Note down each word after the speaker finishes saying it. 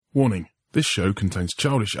Warning, this show contains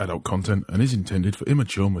childish adult content and is intended for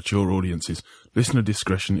immature, mature audiences. Listener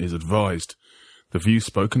discretion is advised. The views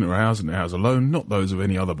spoken are ours and ours alone, not those of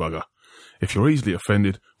any other bugger. If you're easily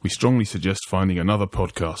offended, we strongly suggest finding another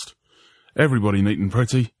podcast. Everybody neat and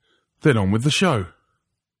pretty, then on with the show.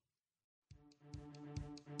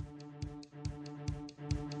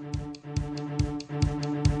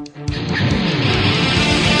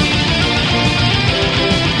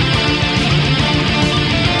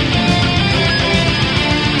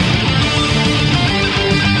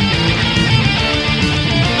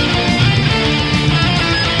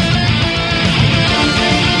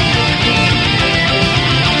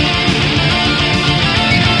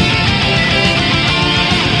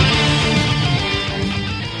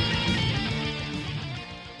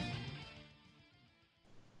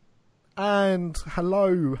 And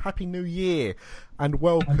hello, Happy New Year, and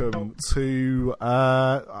welcome to,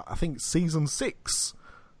 I think, Season 6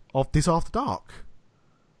 of This After Dark.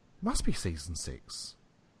 Must be Season 6.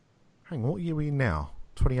 Hang on, what year are we in now?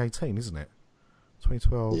 2018, isn't it?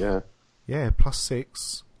 2012. Yeah. Yeah, plus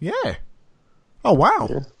 6. Yeah. Oh, wow.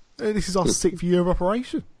 Yeah. This is our 6th year of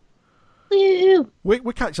operation. Woo!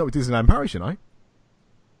 We're catching up with Disneyland Paris, you know.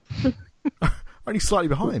 Only slightly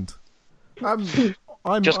behind.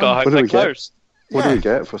 Just got home close. What do we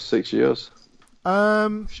get for 6 years?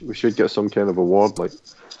 We should get some kind of award, like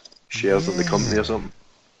shares of the company or something.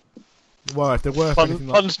 Well, if they're worth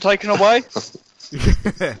funds taken away.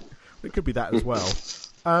 Yeah, it could be that as well.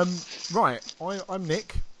 Right, I'm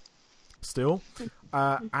Nick, still,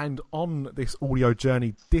 and on this audio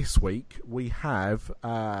journey this week we have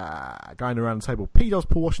going around the table. P-Dubs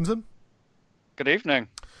Paul Washington. Good evening,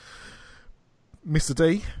 Mr.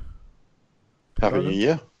 D. Happy New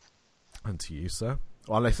Year. And to you, sir.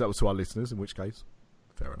 Well, unless that was to our listeners, in which case,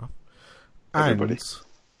 fair enough. Everybody. And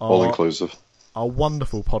all inclusive. Our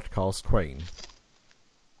wonderful podcast queen,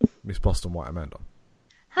 Miss Boston White Amanda.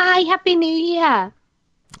 Hi, Happy New Year.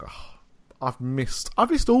 Oh, I've missed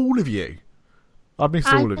all of you. I've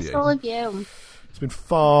missed all of you. It's been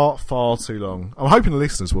far, far too long. I'm hoping the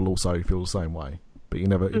listeners will also feel the same way, but you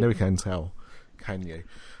never can tell, can you?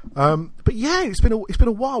 But yeah, it's been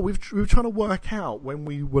a while. We were trying to work out when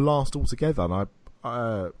we were last all together,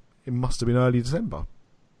 and it must have been early December.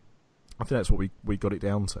 I think that's what we got it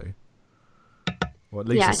down to. Or at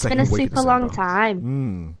least it's been a super long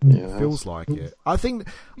time. Feels like it. I think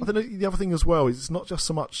the other thing as well is it's not just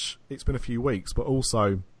so much it's been a few weeks, but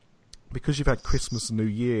also because you've had Christmas and New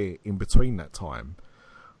Year in between that time.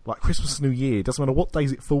 Like Christmas and New Year, doesn't matter what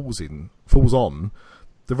days it falls on.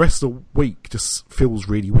 The rest of the week just feels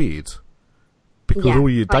really weird because all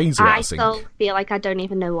your days are out of sync. I still feel like I don't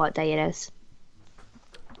even know what day it is.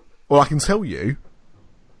 Well, I can tell you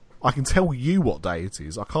what day it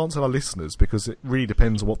is. I can't tell our listeners because it really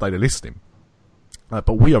depends on what day they're listening.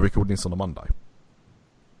 But we are recording this on a Monday.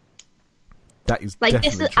 That is like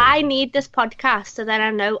definitely true. I need this podcast so then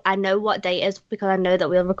I know what day it is because I know that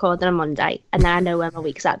we'll record on a Monday and then I know where my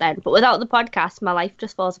week's at then. But without the podcast, my life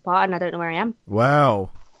just falls apart and I don't know where I am.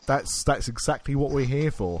 Wow, that's exactly what we're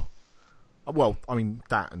here for. Well, I mean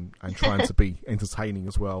that and trying to be entertaining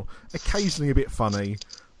as well. Occasionally a bit funny,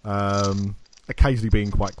 occasionally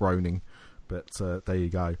being quite groaning. But there you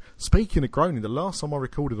go. Speaking of groaning, the last time I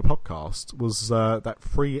recorded a podcast was that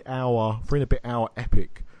 3 and a bit hour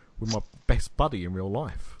epic with my best buddy in real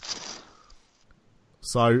life.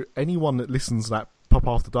 So anyone that listens to that Pop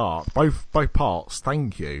After Dark, both parts,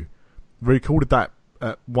 thank you. We recorded that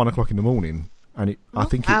at 1 o'clock in the morning, and I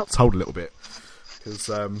think it told a little bit because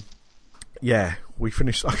we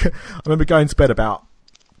finished. I remember going to bed about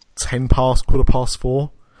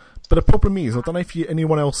 4:10. But the problem is, I don't know if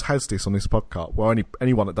anyone else has this on this podcast. Well,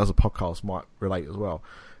 anyone that does a podcast might relate as well.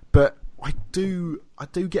 But I do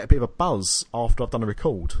get a bit of a buzz after I've done a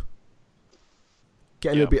record.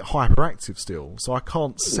 Get a little bit hyperactive still, so I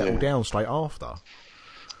can't settle down straight after.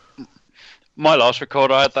 My last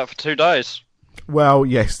record, I had that for 2 days. Well,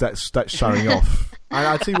 yes, that's showing off. And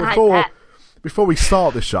I tell you, before we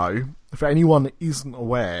start the show, for anyone that isn't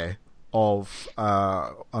aware of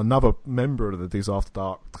another member of the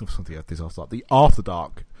the After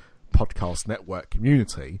Dark podcast network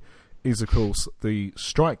community, is of course the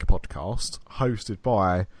Strike podcast hosted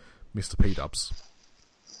by Mr. P-Dubs.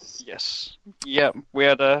 Yes. Yeah, we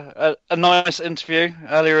had a nice interview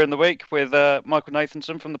earlier in the week with Michael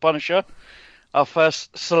Nathanson from The Punisher. Our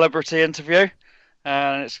first celebrity interview.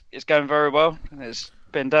 And it's going very well. It's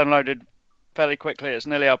been downloaded fairly quickly. It's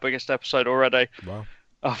nearly our biggest episode already. Wow.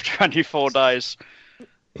 After only 4 days.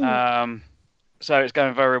 So it's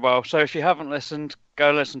going very well. So if you haven't listened,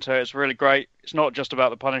 go listen to it. It's really great. It's not just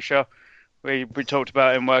about The Punisher. We talked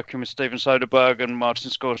about him working with Steven Soderbergh and Martin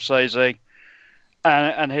Scorsese,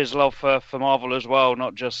 and his love for Marvel as well,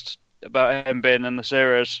 not just about him being in the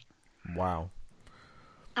series. Wow.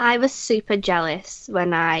 I was super jealous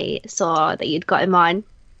when I saw that you'd got him on,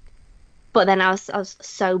 but then I was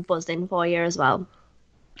so buzzing for you as well.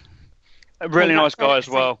 A really nice guy as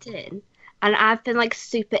well. And I've been like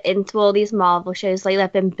super into all these Marvel shows lately.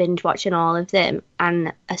 I've been binge watching all of them,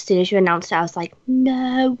 and as soon as you announced it, I was like,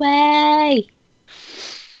 "No way!"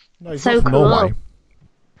 No, he's so not from cool. Norway.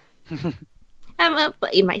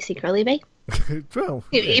 But he might secretly be. Well,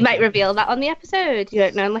 He might reveal that on the episode. You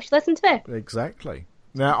don't know unless you listen to it. Exactly.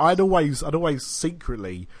 Now, I'd always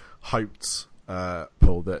secretly hoped,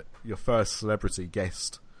 Paul, that your first celebrity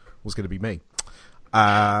guest was going to be me.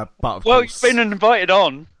 But of course, you've been invited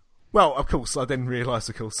on. Well, of course, I then realised,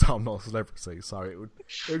 of course, I'm not a celebrity, so it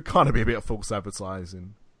would kind of be a bit of false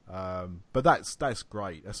advertising. But that's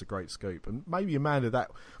great. That's a great scoop, and maybe Amanda,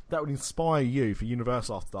 that would inspire you for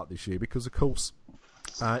Universal After Dark this year, because of course,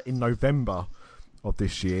 in November of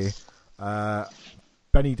this year,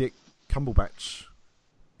 Benedict Cumberbatch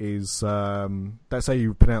is that's how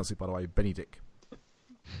you pronounce it, by the way, Benedict.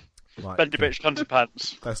 Like, Benedict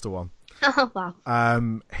Cumberbatch. That's the one. Oh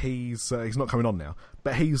wow. He's not coming on now,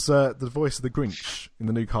 but he's the voice of the Grinch in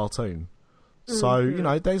the new cartoon. So you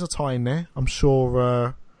know, there's a tie in there. I'm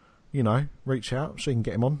sure. Reach out. So you can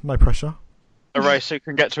get him on. No pressure. A race who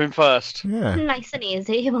can get to him first. Yeah. Nice and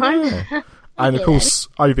easy one. Yeah. And of course,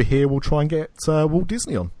 over here we'll try and get Walt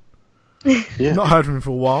Disney on. Yeah. Not heard from him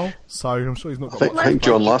for a while, so I'm sure he's not got. I think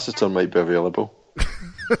John Lasseter might be available.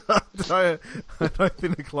 I don't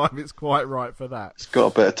think the climate's quite right for that. He's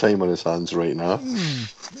got a bit of time on his hands right now.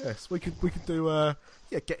 Yes, we could do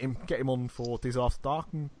get him on for Diz After Dark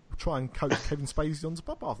and try and coach Kevin Spacey on to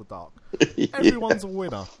Pop After Dark. Everyone's a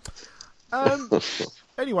winner.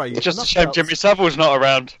 Anyway, it's just a shame Jimmy Savile's not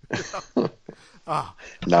around.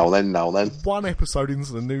 Now then. One episode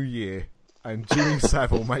into the new year, and Jimmy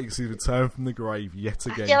Savile makes his return from the grave yet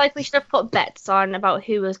again. I feel like we should have put bets on about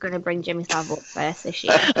who was going to bring Jimmy Savile first this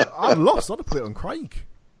year. I'd lost. I'd have put it on Craig.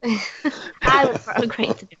 I would put on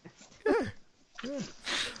Craig, to be honest.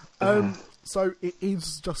 Yeah. So it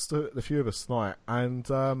is just the few of us tonight, and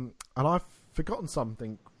I've forgotten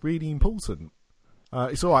something really important.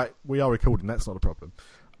 It's all right. We are recording. That's not a problem.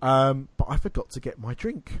 But I forgot to get my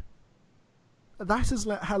drink. That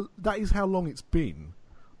is how long it's been.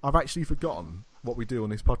 I've actually forgotten what we do on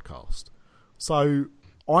this podcast. So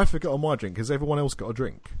I forgot on my drink. Has everyone else got a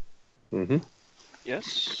drink? Mm-hmm.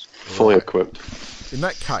 Yes. Fully equipped. In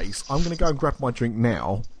that case, I'm going to go and grab my drink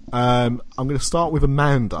now. I'm going to start with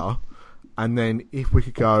Amanda, and then if we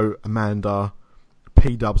could go Amanda,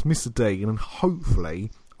 P-Dubs, Mr. D, and then hopefully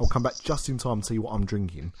I'll come back just in time to see what I'm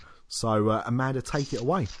drinking. So Amanda, take it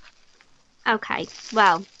away. Okay,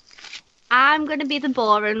 well, I'm going to be the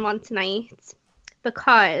boring one tonight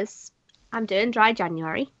because I'm doing dry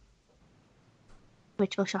January,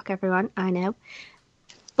 which will shock everyone, I know.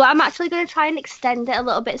 But I'm actually going to try and extend it a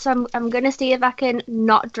little bit, so I'm going to see if I can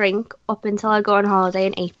not drink up until I go on holiday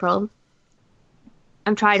in April.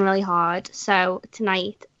 I'm trying really hard, so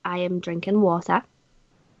tonight I am drinking water.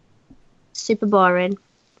 Super boring.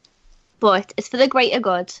 But it's for the greater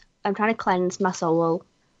good. I'm trying to cleanse my soul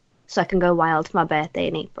so I can go wild for my birthday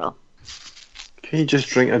in April. Can you just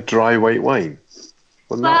drink a dry white wine?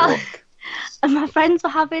 Wouldn't that work? My friends were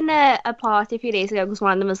having a party a few days ago because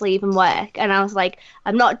one of them was leaving work, and I was like,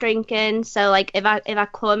 I'm not drinking, so like if I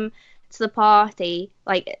come to the party,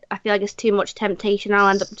 like I feel like it's too much temptation, I'll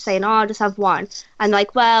end up saying, I'll just have one. And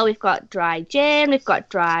like, well, we've got dry gin, we've got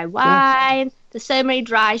dry wine, there's so many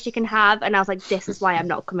dries you can have, and I was like, this is why I'm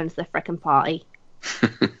not coming to the frickin' party.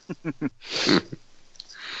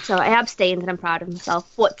 So I abstained and I'm proud of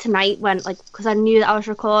myself. But tonight went like, because I knew that I was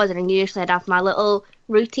recording, and usually I'd have my little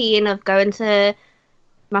routine of going to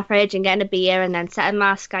my fridge and getting a beer and then setting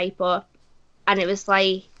my Skype up, and it was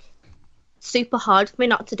like super hard for me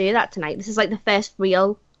not to do that tonight. This is like the first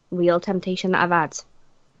real temptation that I've had.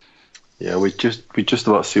 Yeah, we just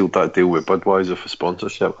about sealed that deal with Budweiser for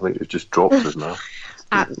sponsorship. I think they've just dropped it now.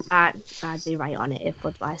 I'd be right on it if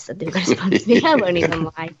Budweiser said they were going to sponsor me. I won't even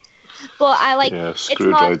lie. But I like, it's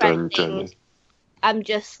not a bad thing. I'm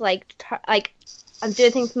just like I'm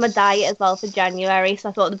doing things for my diet as well for January, so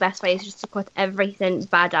I thought the best way is just to put everything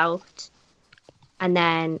bad out, and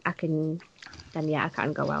then I can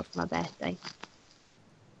go out for my birthday.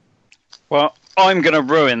 Well, I'm going to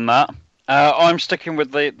ruin that. I'm sticking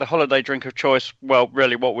with the holiday drink of choice. Well,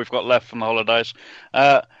 really, what we've got left from the holidays.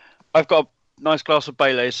 I've got a nice glass of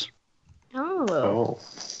Baileys. Oh.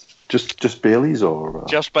 Just Baileys or?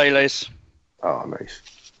 Just Baileys. Oh, nice.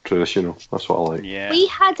 traditional. That's what I like. Yeah. We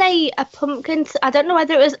had a pumpkin. I don't know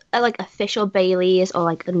whether it was like official Baileys or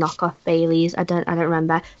like a knockoff Baileys. I don't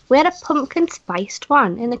remember. We had a pumpkin spiced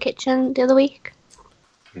one in the kitchen the other week.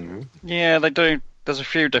 Mm-hmm. Yeah, they do. There's a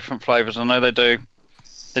few different flavours. I know they do.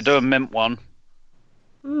 They do a mint one.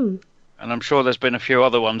 And I'm sure there's been a few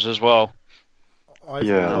other ones as well. I've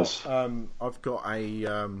got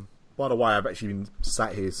a. By the way, I've actually been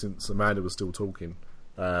sat here since Amanda was still talking.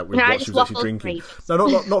 What she was actually drinking. No,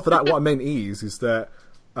 not for that. What I meant is that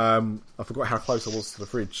I forgot how close I was to the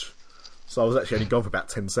fridge. So I was actually only gone for about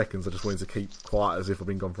 10 seconds. I just wanted to keep quiet as if I've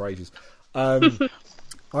been gone for ages.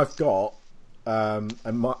 I've got,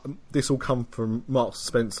 this will come from Marks &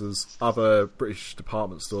 Spencer's. Other British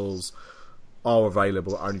department stores are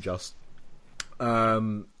available, only just.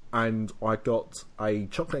 And I got a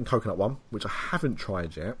chocolate and coconut one, which I haven't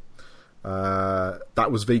tried yet.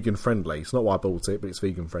 That was vegan friendly. It's not why I bought it, but it's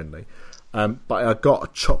vegan friendly. But I got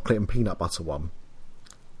a chocolate and peanut butter one.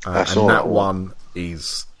 And that one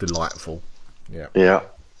is delightful. Yeah,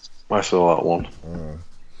 I saw that one.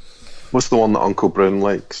 What's the one that Uncle Brown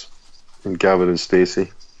likes? And Gavin and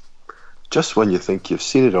Stacey. Just when you think you've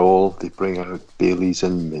seen it all, they bring out Baileys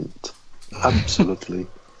and mint. Absolutely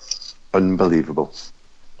unbelievable.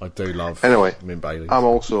 I do love mint Baileys. I'm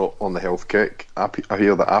also on the health kick. I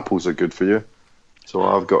hear that apples are good for you. So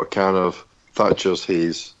I've got a can of Thatcher's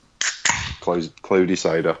Haze cloudy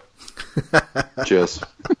cider. Cheers.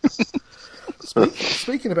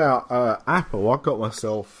 Speaking about Apple, I got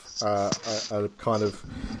myself a kind of...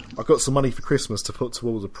 I got some money for Christmas to put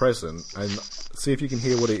towards a present, and see if you can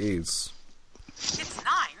hear what it is. It's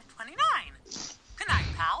 9:29. Good night,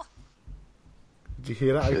 pal. Did you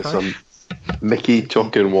hear that? Okay. It's a Mickey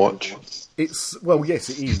talking watch. Yes,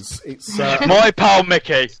 it is. It's My pal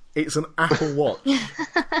Mickey. It's an Apple Watch.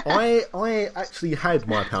 I actually had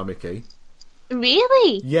my pal Mickey.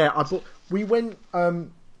 Really? Yeah, I bought. We went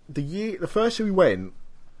the first year we went.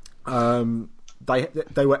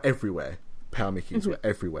 They were everywhere. Pal Mickeys were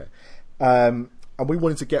everywhere, and we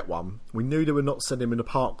wanted to get one. We knew they were not sending them in the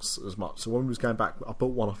parks as much, so when we was going back, I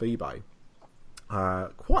bought one off eBay.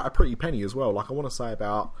 Quite a pretty penny as well. Like I want to say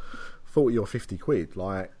about 40 or 50 quid.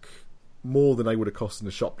 Like more than they would have cost in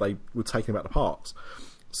the shop. They were taking them out the parks.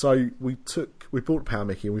 So we bought Pal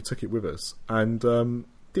Mickey and we took it with us, and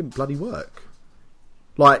didn't bloody work.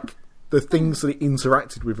 Like the things that it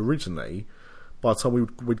interacted with originally, by the time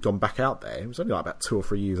we'd gone back out there, it was only like about 2 or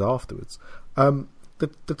 3 years afterwards,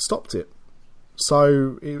 they'd stopped it.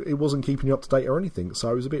 So it wasn't keeping you up to date or anything.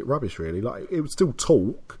 So it was a bit rubbish, really. Like it would still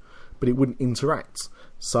talk, but it wouldn't interact.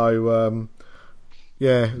 So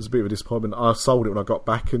it was a bit of a disappointment. I sold it when I got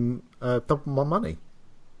back and doubled my money.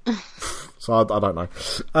 So I don't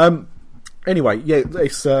know. Anyway, yeah,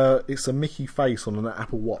 it's a Mickey face on an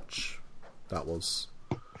Apple Watch. That was.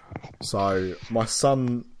 So my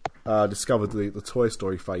son discovered the Toy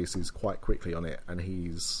Story faces quite quickly on it, and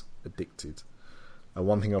he's addicted. And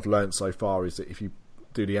one thing I've learned so far is that if you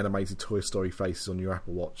do the animated Toy Story faces on your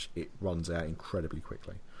Apple Watch, it runs out incredibly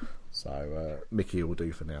quickly. So Mickey will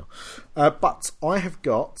do for now. But I have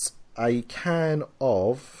got a can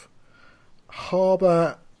of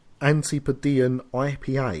Harbour Antipodean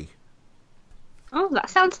IPA. Oh, that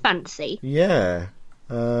sounds fancy. Yeah.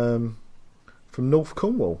 From North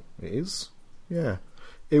Cornwall, it is. Yeah.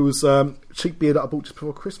 It was cheap beer that I bought just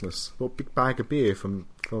before Christmas. Bought a big bag of beer from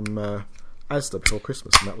Asda before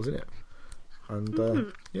Christmas, and that was in it.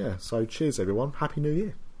 And so cheers everyone. Happy New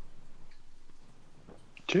Year.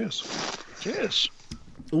 Cheers.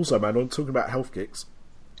 Also, man, I'm talking about health kicks.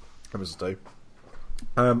 I'm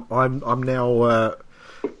now,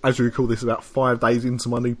 as you recall, this about 5 days into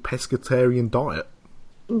my new pescatarian diet.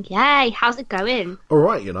 Yay! How's it going? All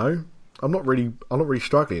right, I'm not really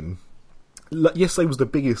struggling. Yesterday was the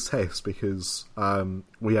biggest test because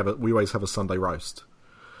we always have a Sunday roast,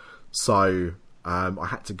 so I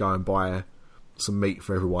had to go and buy some meat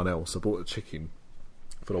for everyone else. I bought a chicken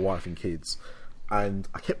for the wife and kids, and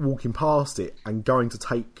I kept walking past it and going to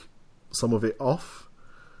take some of it off,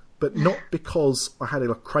 but not because I had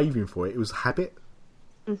a craving for it. It was a habit.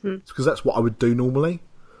 Mm-hmm. It's because that's what I would do normally.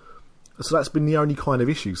 So that's been the only kind of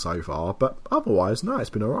issue so far. But otherwise, no, it's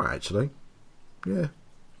been alright actually. Yeah,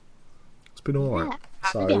 it's been alright.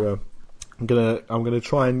 Yeah. So I'm gonna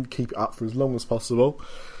try and keep it up for as long as possible,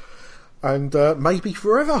 and maybe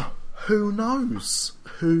forever. Who knows?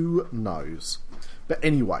 But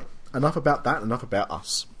anyway, enough about that. Enough about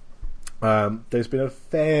us. There's been a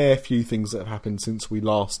fair few things that have happened since we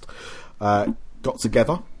last got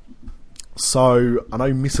together. So I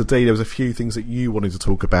know, Mr. D, there was a few things that you wanted to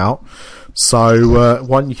talk about. So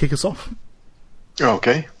why don't you kick us off?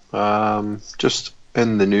 Okay. Just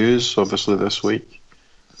in the news, obviously, this week.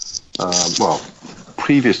 Well,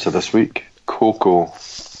 previous to this week, Coco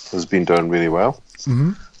has been doing really well.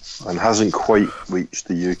 Mm-hmm. And hasn't quite reached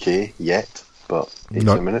the UK yet, but it's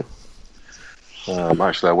a minute.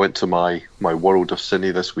 Actually, I went to my World of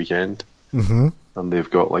Cine this weekend, and they've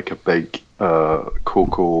got like a big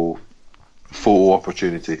Coco photo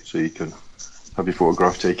opportunity, so you can have your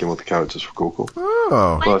photograph taken with the characters for Coco.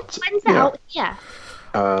 Oh. But When's it out? Yeah.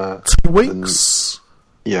 2 weeks?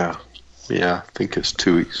 Yeah, I think it's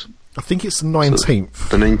 2 weeks. I think it's the 19th.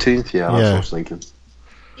 The 19th, yeah, that's what I was thinking.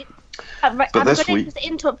 Right, But I'm this going to week- just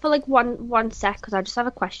interrupt for like one sec because I just have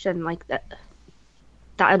a question like that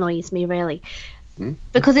annoys me really.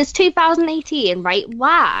 Because it's 2018, right?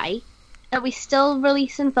 Why are we still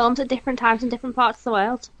releasing films at different times in different parts of the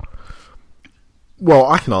world? Well,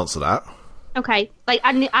 I can answer that. Okay, like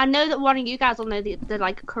I know that one of you guys will know the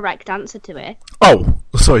like correct answer to it. Oh,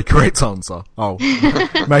 sorry, correct answer. Oh,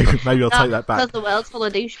 maybe I'll take that back. Because the world's full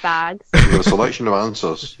of douchebags. With a selection of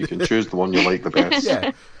answers, you can choose the one you like the best.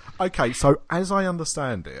 Yeah. Okay, so as I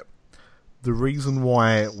understand it, the reason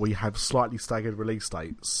why we have slightly staggered release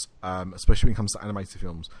dates, especially when it comes to animated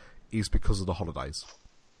films, is because of the holidays.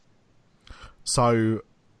 So,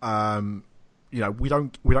 we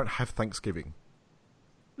don't have Thanksgiving,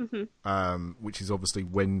 which is obviously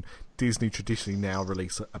when Disney traditionally now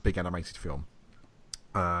release a big animated film.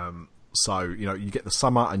 So you get the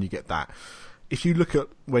summer and you get that. If you look at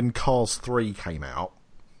when Cars 3 came out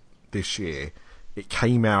this year, it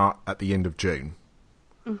came out at the end of June,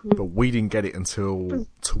 but we didn't get it until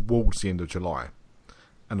towards the end of July.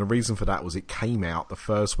 And the reason for that was it came out the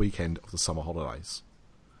first weekend of the summer holidays.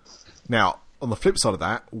 Now, on the flip side of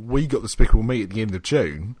that, we got Despicable Me at the end of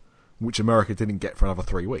June, which America didn't get for another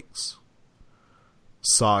 3 weeks.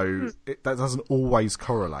 So that doesn't always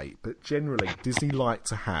correlate, but generally Disney like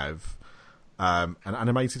to have an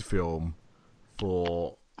animated film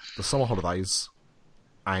for the summer holidays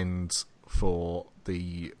and for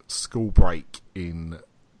the school break in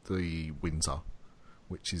the winter,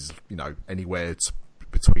 which is anywhere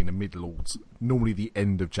between the middle, normally the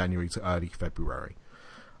end of January to early February.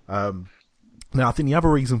 Now, I think the other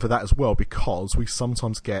reason for that as well, because we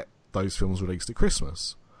sometimes get those films released at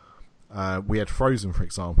Christmas. We had Frozen, for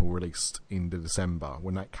example, released in December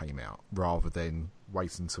when that came out, rather than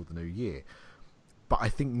waiting until the new year. But I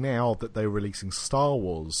think now that they're releasing Star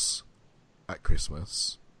Wars at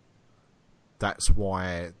Christmas, that's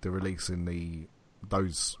why they're releasing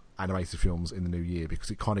those animated films in the new year,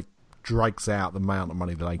 because it kind of drags out the amount of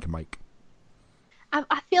money that they can make.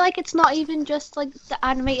 I feel like it's not even just like the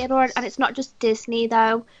animated and it's not just Disney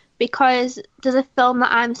though, because there's a film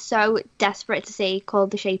that I'm so desperate to see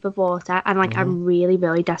called The Shape of Water, and I'm really,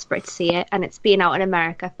 really desperate to see it, and it's been out in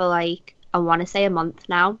America for like I want to say a month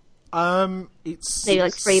now. It's maybe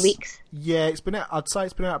like 3 weeks. Yeah, it's been out. I'd say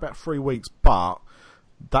it's been out about 3 weeks, but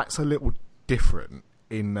that's a little different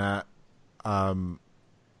in that.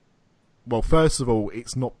 Well, first of all,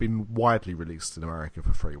 it's not been widely released in America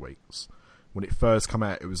for 3 weeks. When it first came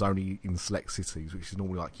out, it was only in select cities, which is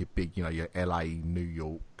normally like your big, your LA, New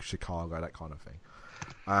York, Chicago, that kind of thing.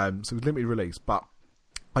 So it was limited release, but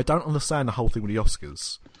I don't understand the whole thing with the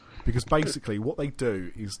Oscars, because basically what they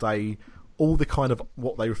do is all the kind of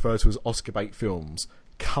what they refer to as Oscar bait films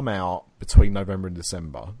come out between November and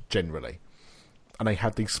December, generally. And they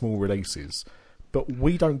have these small releases. But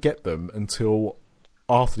we don't get them until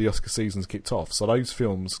after the Oscar season's kicked off. So those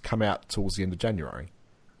films come out towards the end of January,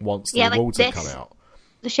 once the awards have come out.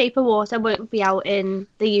 The Shape of Water won't be out in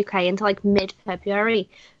the UK until like mid-February.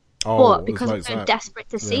 But because I'm so desperate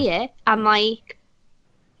to see it, I'm like,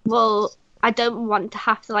 well, I don't want to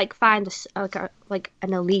have to like find an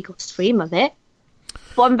illegal stream of it.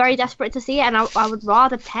 But I'm very desperate to see it, and I would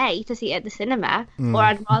rather pay to see it at the cinema, or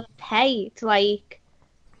I'd rather pay to like.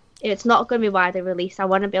 If it's not going to be widely released, I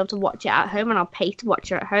want to be able to watch it at home, and I'll pay to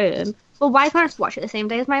watch it at home. Well, why can't I just watch it the same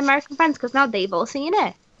day as my American friends? Because now they've all seen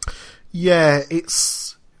it. Yeah,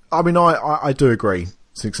 it's. I mean, I do agree.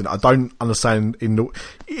 I don't understand.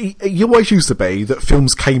 It always used to be that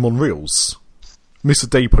films came on reels. Mr.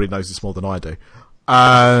 D probably knows this more than I do.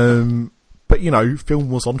 But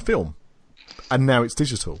film was on film, and now it's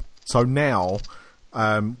digital. So now,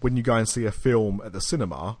 when you go and see a film at the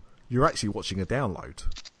cinema, you're actually watching a download.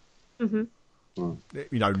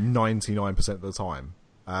 99% of the time,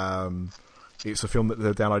 it's a film that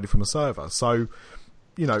they've downloaded from a server. So,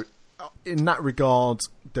 in that regard,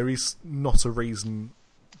 there is not a reason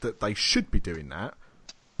that they should be doing that,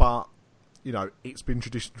 but it's been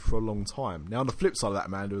tradition for a long time. Now, on the flip side of that,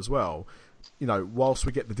 Amanda, as well, whilst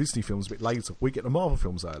we get the Disney films a bit later, we get the Marvel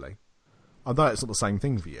films early. I know it's not the same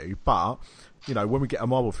thing for you, but you know, when we get a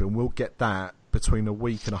Marvel film, we'll get that between a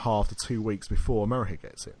week and a half to 2 weeks before America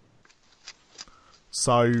gets it.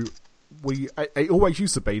 So it always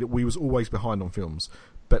used to be that we was always behind on films,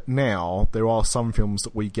 but now there are some films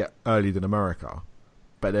that we get earlier than America,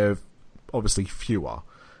 but they're obviously fewer.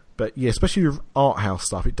 But yeah, especially with art house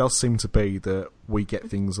stuff, it does seem to be that we get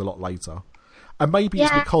things a lot later. And maybe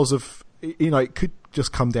it's because of, you know, it could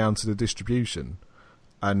just come down to the distribution.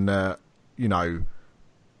 And, you know,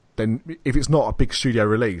 then if it's not a big studio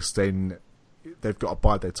release, then they've got to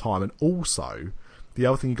bide their time. And also, the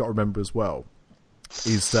other thing you've got to remember as well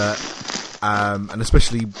is that, and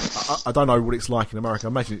especially, I don't know what it's like in America. I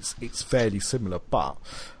imagine it's fairly similar, but,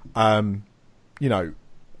 you know,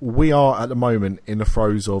 we are at the moment in the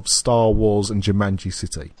throes of Star Wars and Jumanji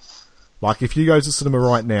City. Like, if you go to cinema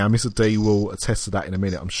right now, Mr. D will attest to that in a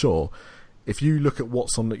minute, I'm sure. If you look at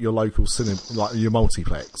what's on your local cinema, like your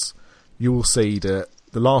multiplex, you will see that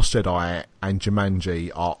The Last Jedi and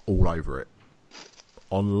Jumanji are all over it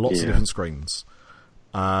on lots of different screens.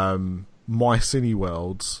 My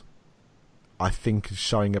Cineworld, I think, is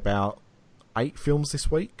showing about 8 films this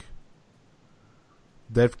week.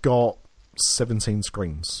 They've got 17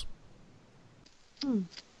 screens.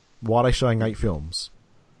 Why are they showing 8 films?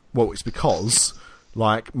 Well, it's because,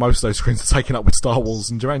 like, most of those screens are taken up with Star Wars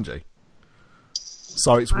and Jumanji.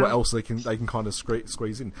 So it's what else they can kind of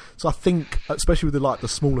squeeze in. So I think, especially with the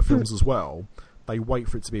smaller films as well, they wait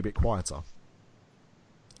for it to be a bit quieter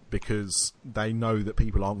because they know that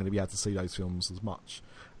people aren't going to be able to see those films as much.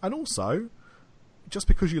 And also, just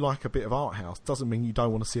because you like a bit of art house doesn't mean you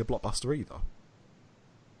don't want to see a blockbuster either.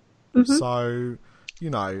 Mm-hmm. So, you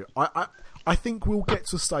know, I think we'll get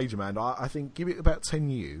to a stage, Amanda. I think give it about 10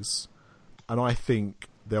 years, and I think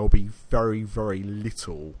there'll be very, very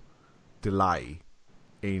little delay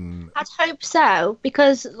in... I'd hope so,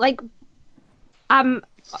 because, like, I'm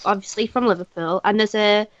obviously from Liverpool, and there's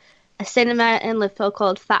a cinema in Liverpool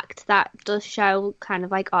called Fact that does show kind of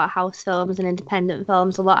like art house films and independent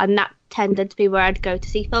films a lot, and that tended to be where I'd go to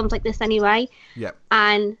see films like this anyway. Yep.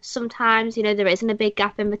 And sometimes, you know, there isn't a big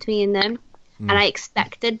gap in between them, and I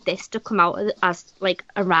expected this to come out as like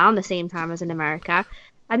around the same time as in America.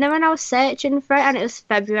 And then when I was searching for it and it was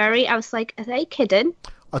February, I was like, are they kidding?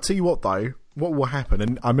 I'll tell you what though, what will happen,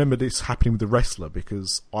 and I remember this happening with The Wrestler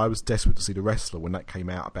because I was desperate to see The Wrestler when that came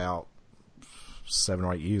out about 7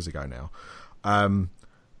 or 8 years ago now.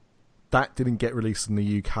 That didn't get released in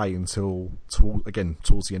the UK until towards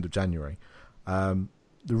the end of January. The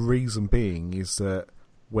reason being is that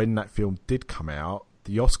when that film did come out,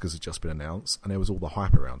 the Oscars had just been announced and there was all the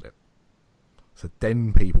hype around it. So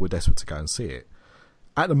then people were desperate to go and see it.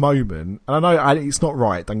 At the moment, and I know it's not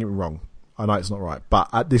right, don't get me wrong, I know it's not right, but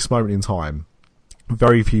at this moment in time,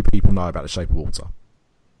 very few people know about The Shape of Water.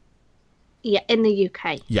 Yeah, in the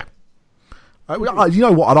UK. Yeah. You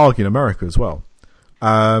know what, I'd argue in America as well.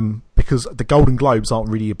 Because the Golden Globes aren't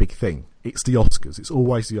really a big thing. It's the Oscars. It's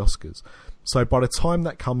always the Oscars. So by the time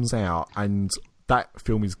that comes out, and that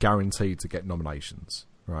film is guaranteed to get nominations,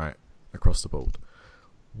 right, across the board,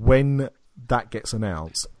 when that gets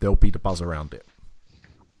announced, there'll be the buzz around it.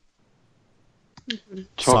 Mm-hmm.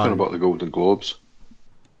 Talking about the Golden Globes.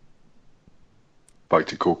 Back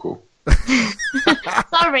to Coco.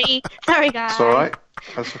 Sorry guys. It's alright.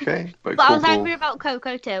 That's okay. But I was angry about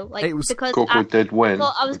Coco too. Like, because Coco did win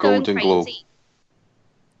the Golden Globe.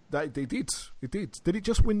 It did. Did it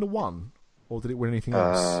just win the one? Or did it win anything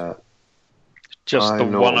else? Just the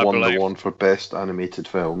one, I believe. The one for Best Animated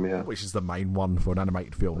Film, yeah. Which is the main one for an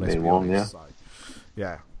animated film. The main one, yeah. So,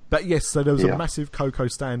 yeah. But yes, so there was a massive Coco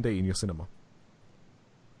standee in your cinema.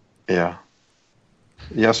 Yeah.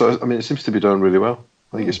 Yeah, so, I mean, it seems to be doing really well.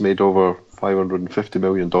 I think it's made over $550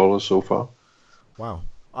 million so far. Wow.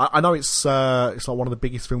 I know it's like one of the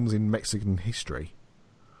biggest films in Mexican history.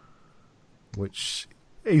 Which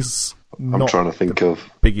is not I'm trying to think of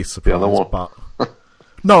biggest surprise, the other one. But...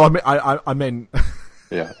 No, I meant...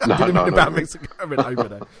 Yeah. I didn't mean about Mexico. I meant over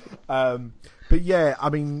there. But yeah, I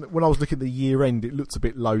mean, when I was looking at the year end, it looked a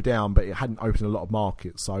bit low down, but it hadn't opened a lot of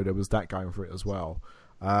markets, so there was that going for it as well.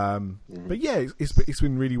 But yeah, it's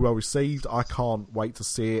been really well received. I can't wait to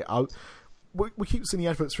see it. We keep seeing the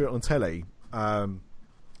adverts for it on telly. I'm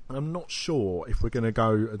not sure if we're going to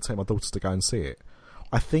go and take my daughters to go and see it.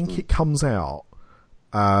 I think it comes out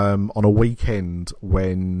on a weekend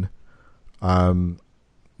when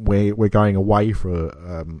we're going away for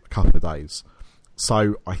a couple of days.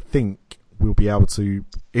 So I think we'll be able to,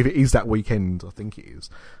 if it is that weekend, I think it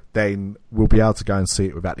is, then we'll be able to go and see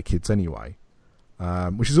it without the kids anyway.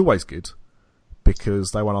 Which is always good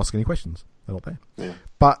because they won't ask any questions. They're not there. Yeah.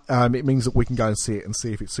 But it means that we can go and see it and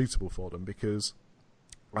see if it's suitable for them, because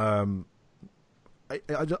I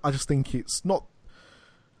just think it's not...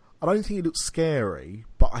 I don't think it looks scary,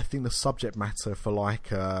 but I think the subject matter for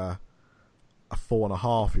like a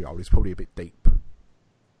 4.5-year-old is probably a bit deep.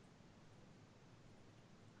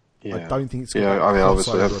 Yeah. I don't think it's got Yeah, that I mean,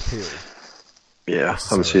 obviously, crossover appeal. Yeah, I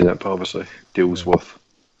haven't seen it, but obviously deals with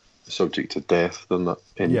the subject of death, doesn't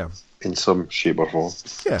it? In some shape or form.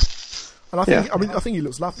 Yeah, and I think I think it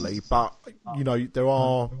looks lovely, but you know, there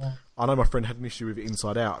are. I know my friend had an issue with it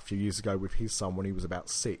Inside Out a few years ago with his son when he was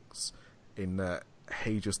about 6, in that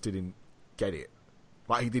he just didn't get it.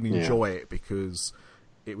 Like, he didn't enjoy it because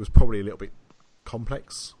it was probably a little bit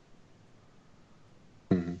complex.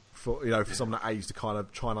 For for someone that age to kind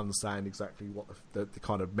of try and understand exactly what the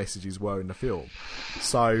kind of messages were in the film.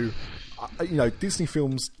 So, Disney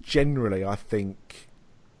films generally, I think,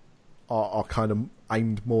 are kind of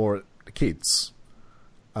aimed more at the kids.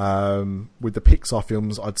 With the Pixar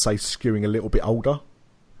films, I'd say skewing a little bit older.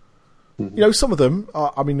 Some of them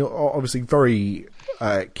are, I mean, are obviously very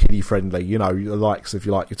kiddie friendly. The likes, if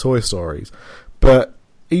you like, your Toy Stories, but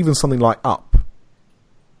even something like Up,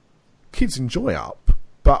 kids enjoy Up.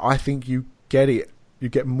 But I think you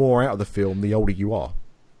get more out of the film the older you are.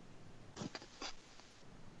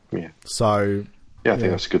 Yeah. So... Yeah, I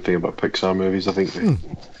think that's a good thing about Pixar movies. I think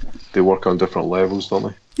they work on different levels, don't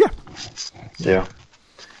they? Yeah. Yeah.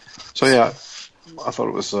 So yeah, I thought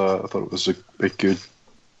it was a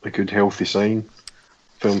good healthy sign.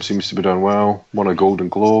 Film seems to be doing well. Won a Golden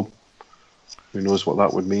Globe. Who knows what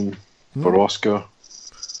that would mean for Oscar?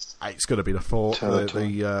 It's going to be the front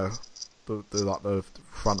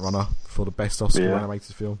runner for the best Oscar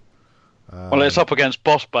animated film. Well, it's up against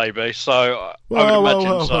Boss Baby, so I would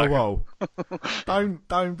imagine so. Whoa.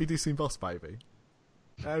 Don't be dissing Boss Baby.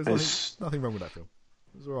 There's nothing wrong with that film.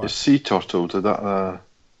 It was all right. Is Sea Turtle, did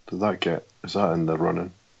that get, is that in the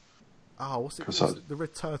running? Oh, what's it? Is it the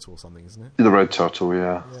Red Turtle or something, isn't it? The Red Turtle,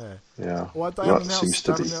 yeah. Well, they haven't announced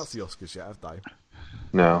the Oscars yet, have they?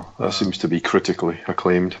 No, that seems to be critically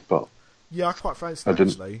acclaimed, but... Yeah, I quite fancy it,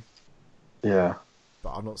 actually. Yeah.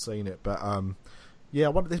 But I've not seen it. But,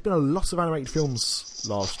 there's been a lot of animated films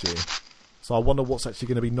last year. So I wonder what's actually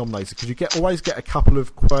going to be nominated. Because you always get a couple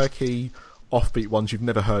of quirky, offbeat ones you've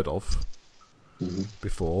never heard of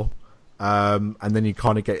before. And then you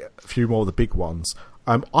kind of get a few more of the big ones.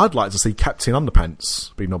 I'd like to see Captain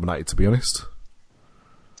Underpants be nominated, to be honest.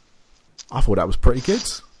 I thought that was pretty good.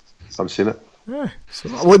 I haven't seen it. Yeah. So,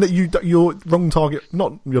 you're wrong target.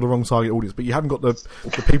 Not you're the wrong target audience, but you haven't got the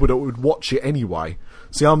people that would watch it anyway.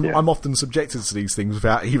 See, I'm often subjected to these things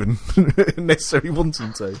without even necessarily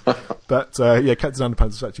wanting to. But Captain Underpants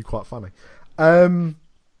is actually quite funny. Don't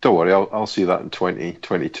worry, I'll see that in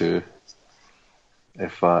 2022.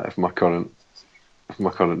 If my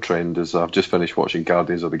current trend is, I've just finished watching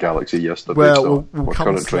Guardians of the Galaxy yesterday. Well, my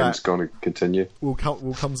current trend's going to continue. We'll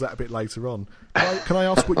come to that a bit later on. Can I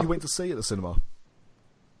ask what you went to see at the cinema?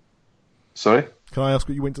 Sorry? Can I ask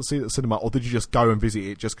what you went to see at the cinema, or did you just go and visit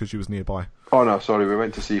it just because you was nearby? Oh no, sorry, we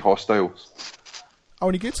went to see Hostiles. Oh,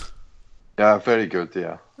 any good? Yeah, very good.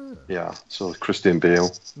 Yeah. So Christian Bale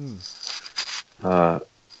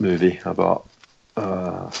movie about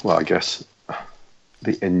I guess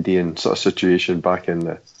the Indian sort of situation back in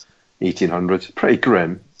the 1800s. Pretty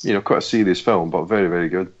grim, quite a serious film, but very, very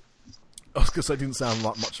good. I was going to say, it didn't sound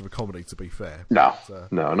like much of a comedy, to be fair. No,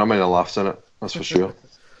 not many laughs in it, that's for sure.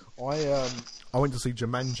 I went to see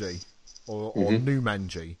Jumanji, or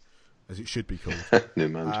Numanji, as it should be called.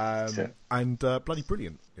 Numanji, and bloody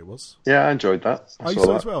brilliant it was. Yeah, I enjoyed that. I saw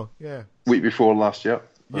that as well, yeah. Week before last year.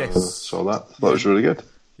 Yes. Saw that. Thought it was really good.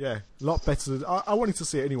 Yeah, a lot better. I wanted to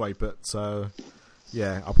see it anyway, but...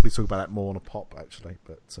 I'll probably talk about that more on a pop, actually.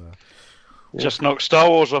 But just knocked Star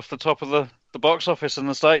Wars off the top of the box office in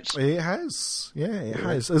the States. It has. Yeah, it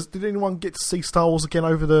has. Did anyone get to see Star Wars again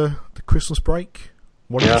over the Christmas break?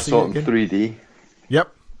 I saw it in 3D.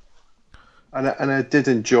 Yep. And I did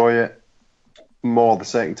enjoy it more the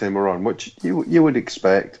second time around, which you would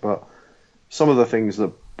expect, but some of the things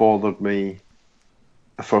that bothered me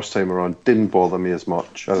the first time around didn't bother me as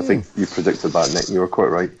much. I think you predicted that, Nick, and you were quite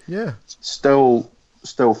right. Yeah. Still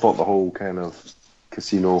thought the whole kind of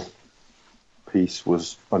casino piece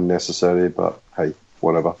was unnecessary, but hey,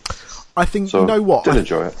 whatever. I think, you know what? Did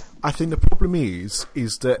enjoy it. I think the problem is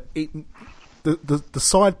that the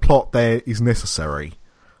side plot there is necessary,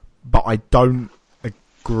 but I don't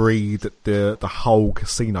agree that the whole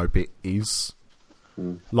casino bit is.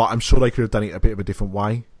 Like, I'm sure they could have done it a bit of a different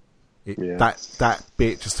way. That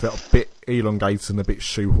bit just felt a bit elongated and a bit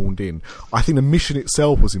shoehorned in. I think the mission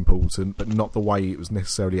itself was important, but not the way it was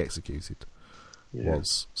necessarily executed.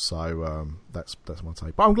 Was so. That's my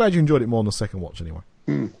take. But I'm glad you enjoyed it more on the second watch, anyway.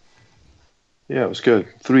 Yeah, it was good.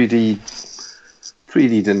 3D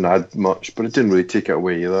didn't add much, but it didn't really take it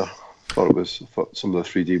away either. I thought some of the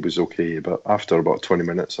 3D was okay, but after about 20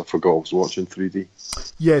 minutes, I forgot I was watching 3D.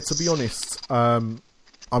 Yeah, to be honest, I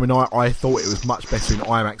thought it was much better in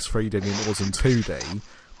IMAX 3D than it was in 2D,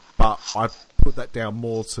 but I put that down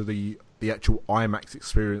more to the actual IMAX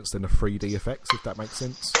experience than the 3D effects, if that makes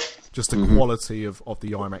sense. Just the quality of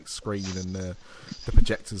the IMAX screen and the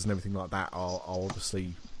projectors and everything like that are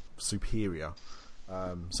obviously superior.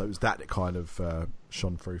 So it was that kind of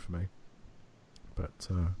shone through for me. But,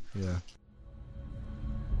 yeah.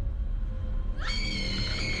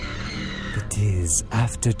 The Diz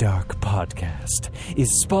After Dark podcast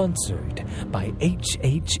is sponsored by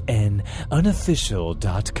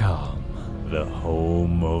HHNUnofficial.com, the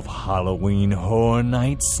home of Halloween Horror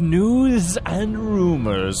Nights news and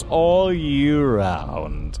rumors all year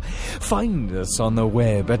round. Find us on the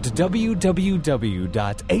web at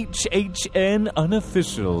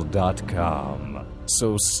www.hhnunofficial.com.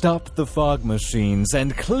 So stop the fog machines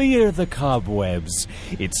and clear the cobwebs.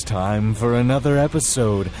 It's time for another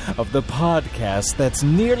episode of the podcast that's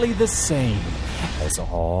nearly the same as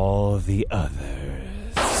all the others.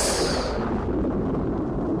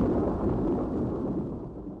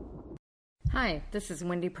 Hi, this is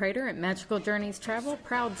Wendy Prater at Magical Journeys Travel,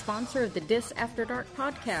 proud sponsor of the Dis After Dark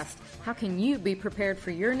podcast. How can you be prepared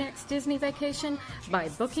for your next Disney vacation? By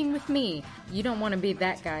booking with me. You don't want to be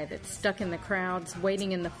that guy that's stuck in the crowds,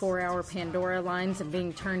 waiting in the 4-hour Pandora lines and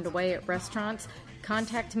being turned away at restaurants.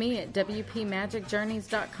 Contact me at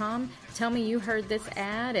WPMagicJourneys.com. Tell me you heard this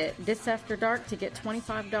ad at Dis After Dark to get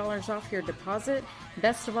 $25 off your deposit.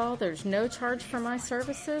 Best of all, there's no charge for my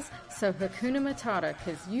services, so Hakuna Matata,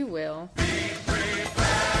 because you will.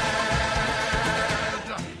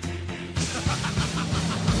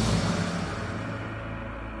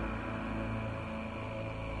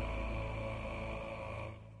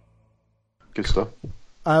 Good stuff.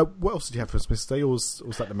 What else did you have for us, Mr. D, or was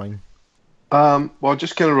that the main? Well,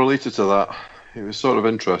 just kind of related to that, it was sort of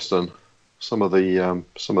interesting, some of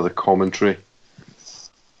the commentary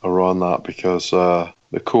around that, because the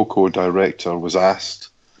Coco director was asked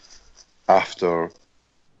after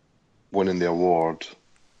winning the award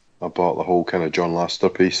about the whole kind of John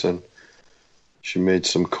Lasseter piece, and she made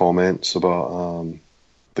some comments about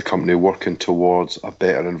the company working towards a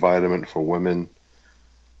better environment for women.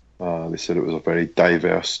 They said it was a very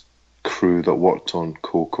diverse crew that worked on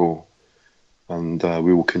Coco. And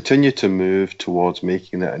we will continue to move towards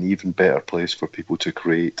making it an even better place for people to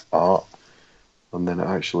create art. And then it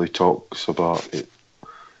actually talks about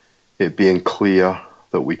it being clear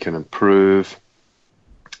that we can improve.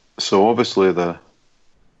 So obviously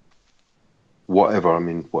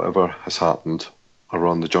whatever has happened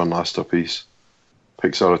around the John Lasseter piece,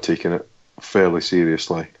 Pixar are taking it fairly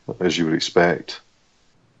seriously, as you would expect,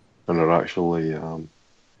 and are actually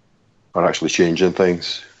changing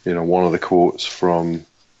things. You know, one of the quotes from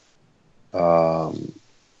the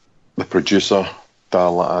producer,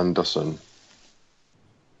 Darla Anderson,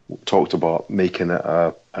 talked about making it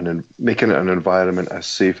an environment as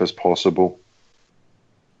safe as possible.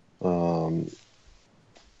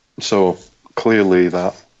 So clearly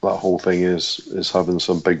that whole thing is having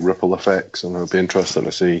some big ripple effects, and it'll be interesting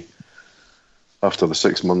to see after the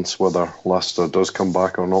 6 months whether Lasseter does come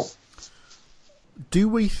back or not. Do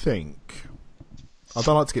we think, I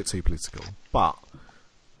don't like to get too political, but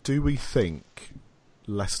do we think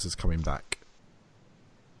Lasseter's coming back?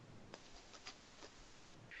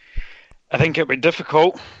 I think it'll be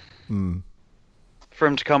difficult for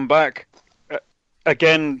him to come back.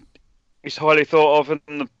 Again, he's highly thought of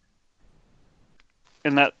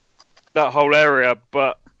in that whole area,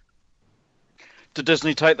 but did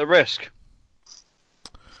Disney take the risk?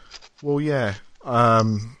 Well, yeah.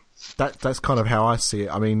 That's kind of how I see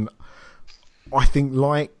it. I mean, I think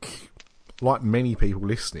like many people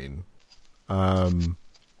listening, you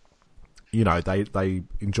know, they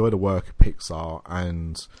enjoy the work of Pixar,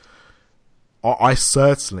 and I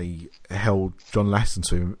certainly held John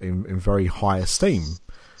Lasseter in very high esteem,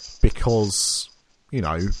 because, you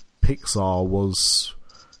know, Pixar was,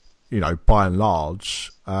 you know, by and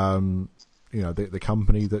large, you know, the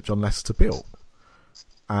company that John Lasseter built.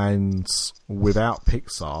 And without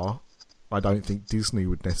Pixar, I don't think Disney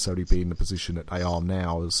would necessarily be in the position that they are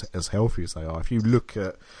now, as healthy as they are. If you look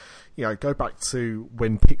at, you know, go back to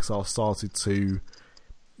when Pixar started to,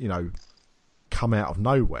 you know, come out of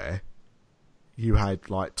nowhere, you had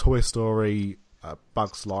like Toy Story,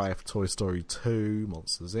 Bug's Life, Toy Story 2,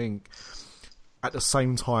 Monsters Inc. At the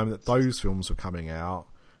same time that those films were coming out,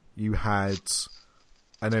 you had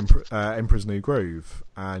an Emperor's New Groove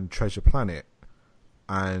and Treasure Planet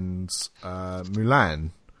and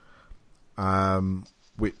Mulan,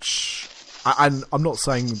 which, and I'm not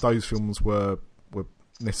saying those films were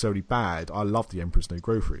necessarily bad. I love the Emperor's New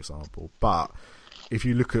Groove, for example, but if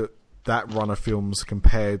you look at that run of films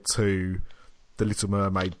compared to the Little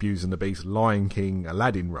Mermaid, Beauty and the Beast, Lion King,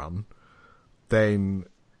 Aladdin run, then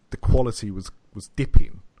the quality was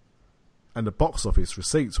dipping, and the box office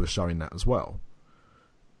receipts were showing that as well.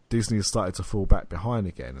 Disney has started to fall back behind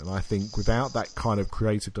again, and I think without that kind of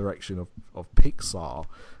creative direction of Pixar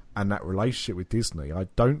and that relationship with Disney, I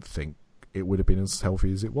don't think it would have been as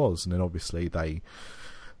healthy as it was. And then obviously they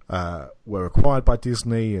were acquired by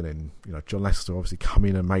Disney, and then John Lasseter obviously come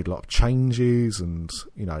in and made a lot of changes, and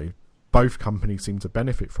both companies seem to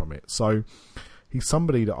benefit from it. So he's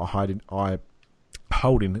somebody that I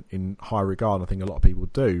hold in high regard. I think a lot of people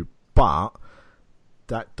do, but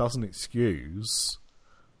that doesn't excuse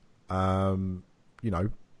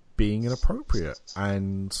being inappropriate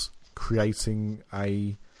and creating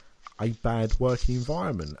a bad working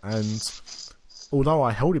environment. And although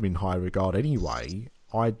I held him in high regard anyway,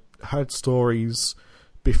 I'd heard stories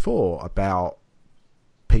before about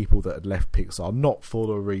people that had left Pixar, not for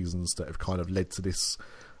the reasons that have kind of led to this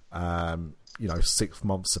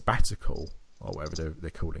 6-month sabbatical or whatever they're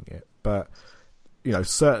calling it, but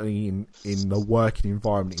certainly in the working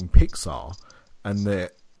environment in Pixar, and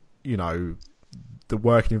that the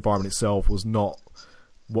working environment itself was not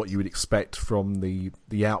what you would expect from the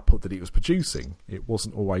output that it was producing. It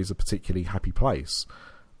wasn't always a particularly happy place.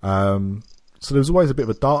 So there was always a bit of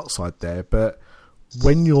a dark side there, but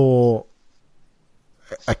when you're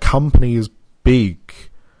a company as big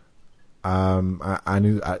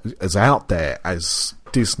and as out there as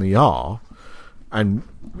Disney are, and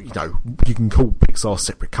you can call Pixar a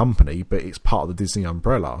separate company, but it's part of the Disney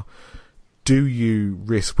umbrella, do you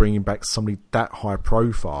risk bringing back somebody that high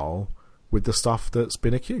profile with the stuff that's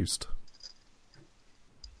been accused?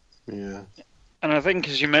 Yeah. And I think,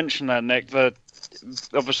 as you mentioned that, Nick,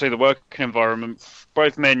 obviously the working environment,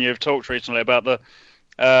 both me and you have talked recently about the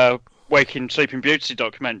Waking Sleeping Beauty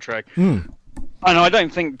documentary. And I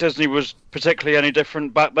don't think Disney was particularly any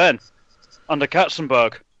different back then, under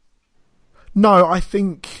Katzenberg. No, I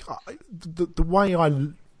think the way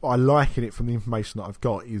I liken it from the information that I've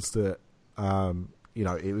got is that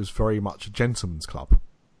it was very much a gentleman's club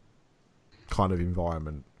kind of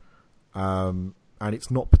environment, and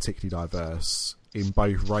it's not particularly diverse in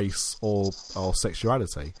both race or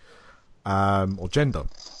sexuality or gender,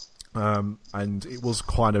 and it was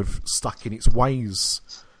kind of stuck in its ways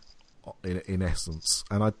in essence.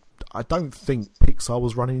 And I don't think Pixar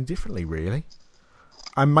was running differently, really.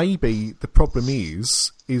 And maybe the problem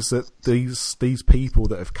is that these people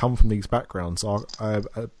that have come from these backgrounds are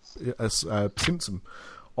a symptom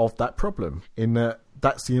of that problem, in that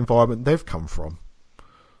that's the environment they've come from.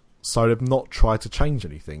 So they've not tried to change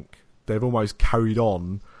anything. They've almost carried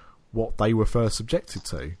on what they were first subjected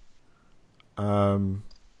to. And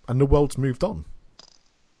the world's moved on.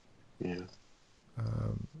 Yeah.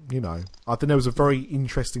 I think there was a very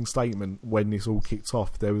interesting statement when this all kicked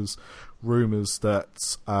off. There was rumours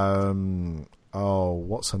that,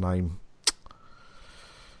 what's her name?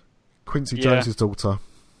 Quincy Jones's daughter,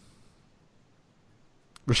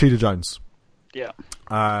 Rashida Jones. Yeah.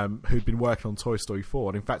 Who'd been working on Toy Story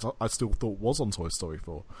 4, and in fact I still thought was on Toy Story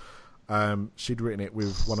 4. She'd written it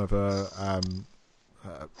with one of her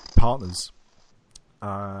partners,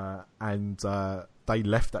 and they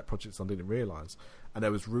left that project, and I didn't realise. And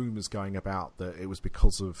there was rumours going about that it was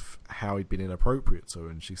because of how he'd been inappropriate to her,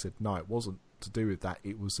 and she said no, it wasn't to do with that.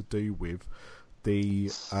 It was to do with the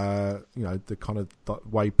the kind of the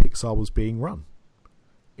way Pixar was being run,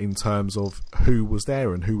 in terms of who was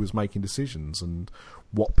there and who was making decisions and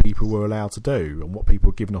what people were allowed to do and what people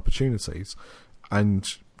were given opportunities. And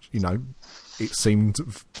it seemed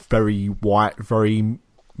very white, very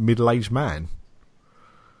middle-aged man,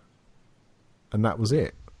 and that was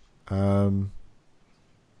it.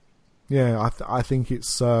 I think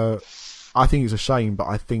it's a shame, but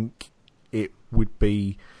I think it would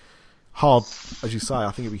be hard, as you say.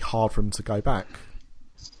 I think it'd be hard for him to go back.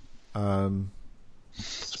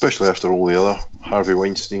 Especially after all the other Harvey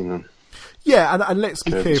Weinstein and and let's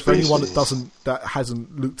be clear, for anyone Spacey. that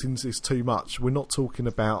hasn't looked into this too much, we're not talking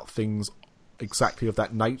about things exactly of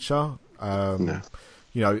that nature. No.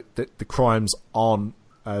 The crimes aren't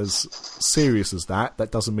as serious as that.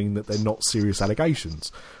 That doesn't mean that they're not serious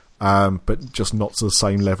allegations. but just not to the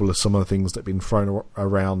same level as some of the things that have been thrown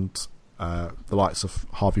around the likes of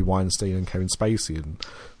Harvey Weinstein and Kevin Spacey and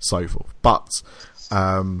so forth. But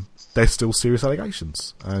they're still serious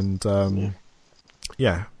allegations, and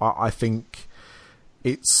I think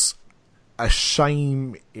it's a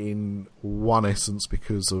shame in one essence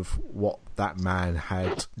because of what that man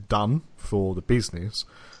had done for the business,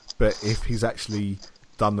 but if he's actually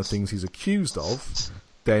done the things he's accused of,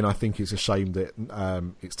 then I think it's a shame that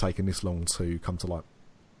it's taken this long to come to light.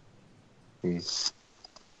 I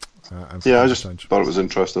just thought it was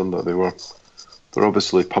interesting that they're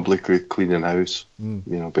obviously publicly cleaning house,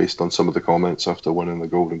 based on some of the comments after winning the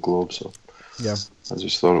Golden Globe. So yeah, I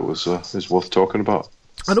just thought it was worth talking about.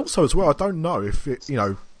 And also as well, I don't know if it,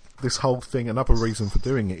 this whole thing. Another reason for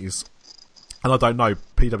doing it is, and I don't know,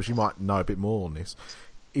 PW, you might know a bit more on this.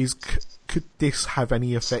 Is could this have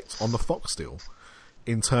any effect on the Fox deal?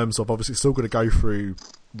 In terms of, obviously, it's still going to go through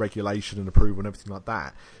regulation and approval and everything like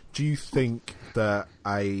that. Do you think that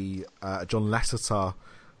a John Lasseter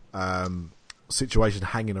situation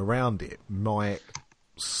hanging around it might,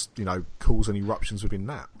 cause any eruptions within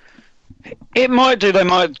that? It might do. They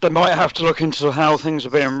might have to look into how things are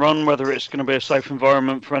being run, whether it's going to be a safe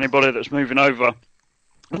environment for anybody that's moving over.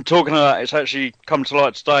 And talking of that, it's actually come to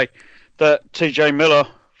light today that TJ Miller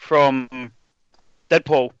from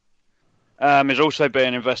Deadpool is also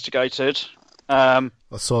being investigated. I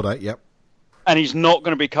saw that, yep. And he's not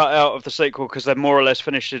going to be cut out of the sequel because they're more or less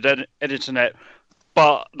finished editing it.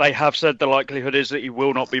 But they have said the likelihood is that he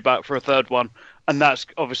will not be back for a third one. And that's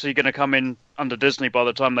obviously going to come in under Disney by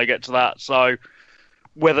the time they get to that. So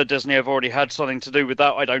whether Disney have already had something to do with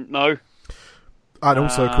that, I don't know. And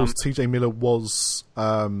also, of course, TJ Miller was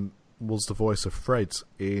the voice of Fred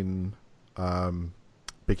in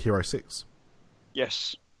Big Hero 6.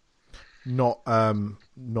 Yes. Not the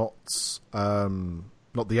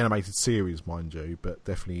animated series, mind you, but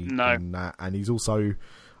definitely in that. And he's also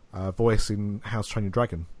voicing How to Train Your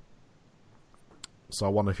Dragon. So I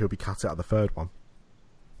wonder if he'll be cut out of the third one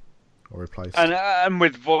or replaced. And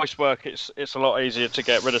with voice work, it's a lot easier to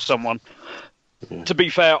get rid of someone. Yeah. To be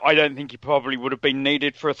fair, I don't think he probably would have been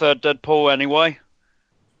needed for a third Deadpool anyway.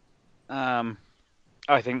 I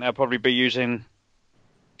think they'll probably be using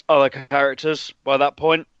other characters by that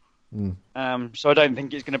point. So I don't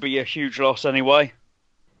think it's going to be a huge loss anyway.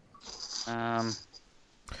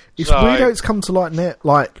 It's weird how it's come to light now.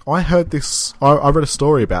 Like, I heard this, I read a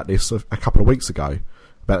story about this a couple of weeks ago,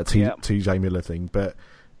 about the TJ Miller thing, but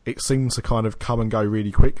it seems to kind of come and go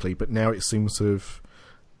really quickly, but now it seems to have,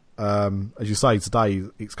 as you say, today,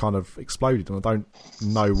 it's kind of exploded, and I don't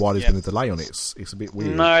know why there's been a delay on it. It's a bit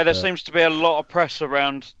weird. No, there seems to be a lot of press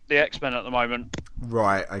around the X-Men at the moment.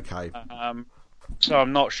 Right, okay. So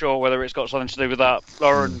I'm not sure whether it's got something to do with that.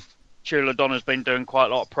 Lauren Chula-Donna's been doing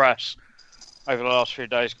quite a lot of press over the last few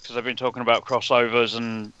days because they've been talking about crossovers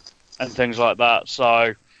and things like that.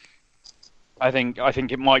 So I think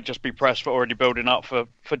it might just be press for already building up for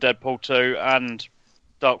Deadpool 2 and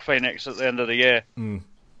Dark Phoenix at the end of the year.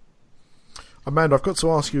 Amanda, I've got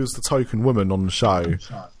to ask you, as the token woman on the show,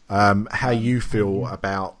 how you feel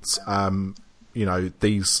about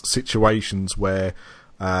these situations where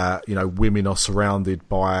women are surrounded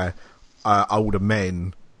by older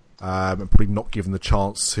men and probably not given the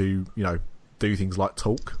chance to do things like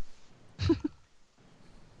talk.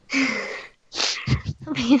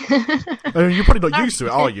 You're probably not used to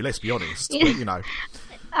it, are you? Let's be honest. But,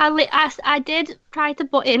 I did try to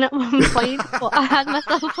butt in at one point, but I had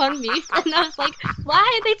myself on mute, and I was like, "Why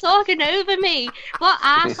are they talking over me? What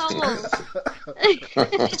assholes!"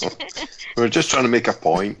 We're just trying to make a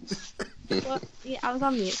point. Well, yeah, I was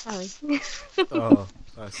on mute. Sorry.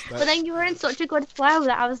 That's... But then you were in such a good flow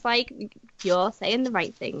that I was like, "You're saying the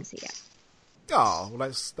right things here." Oh, well,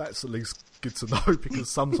 that's at least good to know, because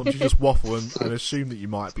sometimes you just waffle and assume that you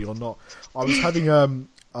might be or not. I was having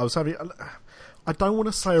I don't want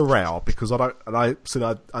to say a row because I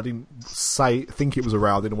didn't think it was a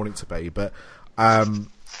row. I didn't want it to be, but at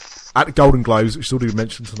the Golden Globes, which still didn't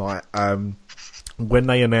mention tonight, when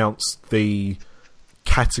they announced the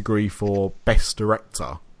category for Best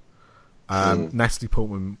Director, Natalie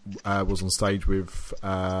Portman was on stage with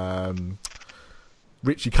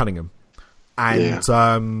Richie Cunningham.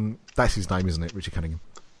 And that's his name, isn't it? Richie Cunningham.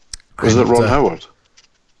 Was it Ron Howard?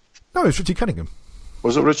 No, it's Richie Cunningham.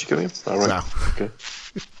 Was it Richie Cunningham? Oh, right. No. Okay.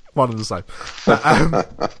 One and the same.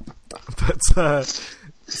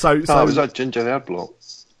 So was that Ginger Hair bloke?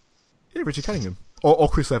 Yeah, Richie Cunningham. Or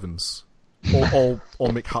Chris Evans. Or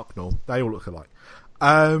Mick Hucknall. They all look alike.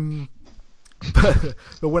 But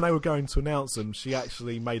when they were going to announce them, she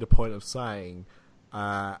actually made a point of saying,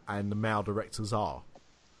 and the male directors are.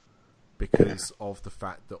 because of the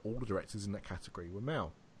fact that all the directors in that category were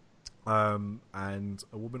male. And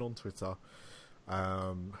a woman on Twitter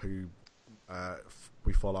who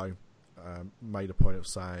we follow made a point of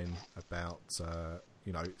saying about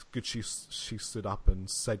it's good she stood up and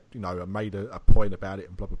said and made a point about it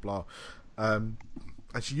and blah blah blah, and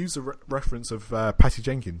she used a reference of Patty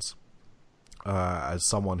Jenkins as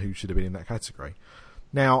someone who should have been in that category.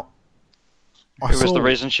 Now, who was the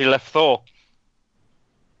reason she left Thor?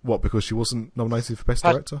 What, because she wasn't nominated for Best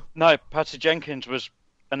Director? No, Patty Jenkins was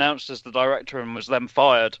announced as the director and was then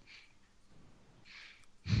fired.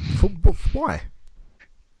 Why?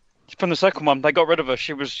 From the second one, they got rid of her.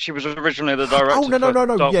 She was originally the director. Oh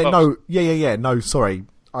no! Yeah. No, sorry,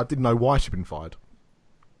 I didn't know why she'd been fired.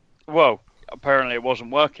 Well, apparently it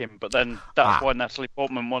wasn't working, but then that's why Natalie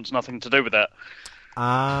Portman wants nothing to do with it.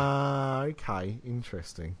 Okay,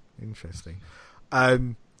 interesting.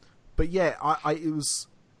 But yeah, it was.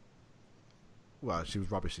 Well, she was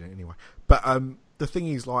rubbish in it anyway. But the thing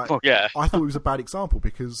is, I thought it was a bad example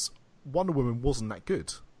because Wonder Woman wasn't that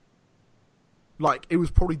good. It was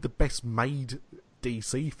probably the best made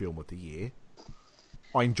DC film of the year.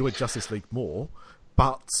 I enjoyed Justice League more,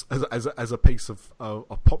 but as a piece of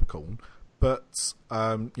popcorn. But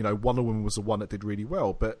Wonder Woman was the one that did really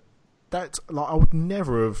well. But that I would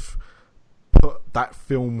never have put that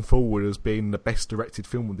film forward as being the best directed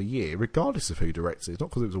film of the year, regardless of who directs it. It's not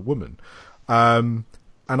because it was a woman. And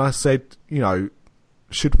I said,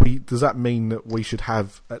 does that mean that we should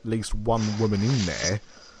have at least one woman in there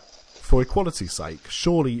for equality's sake?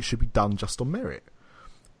 Surely it should be done just on merit.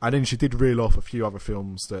 And then she did reel off a few other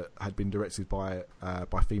films that had been directed by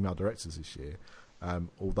female directors this year.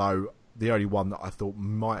 Although the only one that I thought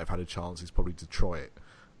might have had a chance is probably Detroit,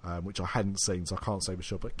 which I hadn't seen, so I can't say for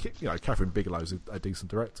sure. But Catherine Bigelow's a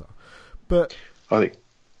decent director. But I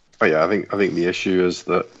think the issue is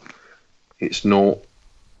that it's not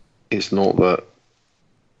that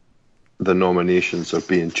the nominations are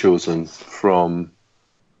being chosen from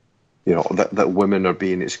that women are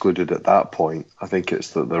being excluded at that point. I think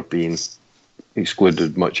it's that they're being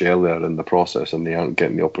excluded much earlier in the process and they aren't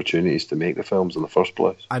getting the opportunities to make the films in the first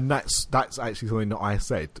place. And that's actually something that I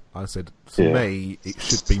said. I said, for me, it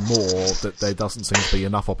should be more that there doesn't seem to be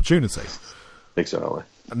enough opportunity. Exactly.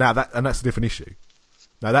 Now that's a different issue.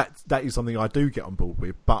 Now that is something I do get on board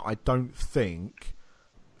with, but I don't think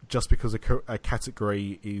just because a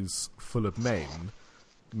category is full of men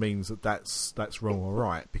means that's wrong or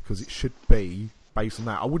right, because it should be based on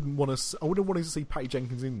that. I wouldn't want to see Patty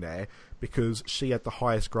Jenkins in there because she had the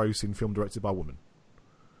highest gross in film directed by a woman.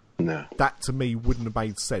 No. That to me wouldn't have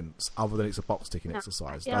made sense other than it's a box ticking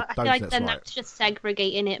exercise. I feel like then that's just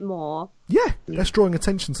segregating it more. Yeah, that's drawing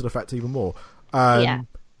attention to the fact even more. But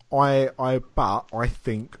I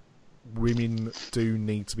think women do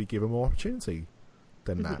need to be given more opportunity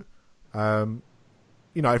than that.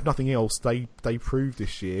 If nothing else, they proved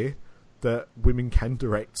this year that women can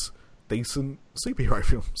direct decent superhero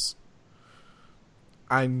films.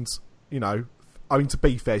 And, to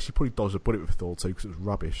be fair, she probably dodged a bullet with Thor 2 because it was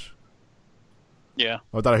rubbish. Yeah.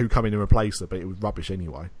 I don't know who come in and replaced her, but it was rubbish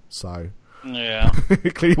anyway. So yeah,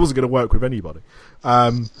 it clearly wasn't going to work with anybody.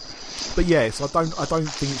 But yes, I don't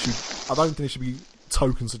think it should be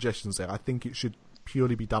token suggestions there. I think it should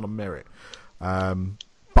purely be done on merit.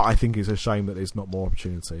 But I think it's a shame that there's not more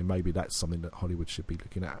opportunity, and maybe that's something that Hollywood should be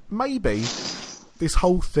looking at. Maybe this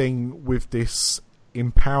whole thing with this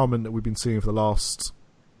empowerment that we've been seeing for the last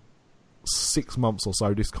 6 months or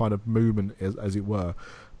so, this kind of movement, as it were,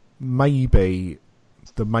 maybe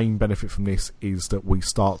the main benefit from this is that we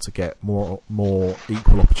start to get more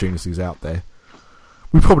equal opportunities out there.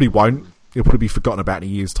 We probably won't. It'll probably be forgotten about in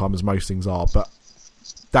a year's time, as most things are, but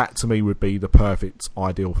that to me would be the perfect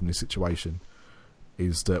ideal from this situation,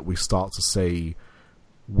 is that we start to see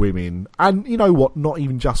women, and you know what, not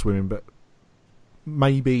even just women, but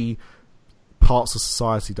maybe parts of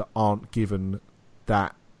society that aren't given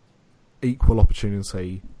that equal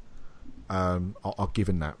opportunity are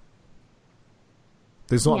given that.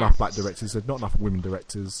 There's not enough black directors, there's not enough women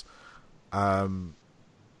directors,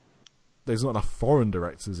 there's not enough foreign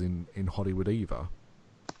directors in Hollywood either.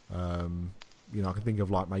 I can think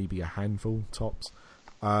of maybe a handful tops.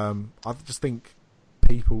 I just think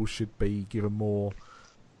people should be given more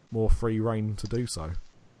free reign to do so.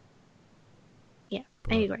 Yeah,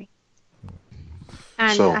 I agree.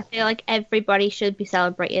 And I feel like everybody should be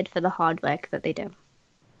celebrated for the hard work that they do,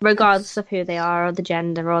 regardless of who they are or the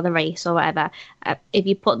gender or the race or whatever. If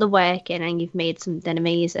you put the work in and you've made something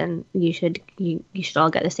amazing, you should all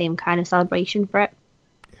get the same kind of celebration for it.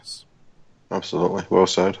 Yes, absolutely. Well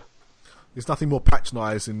said. There's nothing more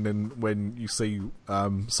patronising than when you see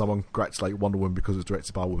someone congratulate Wonder Woman because it's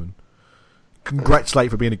directed by a woman.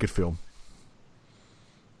 Congratulate for being a good film.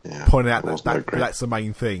 Yeah, Pointing out wasn't that great. that's the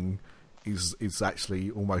main thing is actually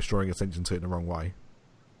almost drawing attention to it in the wrong way.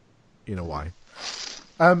 In a way.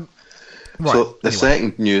 Right, So the anyway.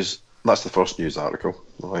 second news, that's the first news article,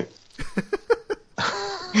 right?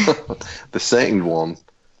 The second one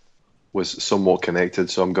was somewhat connected,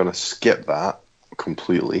 so I'm going to skip that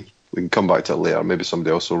completely. We can come back to it later. Maybe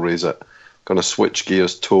somebody else will raise it. Going to switch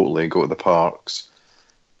gears totally and go to the parks.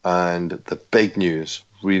 And the big news,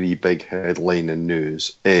 really big headline in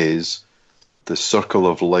news, is the Circle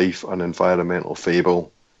of Life, an environmental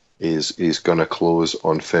fable, is going to close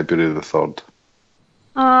on February the 3rd.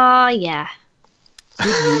 Oh, yeah.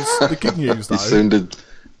 Good news. The good news, though. You sounded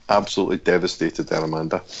absolutely devastated there,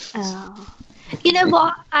 Amanda. Oh. You know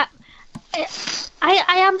what? I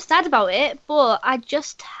am sad about it, but I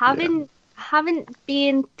just haven't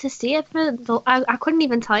been to see it for. I couldn't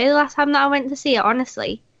even tell you the last time that I went to see it,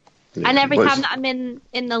 honestly. Yeah, And every but time that I'm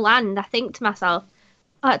in the land, I think to myself,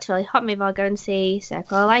 "Oh, it's really hot. Maybe I'll go and see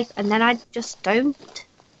Circle of Life," and then I just don't.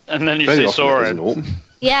 And then you very see often it isn't Soren. open.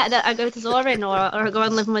 Yeah, that I go to Zorin or I go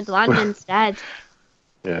and live with the land instead.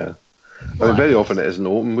 Yeah. I mean, very often it isn't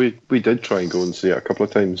open. We did try and go and see it a couple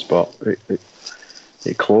of times, but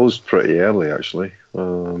it closed pretty early actually.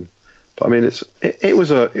 But I mean, it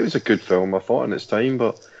was a good film, I thought, in its time.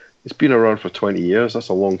 But it's been around for 20 years. That's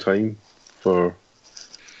a long time for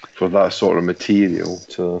that sort of material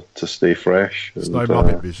to stay fresh. It's And, no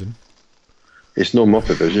Muppet Vision. It's no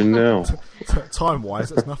Muppet Vision now. Time-wise,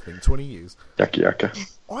 that's nothing. 20 years. Yaka yaka.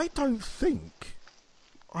 I don't think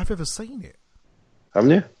I've ever seen it.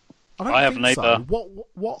 Haven't you? I haven't think so. either.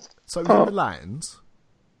 What? So in the lands.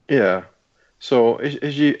 Yeah. So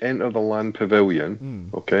as you enter the land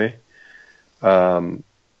pavilion, okay,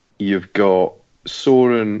 you've got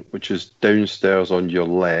Soren, which is downstairs on your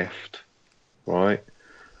left, right?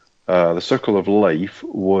 The Circle of Life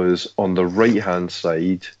was on the right-hand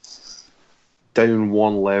side, down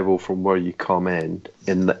one level from where you come in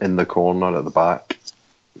the corner at the back.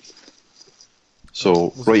 So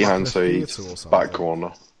Was it right-hand like in a side, theatre or something? back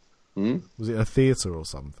corner. Was it a theatre or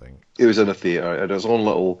something? It was in a theatre. It had its own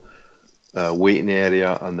little waiting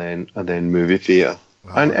area and then movie theatre.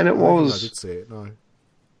 And it I don't think was, I did see it. No.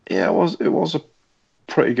 yeah, it was a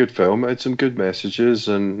pretty good film. It had some good messages,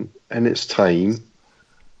 and in its time,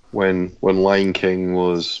 when Lion King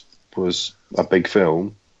was a big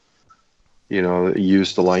film, you know, it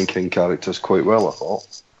used the Lion King characters quite well, I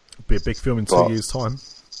thought. Be a big film in 2 But- years' time.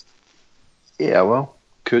 Yeah, well,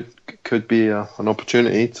 could be an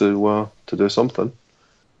opportunity to do something,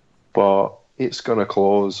 but it's going to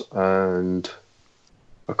close, and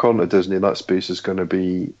according to Disney, that space is going to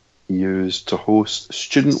be used to host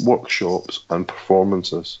student workshops and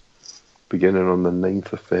performances beginning on the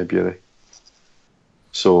 9th of February.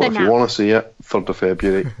 So if you want to see it, 3rd of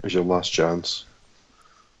February is your last chance.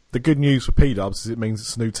 The good news for P-Dubs is it means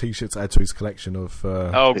it's a new T-shirt to add to his collection of...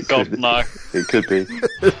 Oh It God, could- no! It could be.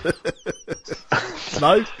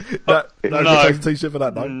 No? No No. T-shirt for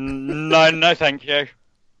that, no? No, thank you.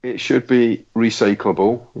 It should be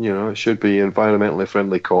recyclable. You know, it should be environmentally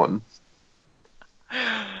friendly cotton.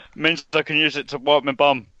 Means I can use it to wipe my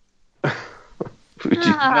bum.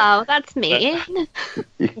 Oh, that's mean.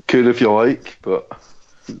 You could if you like, but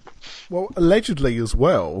Well, allegedly as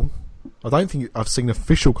well, I don't think I've seen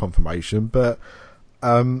official confirmation, but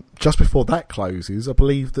just before that closes, I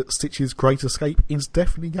believe that Stitch's Great Escape is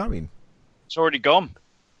definitely going. It's already gone.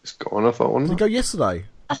 it's gone, I thought, Did wasn't it it? go yesterday?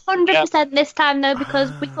 100% this time though,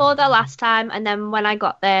 because we saw that last time, and then when I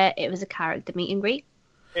got there, it was a character meet and greet.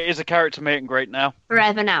 It is a character meet and greet now.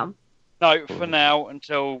 Forever now. No, for now,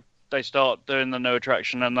 until they start doing the new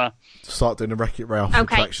attraction and the... Start doing the Wreck-It Ralph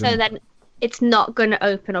Okay, attraction. so then it's not going to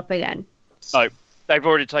open up again. No, they've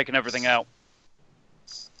already taken everything out.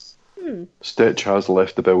 Stitch has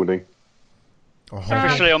left the building. Oh,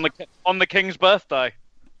 Officially on the King's birthday.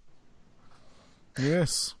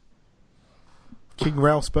 yes. King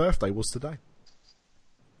Ralph's birthday was today.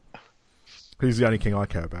 He's the only king I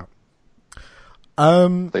care about.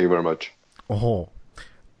 Thank you very much. Oh,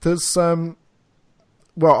 does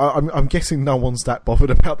well, I'm guessing no one's that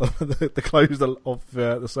bothered about the close of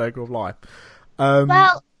the Circle of Life.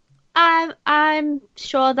 Well, I'm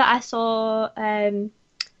sure that I saw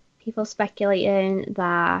people speculating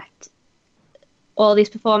that all these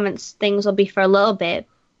performance things will be for a little bit,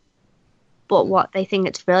 but what they think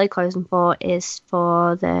it's really closing for is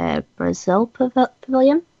for the Brazil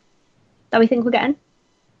pavilion that we think we're getting.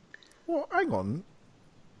 Well, hang on,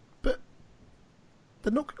 but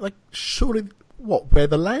they're not like surely. What? Where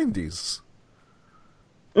the land is?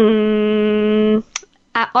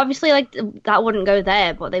 Obviously, like that wouldn't go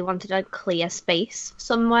there, but they wanted a clear space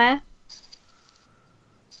somewhere.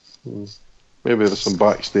 Maybe there's some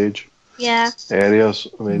backstage Yeah. areas.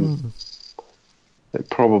 I mean, it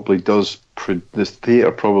probably does. The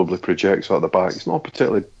theatre probably projects out the back. It's not a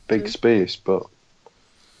particularly big space, but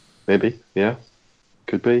maybe, yeah,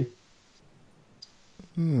 could be.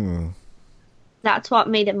 That's what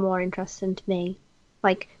made it more interesting to me.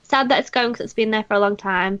 Like, sad that it's going because it's been there for a long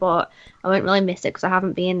time, but I won't really miss it because I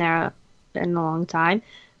haven't been there in a long time.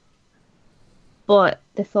 But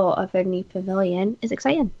the thought of a new pavilion is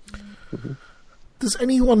exciting. Does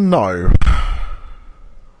anyone know?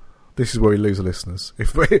 This is where we lose the listeners.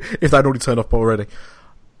 If they'd already turned off already.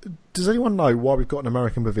 Does anyone know why we've got an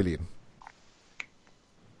American pavilion?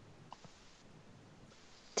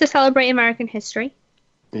 To celebrate American history.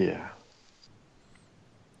 Yeah.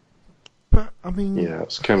 But I mean, Yeah,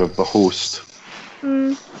 it's kind of the host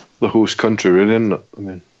country, really, isn't it? I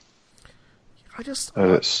mean, I just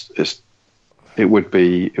and it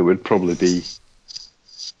would probably be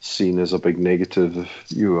seen as a big negative if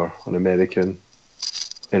you were an American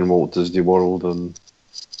in Walt Disney World and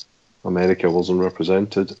America wasn't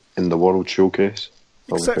represented in the World Showcase.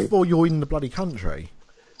 except for you're in the bloody country.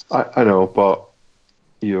 I know, but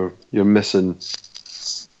you're missing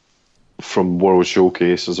from World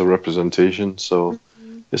Showcase as a representation, so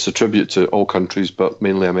it's a tribute to all countries, but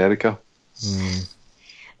mainly America.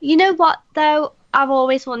 You know what, though? I've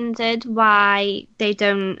always wondered why they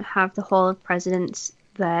don't have the Hall of Presidents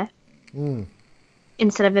there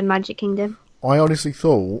instead of in Magic Kingdom. I honestly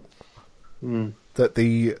thought that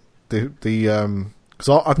the because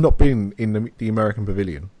I've not been in the American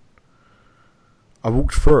Pavilion. I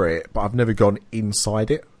walked through it, but I've never gone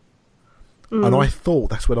inside it. And I thought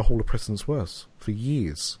that's where the Hall of Presidents was for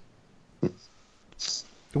years. It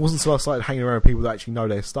wasn't until I started hanging around with people that actually know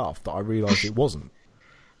their stuff that I realised it wasn't.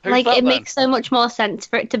 Who's Like, that it then? makes so much more sense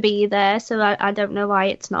for it to be there, so I don't know why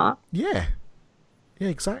it's not. Yeah. Yeah,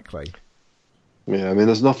 exactly. Yeah, I mean,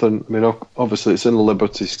 there's nothing. I mean, obviously it's in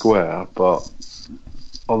Liberty Square, but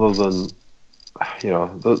other than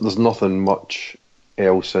there's nothing much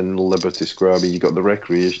else in Liberty Square. I mean, you got the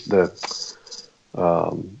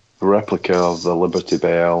replica of the Liberty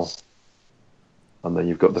Bell, and then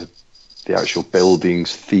you've got the actual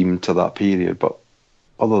buildings themed to that period. But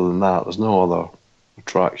other than that, there's no other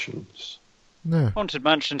attractions. No. Haunted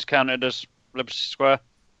Mansion's counted as Liberty Square.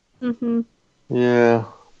 Mm-hmm. Yeah,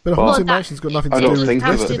 But the Well, Haunted that- Mansion's got nothing to I do don't with the think of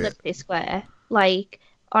rest it. of it. Liberty Square. Like,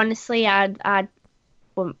 honestly, I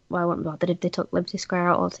wouldn't bother if they took Liberty Square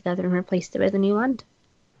out altogether and replaced it with a new land.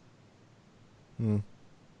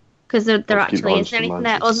 Because there Let's keep actually Haunted isn't anything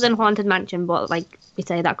there Mansions. other than Haunted Mansion, but like we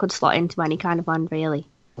say, that could slot into any kind of land, really.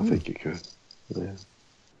 I think you could. Yeah.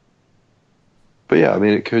 But yeah, I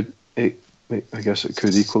mean, it could. I guess it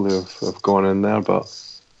could equally have gone in there, but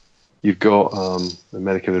you've got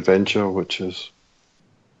American Adventure, which is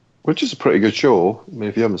a pretty good show. I mean,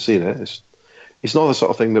 if you haven't seen it, it's not the sort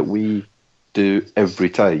of thing that we do every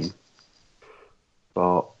time,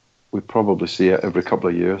 but we probably see it every couple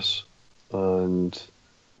of years. And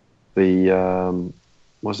the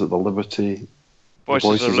was it the Liberty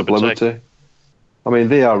Voices of Liberty. I mean,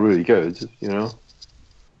 they are really good, you know.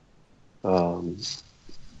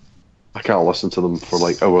 I can't listen to them for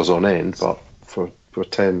like hours on end, but for a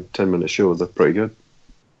 10-minute show, they're pretty good.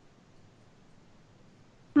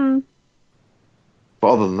 But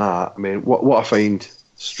other than that, I mean, what I find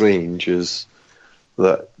strange is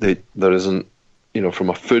that there isn't, you know, from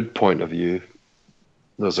a food point of view,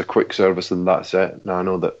 there's a quick service and that's it. Now, I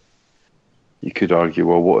know that you could argue,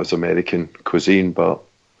 well, what is American cuisine? But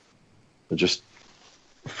I just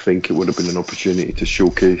think it would have been an opportunity to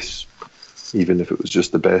showcase, even if it was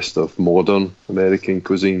just the best of modern American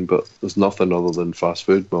cuisine, but there's nothing other than fast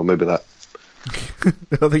food. Well, maybe that.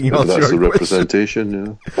 I think you Maybe answered that's the your question. representation,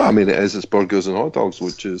 yeah. Well, I mean, it is. It's burgers and hot dogs,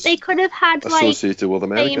 which is They could have had like associated with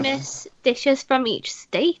America. famous dishes from each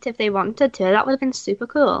state if they wanted to. That would have been super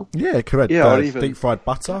cool. Yeah, it could have Yeah, or even- deep fried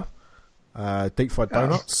butter, deep fried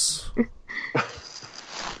donuts.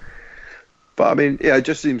 But I mean, yeah, it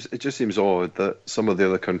just seems odd that some of the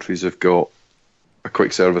other countries have got a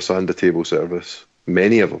quick service and a table service,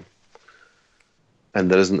 many of them,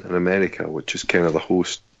 and there isn't in America, which is kind of the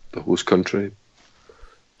host country.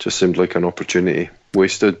 Just seems like an opportunity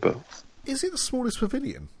wasted, but Is it the smallest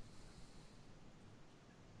pavilion?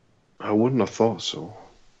 I wouldn't have thought so.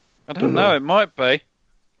 I don't know. It might be.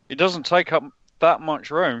 It doesn't take up that much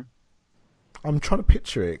room. I'm trying to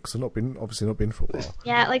picture it because I've obviously not been for a while.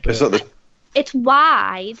 Yeah, like Is that the? it's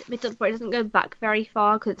wide, but it doesn't go back very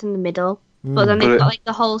far because it's in the middle. But then they've But got like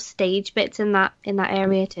the whole stage bits in that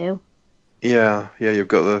area too. Yeah, you've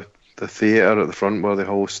got the theatre at the front where they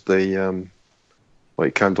host the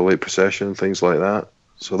like candlelight procession and things like that.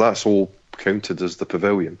 So that's all counted as the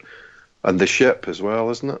pavilion, and the ship as well,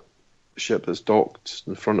 isn't it? The ship that's docked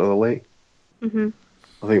in front of the lake. Hmm.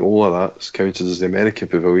 I think all of that's counted as the American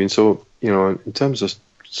pavilion. So in terms of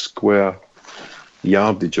square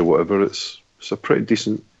yardage or whatever, it's a pretty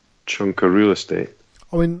decent chunk of real estate.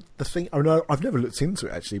 I mean, the thing, I know I've never looked into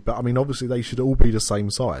it actually, but I mean, obviously they should all be the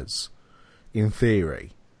same size, in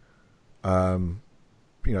theory, to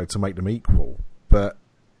make them equal. But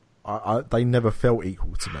they never felt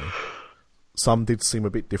equal to me. Some did seem a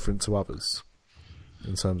bit different to others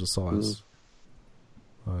in terms of size.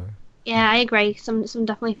 Yeah, I agree. Some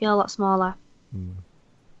definitely feel a lot smaller.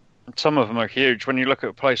 Some of them are huge. When you look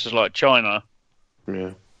at places like China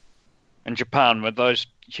Yeah. and Japan, with those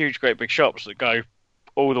huge, great big shops that go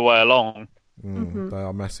all the way along. They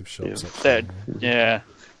are massive shops. They're, Actually. yeah.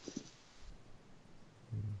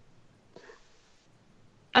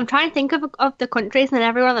 I'm trying to think of the countries, and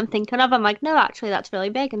everyone I'm thinking of, I'm like, no, actually, that's really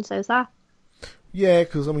big, and so's that. Yeah,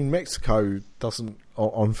 because I mean, Mexico doesn't,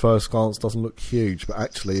 on first glance, doesn't look huge, but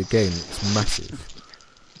actually, again, it's massive.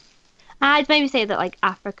 I'd maybe say that like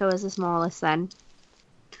Africa was the smallest then.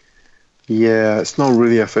 Yeah, it's not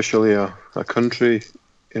really officially a country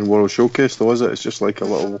in World Showcase, though, is it? It's just like a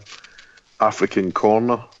little African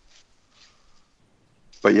corner.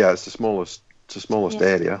 But yeah, it's the smallest. It's the smallest Yeah.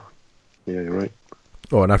 area. Yeah, you're right.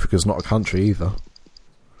 Oh, and Africa's not a country either.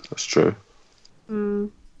 That's true.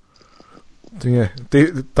 Yeah,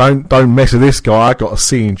 don't mess with this guy. I got a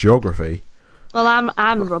C in geography. Well,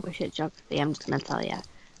 I'm rubbish at geography. I'm just gonna tell you.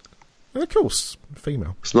 And of course,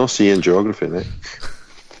 female. It's not C in geography, Nick.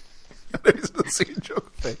 It's a C in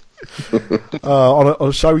geography. On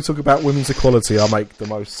a show we talk about women's equality, I make the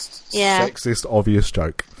most sexist, obvious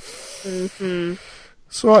joke. Mm-hmm.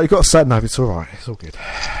 It's alright, you've got a sat nav, it's alright, it's all good.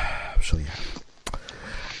 I'm sure you have.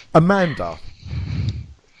 Amanda,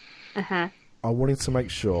 Uh-huh. I wanted to make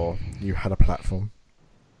sure you had a platform.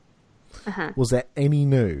 Uh-huh. Was there any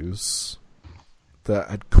news that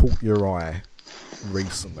had caught your eye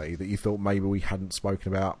recently that you thought maybe we hadn't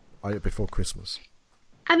spoken about before Christmas?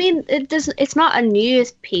 I mean, it's not a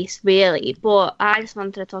news piece really, but I just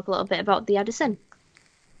wanted to talk a little bit about the Edison.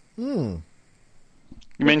 You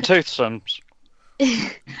mean toothsomes?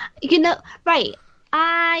 Right.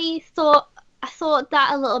 I thought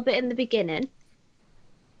that a little bit in the beginning,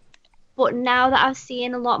 but now that I've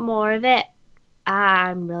seen a lot more of it,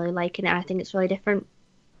 I'm really liking it. I think it's really different.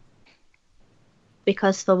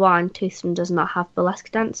 Because for one, Toothsome does not have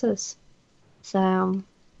burlesque dancers. So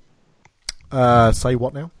say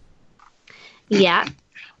what now? yeah.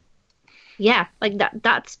 Yeah, like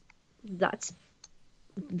that's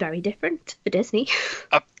very different for Disney.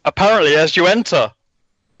 Apparently, as you enter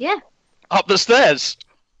Yeah. up the stairs.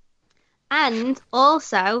 And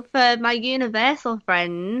also for my Universal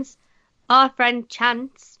friends, our friend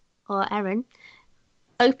Chance, or Erin,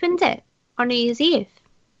 opened it on New Year's Eve.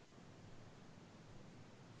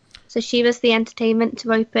 So she was the entertainment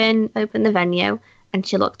to open the venue, and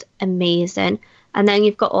she looked amazing. And then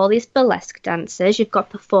you've got all these burlesque dancers, you've got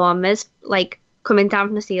performers like coming down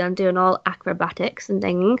from the ceiling doing all acrobatics and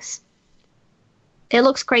things. It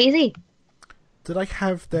looks crazy. Do they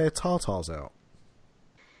have their tartars out?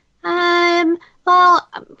 Well,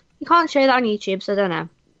 you can't show that on YouTube, so I don't know.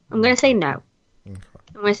 I'm going to say no. Okay.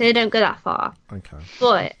 I'm going to say they don't go that far. Okay.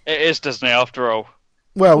 But It is Disney after all.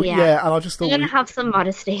 Well, Yeah. yeah, and I just they're thought going to have some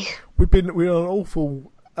modesty. we're on an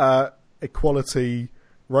awful equality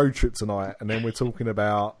road trip tonight, and then we're talking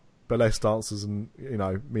about burlesque dancers and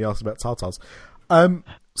me asking about tartars.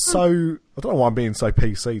 So I don't know why I'm being so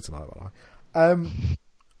PC tonight, by the way.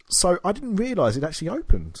 So I didn't realise it actually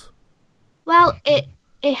opened. Well, it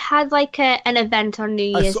had like an event on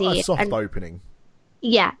New Year's A Eve. soft and, opening.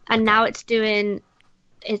 yeah, and now it's been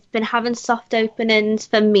having soft openings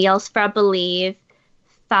for meals for, I believe,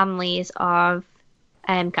 families of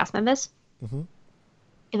cast members,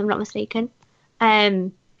 if I'm not mistaken.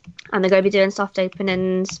 And they're going to be doing soft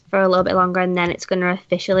openings for a little bit longer, and then it's going to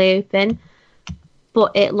officially open.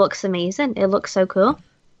 But it looks amazing. It looks so cool.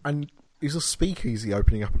 And is a speakeasy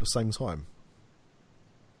opening up at the same time?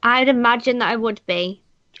 I'd imagine that it would be.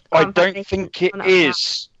 I don't think it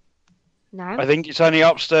is. No? I think it's only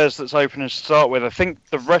upstairs that's open to start with. I think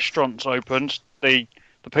the restaurant's opened, the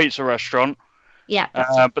pizza restaurant. Yeah.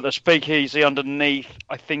 But the speakeasy underneath,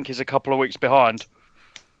 I think, is a couple of weeks behind.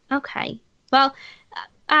 Okay. Well,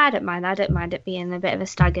 I don't mind. I don't mind it being a bit of a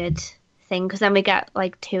staggered thing, because then we get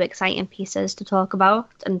like two exciting pieces to talk about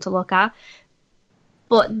and to look at.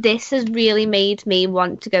 But this has really made me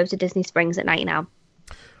want to go to Disney Springs at night now.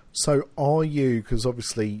 So are you, because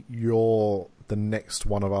obviously you're the next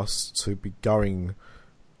one of us to be going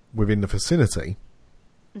within the vicinity.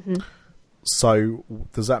 Mm-hmm. So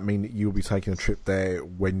does that mean that you'll be taking a trip there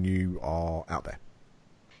when you are out there?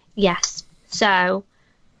 Yes. So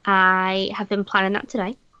I have been planning that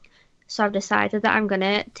today. So I've decided that I'm going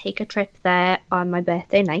to take a trip there on my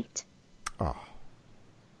birthday night. Oh.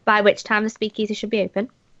 By which time the speakeasy should be open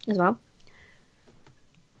as well.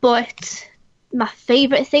 But my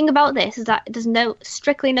favourite thing about this is that there's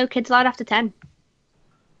strictly no kids allowed after 10.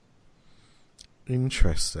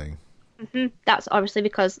 Interesting. Mm-hmm. That's obviously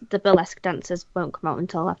because the burlesque dancers won't come out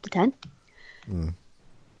until after 10. Mm.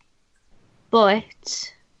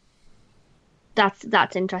 But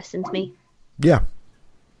that's interesting to me. Yeah.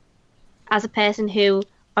 As a person who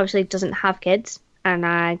obviously doesn't have kids, and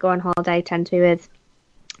I go on holiday, tend to be with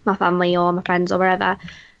my family or my friends or wherever,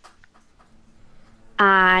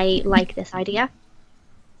 I like this idea.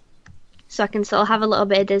 So I can still have a little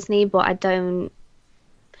bit of Disney, but I don't...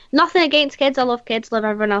 Nothing against kids. I love kids. Love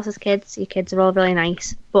everyone else's kids. Your kids are all really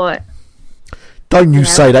nice. But... Don't you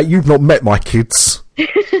say that. You've not met my kids.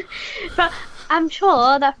 But I'm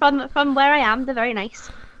sure that from where I am, they're very nice.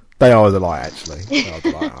 They are the light, actually. They are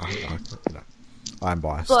the light. I am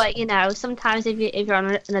biased. But, sometimes if you're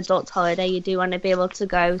on an adult holiday, you do want to be able to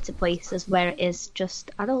go to places where it is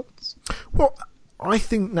just adults. Well, I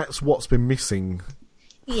think that's what's been missing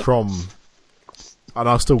Yeah. from... And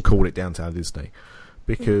I still call it Downtown Disney.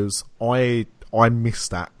 Because I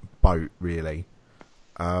missed that boat, really.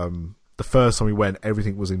 The first time we went,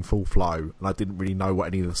 everything was in full flow, and I didn't really know what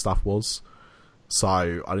any of the stuff was. So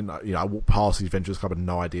I didn't know. I walked past the Adventurers Club, had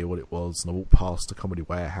no idea what it was, and I walked past the Comedy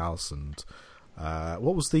Warehouse, and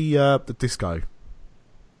what was the disco?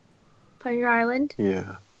 Pleasure Island?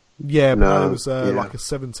 Yeah. Yeah, No, but it was yeah. like a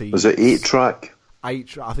 70s. Was it 8-track? I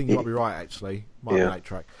think you might be right, actually. Might be Yeah. an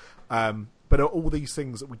 8-track. But all these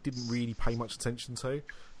things that we didn't really pay much attention to,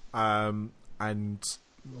 and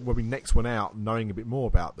when we next went out, knowing a bit more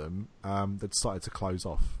about them, they'd started to close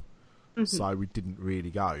off. Mm-hmm. So we didn't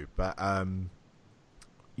really go. But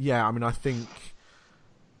yeah, I mean, I think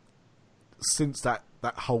since that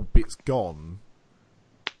whole bit's gone,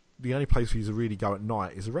 the only place for you to really go at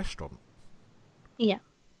night is a restaurant. Yeah.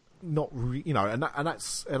 Not and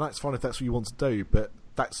that's fine if that's what you want to do, but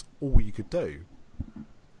that's all you could do.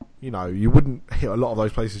 You wouldn't hit a lot of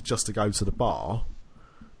those places just to go to the bar,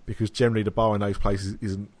 because generally the bar in those places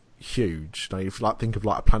isn't huge. If you think of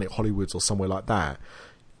like a Planet Hollywoods or somewhere like that,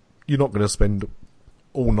 you're not going to spend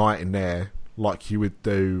all night in there like you would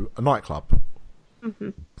do a nightclub. Mm-hmm.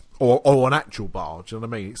 Or an actual bar. Do you know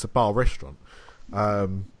what I mean? It's a bar restaurant.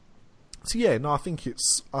 So yeah, no, I think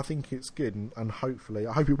it's good, and hopefully,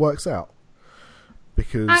 I hope it works out.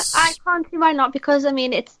 Because I can't see why not, because I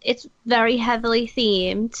mean it's very heavily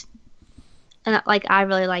themed, and I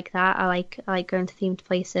really like that. I like going to themed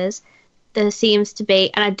places. There seems to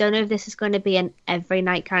be, and I don't know if this is going to be an every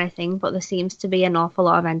night kind of thing, but there seems to be an awful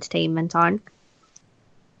lot of entertainment on.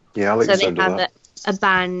 Yeah, I like so the they sound of have that. a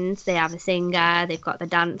band, they have a singer, they've got the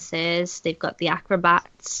dancers, they've got the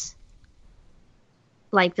acrobats.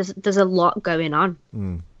 There's a lot going on.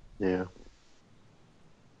 Mm. Yeah.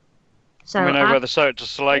 So we know where the Cirque du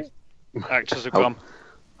Soleil actors have gone.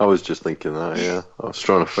 I was just thinking that, yeah. I was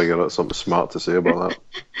trying to figure out something smart to say about that.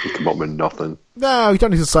 You come up with nothing. No, you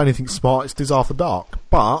don't need to say anything smart. It's Diz After Dark.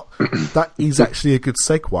 But that is actually a good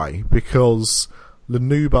segue, because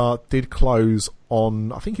Lanuba did close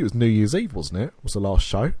on, I think it was New Year's Eve, wasn't it? Was the last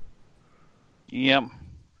show. Yep.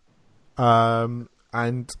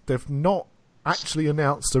 And they've not actually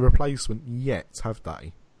announced a replacement yet, have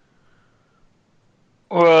they?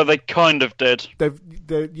 Well, they kind of did.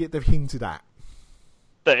 They've hinted at.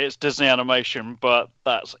 That it's Disney Animation, but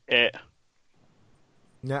that's it.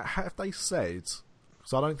 Now, have they said,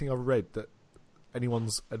 because I don't think I've read that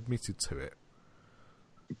anyone's admitted to it,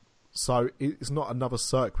 so it's not another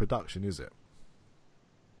Cirque production, is it?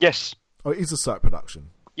 Yes. Oh, it is a Cirque production?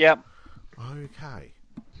 Yep. Okay.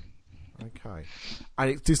 And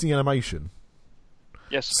it's Disney Animation?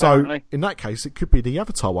 Yes, so, apparently. In that case, it could be the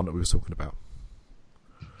Avatar one that we were talking about.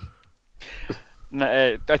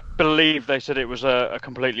 No, I believe they said it was a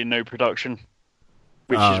completely new production,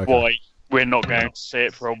 which is okay. why we're not going to see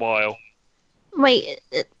it for a while. Wait,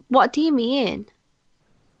 what do you mean?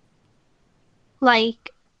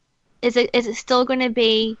 Is it still going to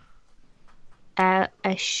be a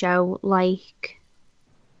show like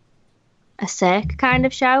a Cirque kind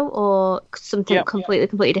of show, or something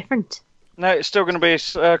completely different? No, it's still going to be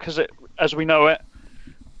because as we know it,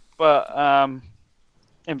 but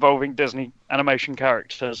involving Disney animation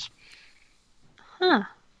characters. Huh.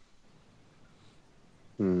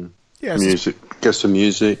 Yeah, Music, get some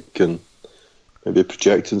music, and maybe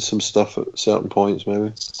projecting some stuff at certain points.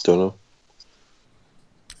 Maybe, don't know.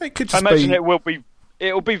 it could I just imagine be.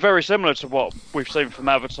 it will be very similar to what we've seen from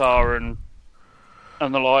Avatar and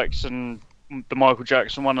the likes, and the Michael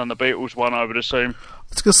Jackson one and the Beatles one, I would assume. I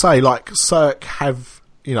was going to say, like, Cirque have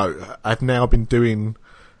now been doing.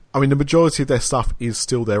 I mean, the majority of their stuff is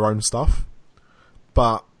still their own stuff,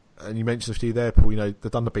 but and you mentioned a few there, Paul.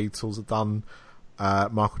 They've done the Beatles, they've done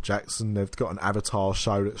Michael Jackson, they've got an Avatar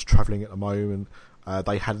show that's travelling at the moment.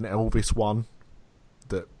 They had an Elvis one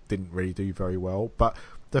that didn't really do very well, but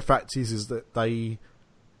the fact is that they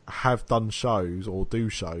have done shows or do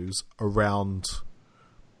shows around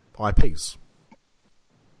IPs.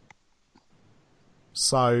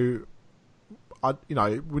 So,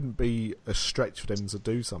 it wouldn't be a stretch for them to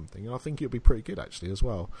do something, and I think it would be pretty good actually as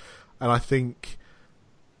well. And I think,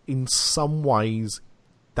 in some ways,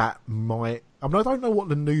 that might. I don't know what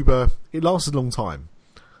the Nuba. It lasted a long time,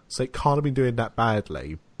 so it can't have been doing that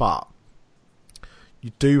badly. But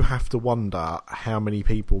you do have to wonder how many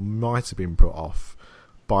people might have been put off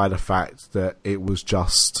by the fact that it was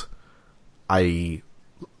just a,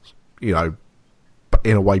 in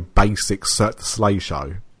a way, basic Cirque du Soleil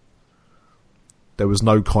show. There was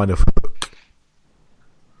no kind of hook.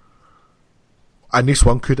 And this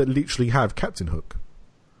one could literally have Captain Hook.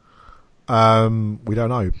 We don't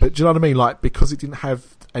know. But do you know what I mean? Like, because it didn't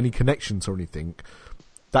have any connections or anything,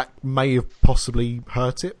 that may have possibly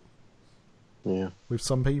hurt it. Yeah. With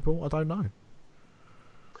some people. I don't know.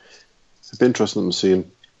 It'd be interesting to see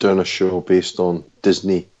him doing a show based on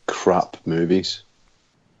Disney crap movies.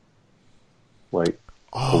 Like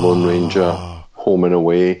The Lone Ranger, Home and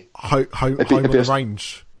Away. Home on the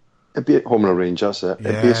Range. It'd be Home and Range, that's it. Yeah.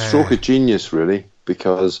 It'd be a stroke of genius, really,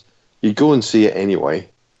 because you go and see it anyway,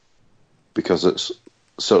 because it's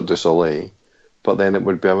Cirque du Soleil, but then it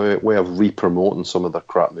would be a way of re-promoting some of the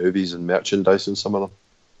crap movies and merchandising some of them.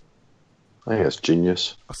 I think it's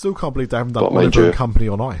genius. I still can't believe they haven't done But mind Oliver you- and Company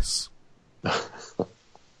on Ice.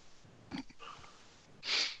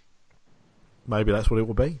 Maybe that's what it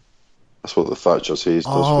will be. That's what the Thatcher says,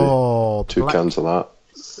 does Oh, two cans of that.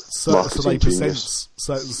 Cirque du Soleil Marketing genius.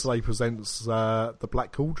 presents the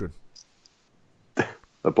Black Cauldron.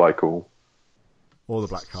 The Black Hole. Or the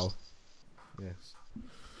Black Hole. Yes.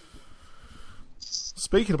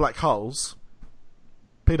 Speaking of black holes,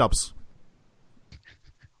 P-dubs.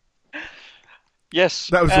 Yes,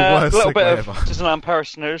 That was the worst A little segue bit ever. of Disneyland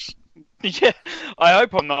Paris news. Yeah, I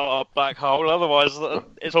hope I'm not a black hole. Otherwise,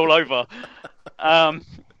 it's all over. Might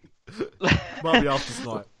be after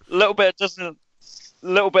tonight. Little bit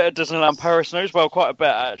of Disneyland Paris news. Well, quite a bit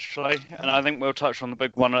actually, and I think we'll touch on the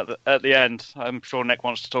big one at the end. I'm sure Nick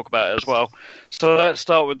wants to talk about it as well. So let's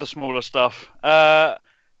start with the smaller stuff.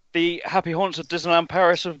 The Happy Haunts of Disneyland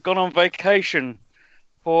Paris have gone on vacation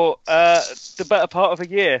for the better part of a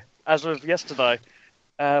year, as of yesterday.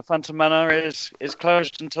 Phantom Manor is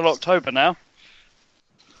closed until October now.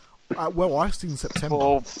 Well, I've seen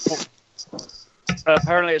September.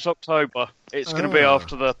 Apparently it's October. It's going to be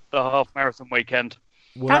after the half marathon weekend.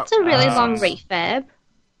 Well, That's a really long refurb.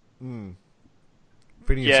 Feeling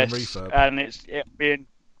Yes, some refurb. and it being.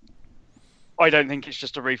 I don't think it's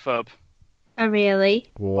just a refurb. Oh,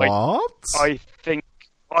 really? What? I think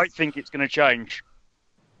it's going to change.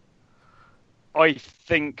 I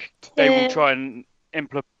think they will try and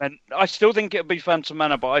implement. I still think it'll be Phantom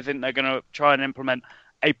Manor, but I think they're going to try and implement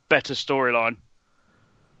a better storyline.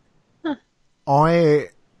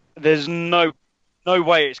 There's no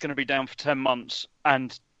way it's going to be down for 10 months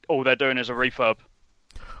and all they're doing is a refurb.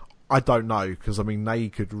 I don't know, because, I mean, they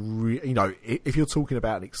could... if you're talking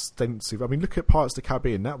about an extensive... I mean, look at Pirates of the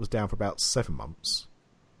Caribbean. That was down for about 7 months.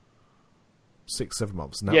 6-7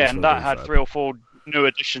 months. And And that had 3 or 4 new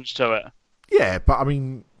additions to it. Yeah, but, I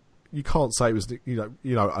mean, you can't say it was,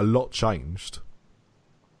 a lot changed.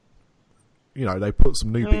 They put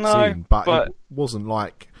some new bits in, but it wasn't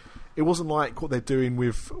like... It wasn't like what they're doing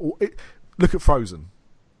with... Look at Frozen.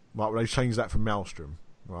 Right, when they changed that from Maelstrom,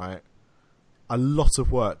 right? A lot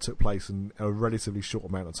of work took place in a relatively short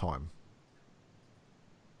amount of time.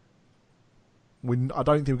 I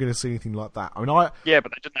don't think we're going to see anything like that. I mean, Yeah,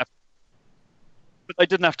 but they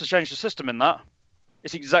didn't have to change the system in that.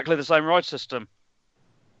 It's exactly the same ride system.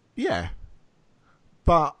 Yeah.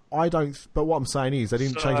 But But what I'm saying is, they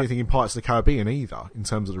didn't change anything in Pirates of the Caribbean either, in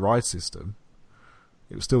terms of the ride system.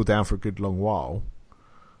 It was still down for a good long while.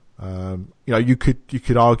 You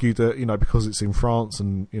could argue that because it's in France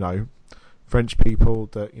and French people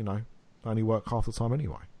that only work half the time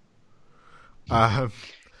anyway.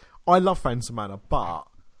 I love Phantom Manor, but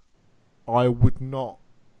I would not.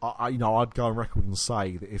 I'd go on record and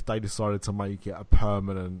say that if they decided to make it a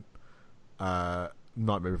permanent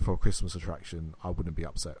Nightmare Before Christmas attraction, I wouldn't be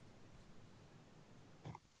upset.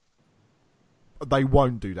 They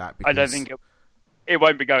won't do that because I don't think it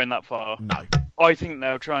won't be going that far. No. I think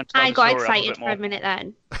they'll try and tell I the got story up a excited bit for more. a minute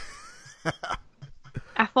then.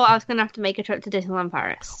 I thought I was going to have to make a trip to Disneyland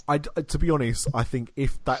Paris. To be honest, I think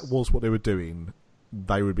if that was what they were doing,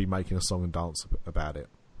 they would be making a song and dance about it.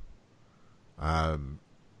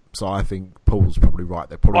 So I think Paul's probably right.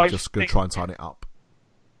 They're probably just going to try and tighten it up.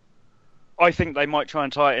 I think they might try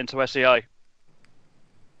and tie it into SEA. What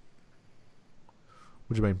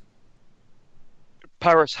do you mean?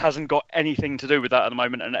 Paris hasn't got anything to do with that at the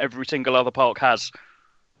moment, and every single other park has.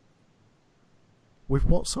 With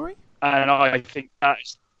what, sorry? And I think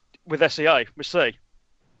that's with SEA, with C,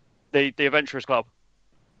 the Adventurers Club.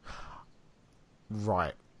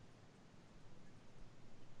 Right.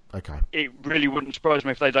 Okay. It really wouldn't surprise me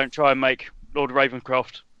if they don't try and make Lord of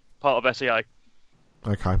Ravencroft part of SEA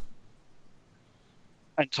Okay.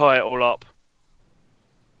 and tie it all up.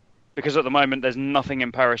 Because at the moment there's nothing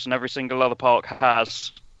in Paris, and every single other park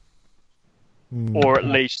has, or at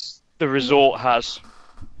least the resort has.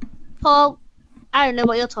 Paul, I don't know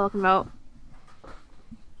what you're talking about.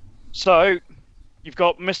 So, you've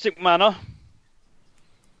got Mystic Manor.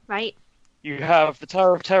 Right? You have the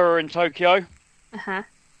Tower of Terror in Tokyo. Uh-huh.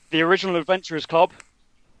 The original Adventurers Club.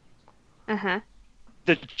 Uh-huh.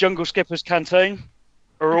 The Jungle Skippers Canteen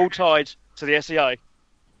are all tied to the SEA.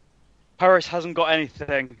 Paris hasn't got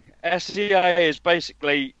anything. SEA is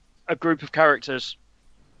basically a group of characters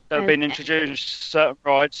that have been introduced to certain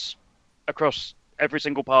rides across every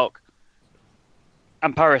single park.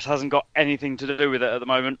 And Paris hasn't got anything to do with it at the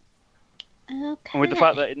moment. Okay. And with the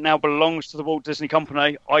fact that it now belongs to the Walt Disney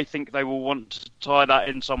Company, I think they will want to tie that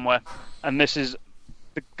in somewhere. And this is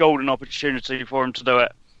the golden opportunity for them to do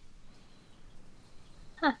it.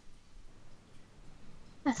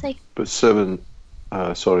 I see. But was it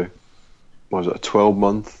a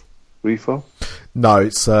 12-month refurb? No,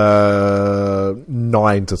 it's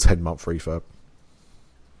 9 to 10 month refurb.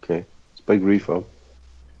 Okay, it's a big refurb.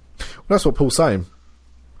 Well, that's what Paul's saying.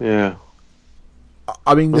 Yeah.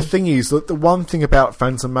 I mean, the thing is that the one thing about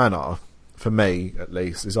Phantom Manor, for me at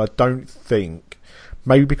least, is I don't think,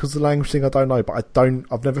 maybe because of the language thing, I don't know, but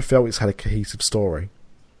I've never felt it's had a cohesive story.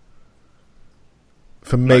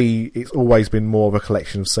 For me, it's always been more of a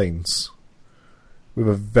collection of scenes with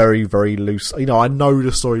a very, very loose. I know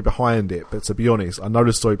the story behind it, but to be honest, I know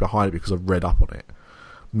the story behind it because I've read up on it,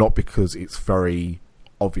 not because it's very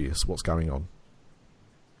obvious what's going on.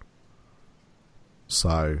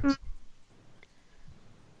 So,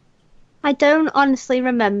 I don't honestly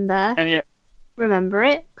remember And yeah,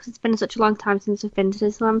 it because it's been such a long time since I've been to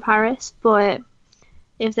Disneyland Paris. But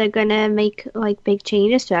if they're gonna make like big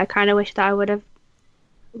changes to it, I kind of wish that I would have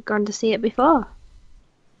gone to see it before.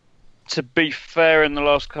 to be fair, in the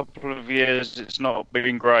last couple of years, it's not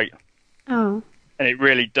been great. Oh, And it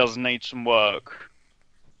really does need some work.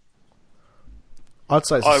 I'd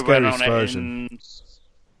say it's the I went on scariest version. it in...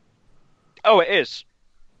 Oh, it is.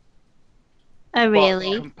 oh But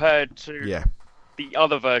really? compared to Yeah. the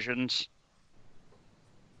other versions,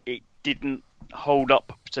 it didn't hold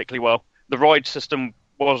up particularly well. The ride system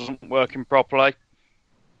wasn't working properly.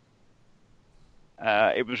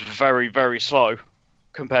 It was very, very slow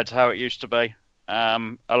compared to how it used to be. A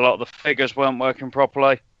lot of the figures weren't working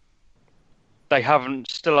properly. They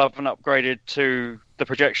still haven't upgraded to the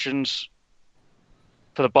projections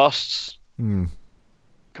for the busts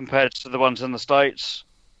compared to the ones in the States.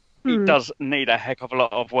 It does need a heck of a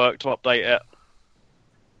lot of work to update it.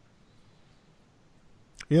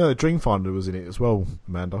 The Dreamfinder was in it as well,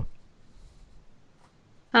 Amanda.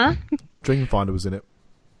 Huh? Dreamfinder was in it.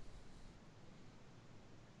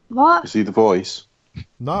 What? Is he the voice?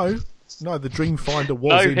 No, the Dreamfinder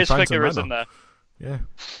was No, in his Phantom figure Manor. is in there. Yeah.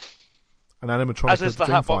 An animatronic As is of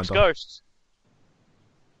the Hatbox Dreamfinder. Ghost.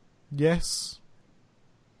 Yes.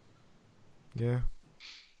 Yeah.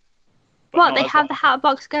 But What? not They as have a- the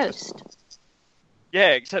Hatbox Ghost? Yeah,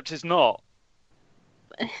 except it's not.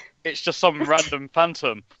 It's just some random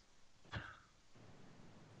phantom.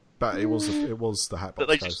 But it was the Hatbox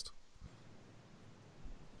they Ghost. just-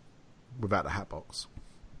 Without the Hatbox.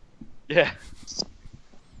 Yeah.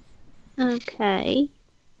 Okay.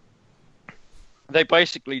 They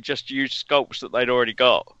basically just used sculpts that they'd already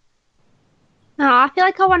got. No, I feel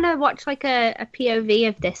like I want to watch like a POV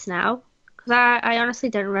of this now because I honestly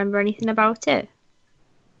don't remember anything about it.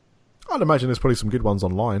 I'd imagine there's probably some good ones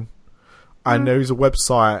online. And there is a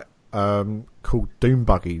website called Doom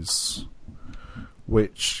Buggies,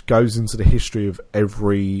 which goes into the history of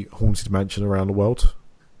every haunted mansion around the world.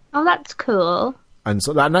 Oh, that's cool. And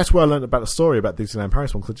so that's where I learned about the story about Disneyland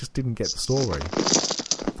Paris one, because I just didn't get the story.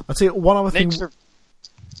 I'll tell you one other thing.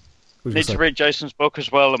 Need to read Jason's book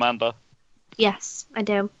as well, Amanda. Yes, I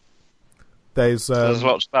do. There's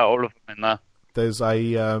lots about all of them in there. There's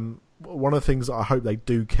a one of the things that I hope they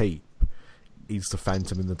do keep is the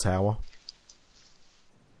Phantom in the tower.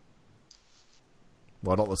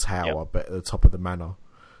 Well, not the tower, but at the top of the manor.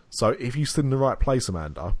 So if you stood in the right place,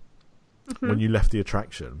 Amanda, when you left the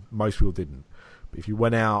attraction, most people didn't. But if you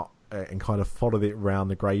went out and kind of followed it around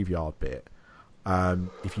the graveyard bit,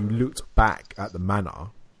 if you looked back at the manor,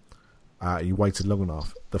 you waited long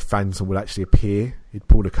enough, the Phantom would actually appear. He'd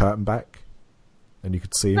pull the curtain back, and you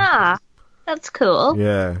could see him. Ah, that's cool.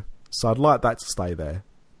 Yeah. So I'd like that to stay there,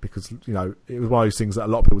 because, you know, it was one of those things that a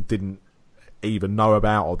lot of people didn't even know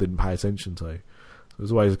about or didn't pay attention to. It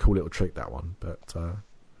was always a cool little trick, that one. But,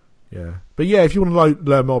 yeah. But, yeah, if you want to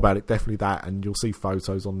learn more about it, definitely that. And you'll see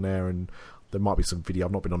photos on there, and there might be some video.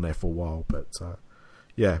 I've not been on there for a while. But,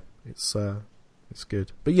 yeah, it's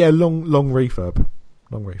good. But, yeah, long refurb.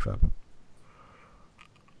 Long refurb.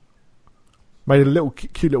 Made a little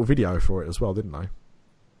cute little video for it as well, didn't they?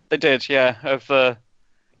 They did, yeah. Of the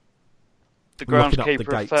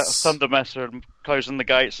groundskeeper of Thunder Mesa and closing the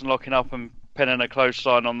gates and locking up and pinning a close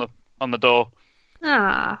sign on the door.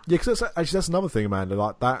 Ah. Yeah, because that's another thing, Amanda.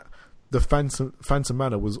 Like that, the Phantom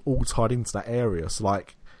Manor was all tied into that area. So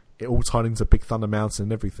like, it all tied into Big Thunder Mountain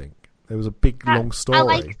and everything. There was a big long story. I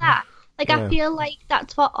like that. Like, yeah. I feel like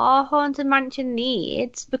that's what our Haunted Mansion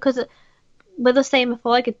needs, because with the same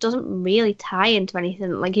before, like, it doesn't really tie into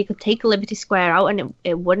anything. Like, you could take Liberty Square out and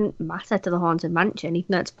it wouldn't matter to the Haunted Mansion,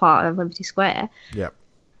 even though it's part of Liberty Square. Yeah.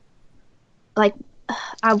 Like,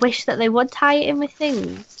 I wish that they would tie it in with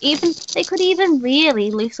things. They could even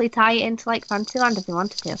really loosely tie it into, like, Fantasyland if they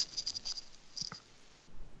wanted to.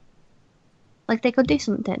 Like, they could do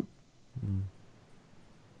something.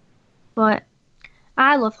 But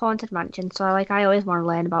I love Haunted Mansion, so I always want to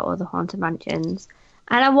learn about other Haunted Mansions.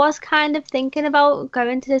 And I was kind of thinking about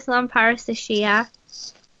going to Disneyland Paris this year.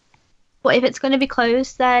 But if it's going to be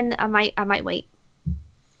closed, then I might wait.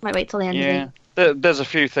 Might wait till the end of the year. There's a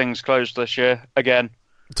few things closed this year, again.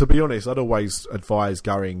 To be honest, I'd always advise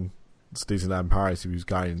going to Disneyland Paris if you was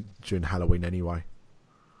going during Halloween anyway.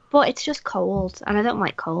 But it's just cold, and I don't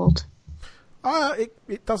like cold.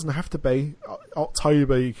 It doesn't have to be.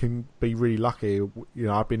 October, you can be really lucky. You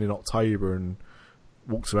know, I've been in October and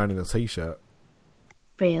walked around in a t-shirt.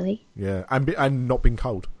 Really? Yeah, and not been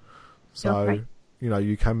cold. So, Okay. You know,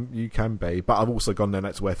 you can be. But I've also gone there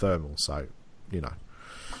to wear thermal, so, you know.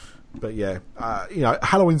 But yeah, you know,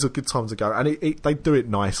 Halloween's a good time to go, and they do it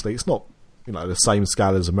nicely. It's not, you know, the same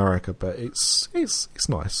scale as America, but it's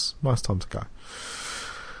nice time to go.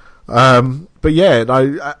 But yeah,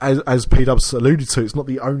 no, as P-Dubs alluded to, it's not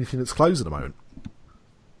the only thing that's closed at the moment.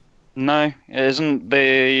 No, isn't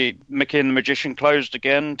the Mickey and the Magician closed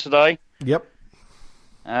again today? Yep.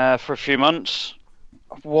 For a few months.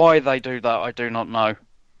 Why they do that, I do not know.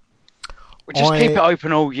 We just keep it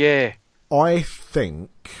open all year. I think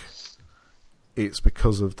it's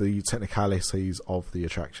because of the technicalities of the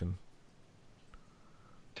attraction.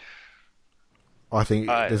 I think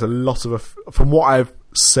there's a lot of, from what I've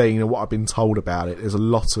seen and what I've been told about it, there's a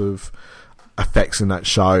lot of effects in that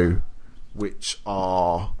show which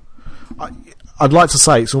are, I'd like to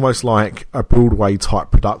say it's almost like a Broadway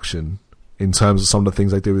type production in terms of some of the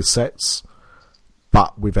things they do with sets,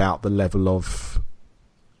 but without the level of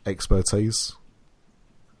expertise.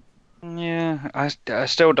 Yeah, I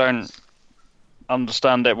still don't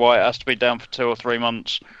understand it, why it has to be down for 2 or 3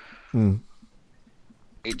 months.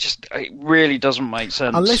 It really doesn't make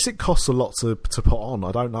sense. Unless it costs a lot to put on,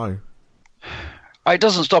 I don't know. It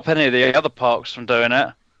doesn't stop any of the other parks from doing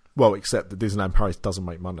it. Well, except that Disneyland Paris doesn't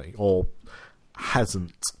make money, or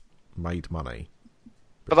hasn't made money.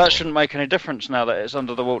 But that shouldn't make any difference now that it's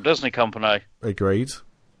under the Walt Disney Company. Agreed.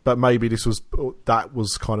 But maybe that's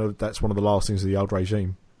one of the last things of the old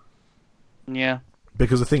regime. Yeah.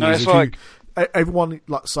 Because the thing is, everyone,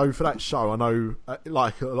 like, so for that show, I know,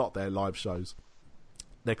 like a lot of their live shows,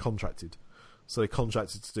 they're contracted. So they're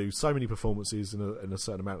contracted to do so many performances in a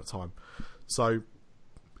certain amount of time. So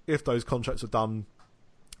if those contracts are done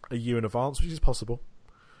a year in advance, which is possible,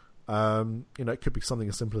 you know, it could be something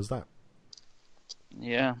as simple as that.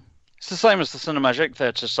 Yeah. It's the same as the Cinemagic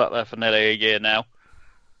Theatre sat there for nearly a year now.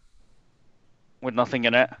 With nothing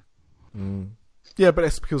in it. Yeah, but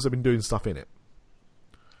it's because they've been doing stuff in it.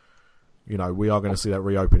 You know, we are going to see that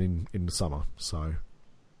reopen in the summer, so...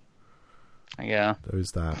 Yeah. There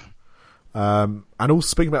is that. And also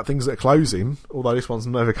speaking about things that are closing, although this one's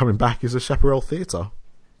never coming back, is the Chaparral Theatre.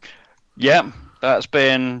 Yeah, that's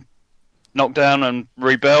been knocked down and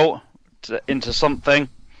rebuilt into something.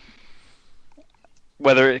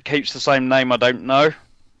 Whether it keeps the same name, I don't know.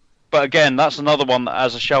 But again, that's another one that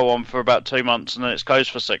has a show on for about 2 months and then it's closed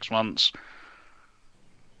for 6 months.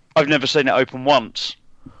 I've never seen it open once.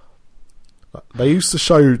 They used to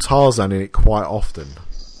show Tarzan in it quite often.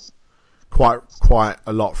 Quite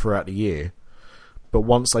a lot throughout the year. But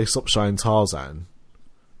once they stopped showing Tarzan,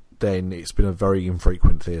 then it's been a very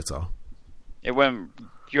infrequent theatre. It went...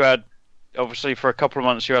 You had, obviously, for a couple of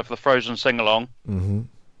months, you have the Frozen sing-along. Mm-hmm.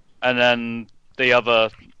 And then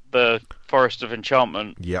the Forest of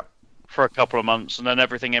Enchantment. Yep. For a couple of months. And then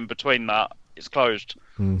everything in between that is closed.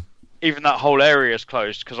 Mm. Even that whole area is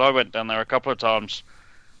closed, because I went down there a couple of times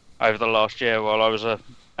over the last year while I was a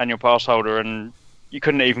annual pass holder, and you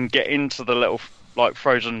couldn't even get into the little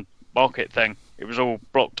frozen market thing. It was all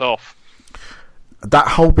blocked off. That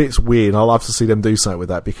whole bit's weird. I'd love to see them do something with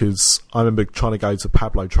that, because I remember trying to go to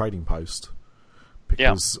Pablo Trading Post,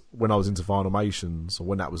 because when I was into Vinylmations, or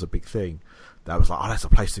when that was a big thing, that was like, oh, that's a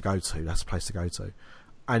place to go to.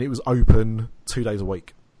 And it was open 2 days a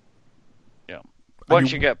week. Yeah.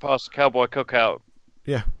 Once you get past the Cowboy Cookout,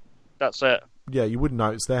 yeah, that's it. Yeah, you wouldn't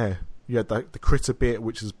know it's there. You had the critter bit,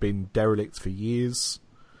 which has been derelict for years.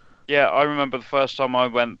 Yeah, I remember the first time I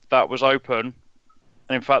went, that was open.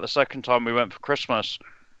 And in fact, the second time we went for Christmas,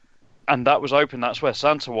 and that was open. That's where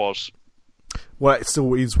Santa was. Well, it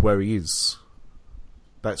still is where he is.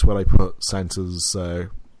 That's where they put Santa's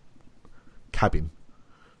cabin,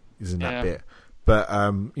 is in that bit. But,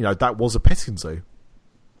 that was a petting zoo.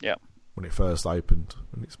 Yeah. When it first opened.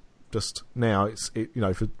 And it's just, now,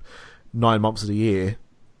 for 9 months of the year,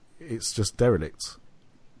 it's just derelict.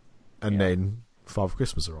 And then Father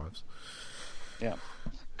Christmas arrives. Yeah.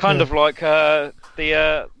 Kind of like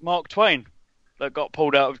the Mark Twain that got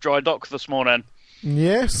pulled out of dry dock this morning.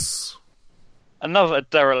 Yes. Another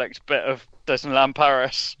derelict bit of Disneyland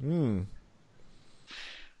Paris.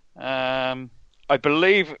 I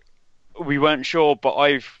believe, we weren't sure, but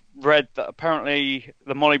I've read that apparently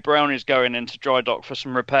the Molly Brown is going into dry dock for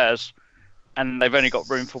some repairs, and they've only got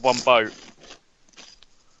room for one boat.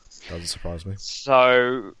 Doesn't surprise me.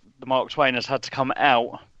 So the Mark Twain has had to come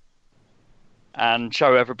out and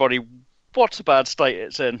show everybody what a bad state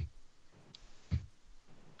it's in.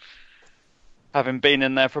 Having been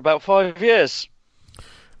in there for about 5 years.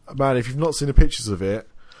 Man, if you've not seen the pictures of it,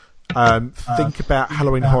 think about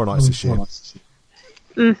Halloween Horror Nights this year.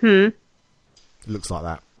 Mm-hmm. It looks like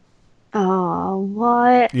that. Oh,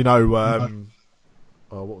 what? You know,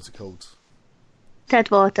 what was it called?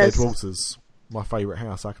 Deadwaters. Deadwaters. My favourite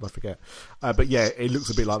house, how can I forget? But yeah, it looks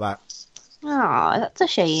a bit like that. Oh, that's a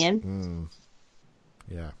shame.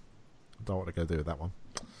 Yeah. I don't want to go do with that one.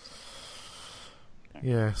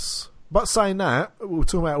 Yes. But saying that, we're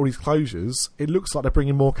talking about all these closures, it looks like they're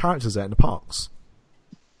bringing more characters out in the parks.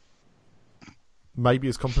 Maybe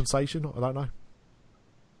as compensation, I don't know.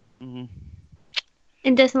 Mm-hmm.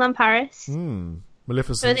 In Disneyland Paris?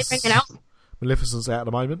 Maleficent's, Who are they bringing out? Maleficent's out at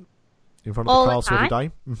the moment, in front All of the the castle every time?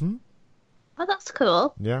 day. Mm-hmm. Oh, that's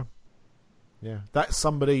cool. Yeah. Yeah. That's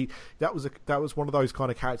somebody, that was one of those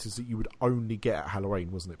kind of characters that you would only get at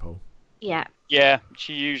Halloween, wasn't it, Paul? Yeah. Yeah,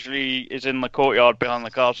 she usually is in the courtyard behind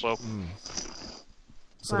the castle.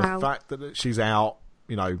 So the fact that she's out,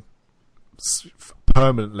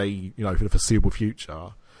 permanently, for the foreseeable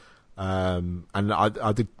future, and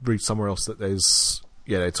I did read somewhere else that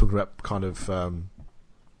they're talking about kind of,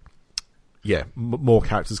 more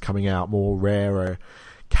characters coming out, more rarer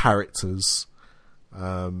characters.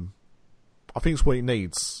 I think it's what it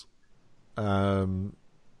needs.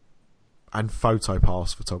 And photo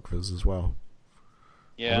pass photographers as well.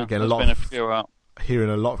 Yeah, again, there's been a few out. Hearing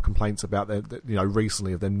a lot of complaints about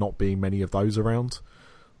recently of there not being many of those around.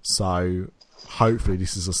 So hopefully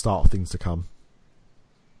this is the start of things to come.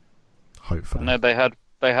 Hopefully. No, they had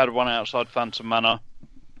one outside Phantom Manor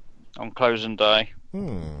on closing day.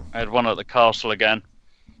 I had one at the castle again.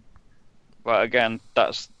 But again,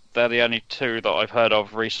 they're the only two that I've heard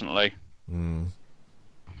of recently. Wow.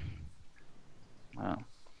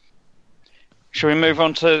 Shall we move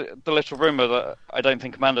on to the little rumour that I don't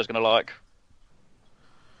think Amanda's going to like?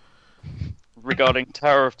 Regarding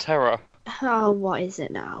Tower of Terror. Oh, what is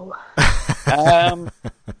it now?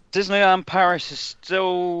 Disneyland Paris is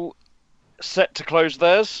still set to close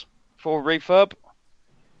theirs for refurb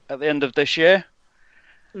at the end of this year.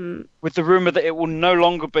 With the rumour that it will no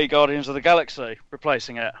longer be Guardians of the Galaxy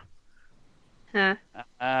replacing it. Huh.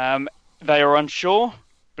 They are unsure.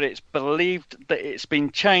 but it's believed that it's been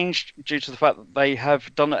changed due to the fact that they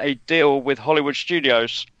have done a deal with Hollywood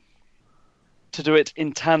Studios to do it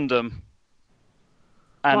in tandem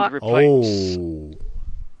and What? replace Oh.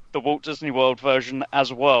 the Walt Disney World version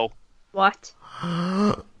as well, What?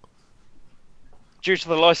 due to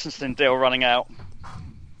the licensing deal running out.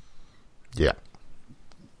 Yeah.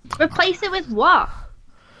 Replace it with what?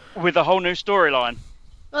 With a whole new storyline.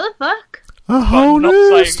 What the fuck? A whole not new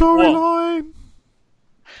saying storyline.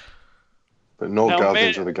 But no Now,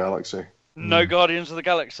 Guardians me- of the Galaxy. No Guardians of the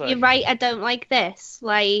Galaxy. You're right, I don't like this.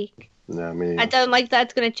 Like, No, I mean, I don't like that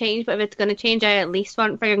it's going to change, but if it's going to change, I at least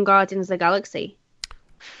want friggin' Guardians of the Galaxy.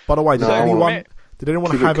 By the way, did No, anyone Keep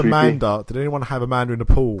it have creepy. Amanda? Did anyone have Amanda in the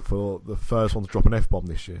pool for the first one to drop an F-bomb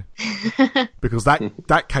this year? Because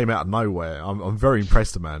that came out of nowhere. I'm very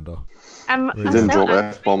impressed, Amanda. I'm she didn't so drop angry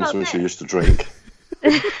F-bombs about when she this. used to drink.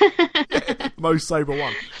 Most sober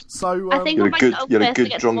one. So I think You're I a might good- not you're a personally good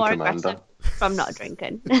get drunk, more Amanda. aggressive from not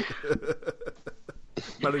drinking.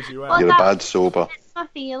 well as you Well, are. You're a that- bad sober. My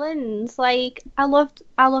feelings, like I loved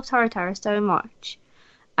Tara Terra so much,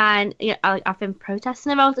 and you know, I've been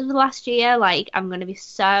protesting about it for the last year. Like I'm gonna be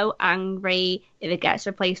so angry if it gets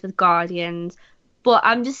replaced with Guardians, but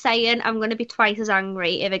I'm just saying I'm gonna be twice as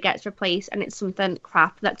angry if it gets replaced and it's something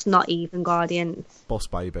crap that's not even Guardians. Boss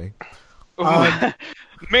baby.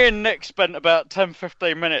 Me and Nick spent about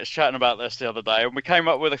 10-15 minutes chatting about this the other day, and we came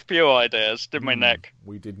up with a few ideas, didn't we, Nick?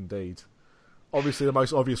 We did indeed. Obviously, the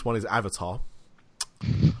most obvious one is Avatar.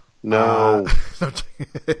 No.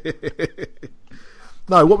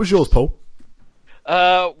 No, what was yours, Paul?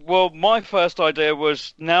 Well, my first idea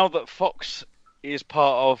was, now that Fox is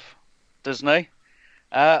part of Disney,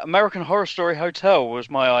 American Horror Story Hotel was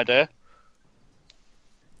my idea.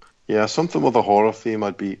 Yeah, something with a horror theme.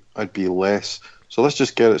 I'd be less. So let's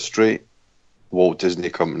just get it straight. Walt Disney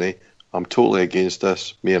Company. I'm totally against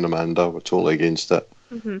this. Me and Amanda were totally against it.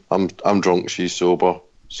 Mm-hmm. I'm drunk. She's sober.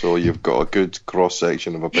 So you've got a good cross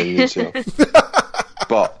section of opinions here.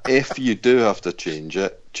 But if you do have to change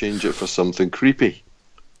it for something creepy.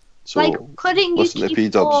 So Like, couldn't you listen to keep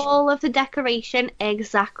P-dubs. all of the decoration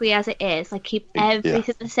exactly as it is? Like, keep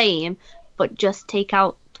everything the same, but just take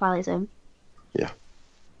out Twilight Zone.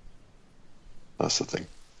 That's the thing.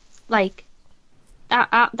 Like,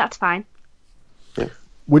 that's fine.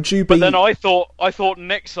 Would you be? But then I thought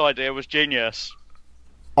Nick's idea was genius.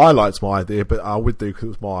 I liked my idea, but I would do because it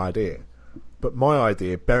was my idea. But my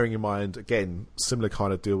idea, bearing in mind, again, similar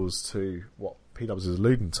kind of deals to what P-Dubs is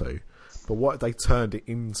alluding to, but what if they turned it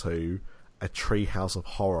into a Treehouse of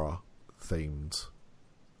Horror themed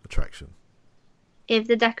attraction? If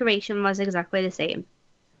the decoration was exactly the same.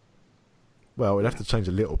 Well, it'd have to change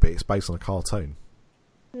a little bit. It's based on a cartoon.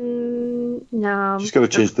 No. Just got to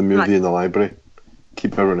change the movie Not- in the library.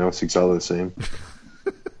 Keep everyone else exactly the same.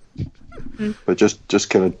 But just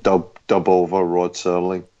kind of dub over Rod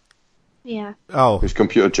Serling, Yeah. Oh, who's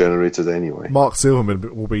computer generated anyway. Mark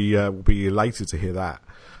Silverman will be elated to hear that.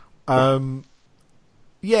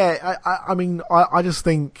 Yeah, I mean, I just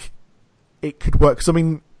think it could work. 'Cause, I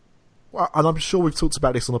mean, and I'm sure we've talked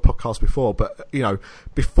about this on the podcast before, but you know,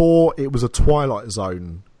 before it was a Twilight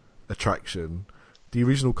Zone attraction, the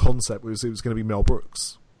original concept was it was going to be Mel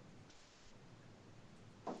Brooks.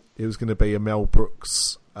 It was going to be a Mel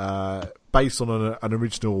Brooks based on an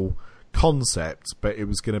original concept, but it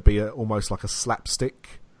was going to be almost like a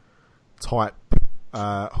slapstick type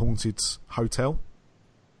haunted hotel.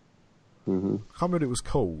 Mm-hmm. I can't remember what it was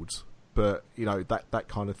called, but you know that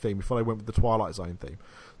kind of theme. Before they went with the Twilight Zone theme,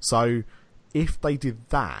 so if they did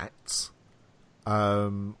that,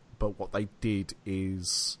 but what they did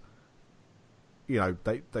is, you know,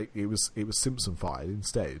 it was Simpsonified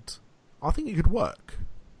instead. I think it could work.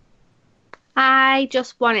 I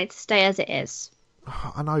just want it to stay as it is.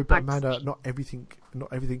 I know, but Amanda, not everything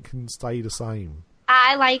can stay the same.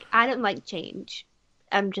 I don't like change.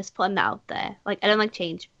 I'm just putting that out there. Like, I don't like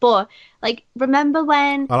change. But, like, remember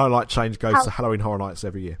when I don't like change goes to Halloween Horror Nights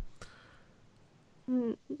every year.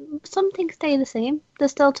 some things stay the same?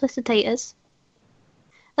 There's still Twisted Taters.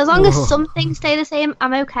 As long as some things stay the same,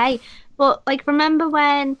 I'm okay. But, like, remember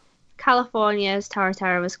when California's Tower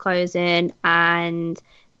Terror was closing and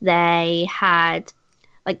they had,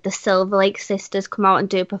 like, the Silver Lake sisters come out and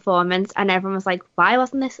do a performance, and everyone was like, why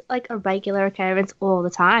wasn't this, like, a regular occurrence all the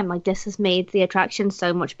time? Like, this has made the attraction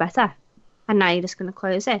so much better. And now you're just going to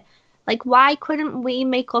close it. Like, why couldn't we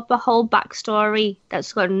make up a whole backstory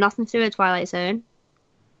that's got nothing to do with Twilight Zone?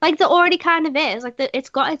 Like, there already kind of is. Like, it's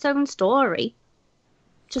got its own story.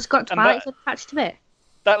 Just got Twilight Zone attached to it.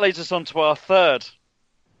 That leads us on to our third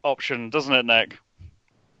option, doesn't it, Nick?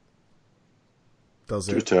 Does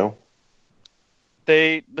Do it? tell.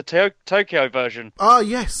 The Tokyo version,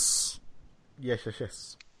 Yes.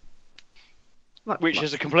 Yes. which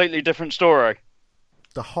is a completely different story.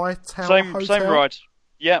 The Hightower Same Hotel? ride.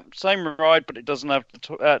 Yeah, same ride, but it doesn't have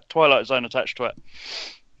the Twilight Zone attached to it.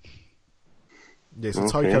 Yeah,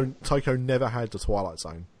 so Okay. Tokyo never had the Twilight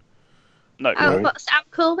Zone. No. Right. But I'm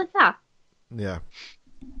cool with that. Yeah.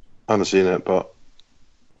 I haven't seen it, but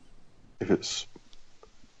is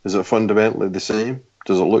it fundamentally the same?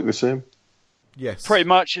 Does it look the same? Yes. Pretty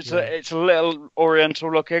much, it's a little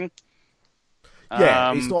Oriental looking.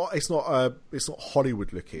 Yeah, it's not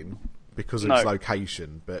Hollywood looking because of its No.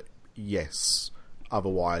 location, but yes.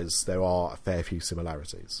 Otherwise, there are a fair few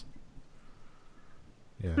similarities.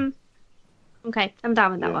 Yeah. Okay, I'm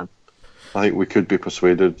down with that one. I think we could be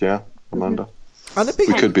persuaded, yeah, Amanda? And the big,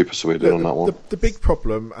 We could be persuaded on that one. the big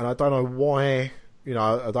problem, and I don't know why,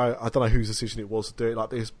 I don't know whose decision it was to do it like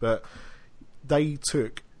this, but they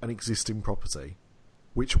took an existing property,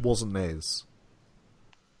 which wasn't theirs.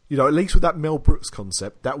 At least with that Mel Brooks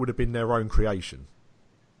concept, that would have been their own creation.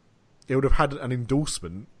 It would have had an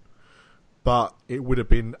endorsement, but it would have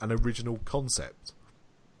been an original concept.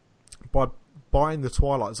 By buying the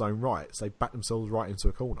Twilight Zone rights, they backed themselves right into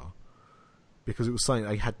a corner because it was something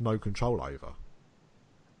they had no control over.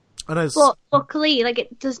 And as But luckily,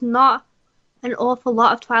 it does not an awful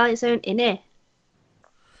lot of Twilight Zone in it.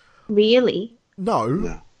 Really.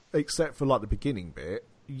 Yeah. except for the beginning bit,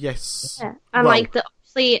 yes. Yeah. And Well-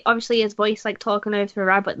 obviously his voice talking over a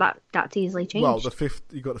rabbit, that's easily changed. Well,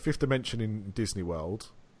 you've got the fifth dimension in Disney World,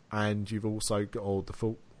 and you've also got the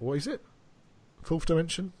full. What is it? Fourth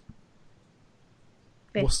dimension.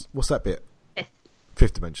 Fifth. What's that bit? Fifth.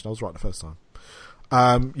 Fifth dimension. I was right the first time.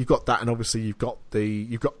 You've got that, and obviously you've got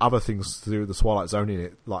other things to do with the Twilight Zone in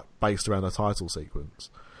it, based around the title sequence.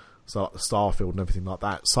 So the Starfield and everything like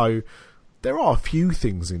that. So there are a few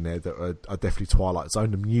things in there that are definitely Twilight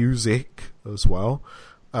Zone. The music as well,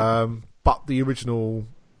 but the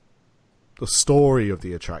story of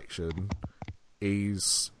the attraction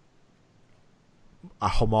is a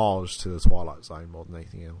homage to the Twilight Zone more than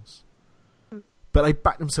anything else. But they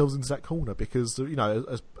back themselves into that corner because,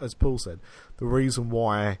 as Paul said, the reason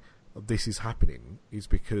why this is happening is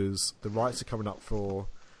because the rights are coming up for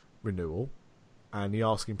renewal and the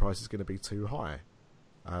asking price is going to be too high.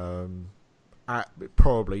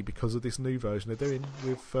 Probably because of this new version they're doing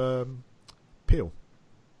with Peel.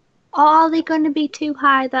 Are they going to be too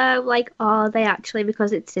high, though? Are they actually?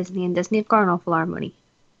 Because it's Disney, and Disney have got an awful lot of money.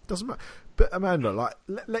 Doesn't matter. But Amanda,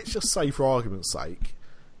 let's just say for argument's sake,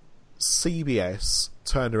 CBS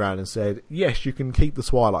turned around and said, yes, you can keep the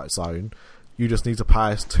Twilight Zone, you just need to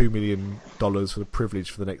pay us $2 million for the privilege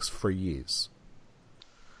for the next 3 years.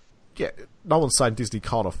 Yeah, no one's saying Disney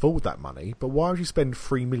can't afford that money, but why would you spend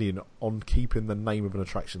 $3 million on keeping the name of an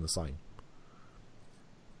attraction the same?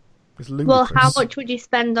 It's ludicrous. Well, how much would you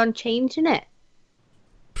spend on changing it?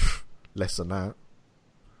 Less than that.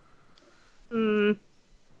 Hmm.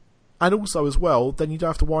 And also, as well, then you don't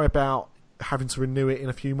have to worry about having to renew it in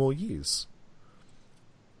a few more years.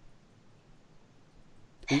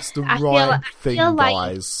 It's the right thing,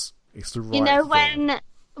 guys. It's the right thing. When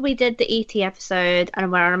we did the E.T. episode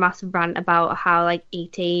and we're on a massive rant about how,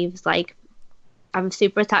 E.T. was, I'm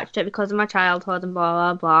super attached to it because of my childhood and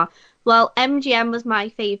blah, blah, blah. Well, MGM was my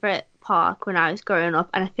favourite park when I was growing up,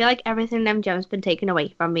 and I feel like everything in MGM's been taken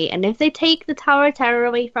away from me. And if they take the Tower of Terror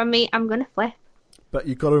away from me, I'm going to flip. But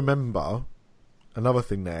you've got to remember, another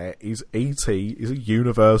thing there is E.T. is a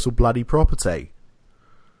universal bloody property.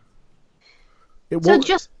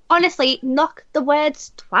 Just, honestly, knock the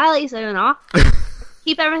words Twilight Zone off.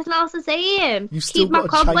 Keep everything else the same. still Keep my gotta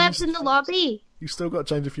cobwebs change- in the lobby. You've still got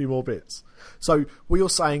to change a few more bits. So what you're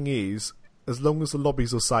saying is, as long as the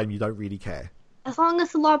lobby's the same, you don't really care. As long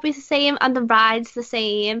as the lobby's the same and the ride's the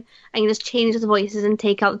same, and you just change the voices and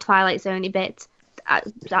take out the Twilight Zone bits,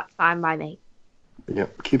 that's fine by me.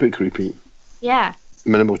 Yep, keep it creepy. Yeah.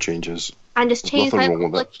 Minimal changes. And just There's change nothing a wrong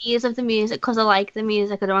with couple of keys of the music, because I like the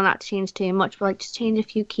music. I don't want that to change too much, but just change a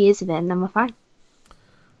few keys of it and then we're fine.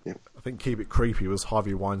 I think keep it creepy was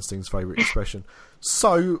Harvey Weinstein's favourite expression.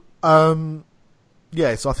 So, so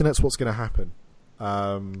I think that's what's going to happen.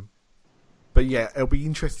 But yeah, it'll be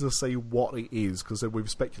interesting to see what it is, because we've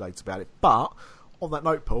speculated about it. But, on that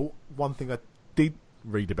note, Paul, one thing I did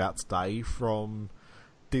read about today from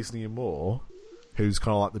Disney and More, who's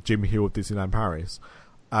kind of like the Jim Hill of Disneyland Paris,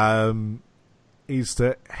 is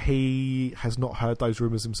that he has not heard those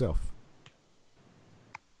rumours himself.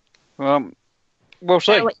 We'll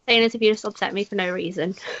see. So what you're saying is if you just upset me for no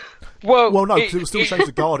reason. Well, no, because it was still changed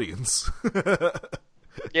the Guardians.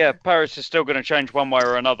 Yeah, Paris is still going to change one way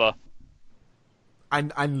or another.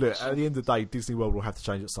 And look, at the end of the day, Disney World will have to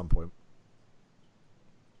change at some point.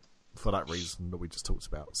 For that reason that we just talked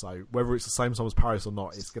about. So whether it's the same time as Paris or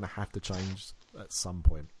not, it's going to have to change at some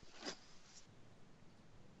point.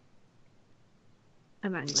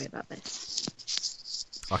 I'm angry about this.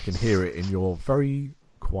 I can hear it in your very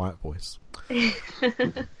quiet voice.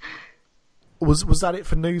 Was that it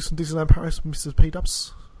for news from Disneyland Paris, Mr.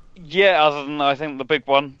 P-Dubs? Yeah, other than I think the big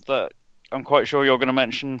one that I'm quite sure you're going to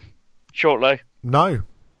mention shortly. No.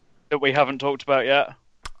 That we haven't talked about yet.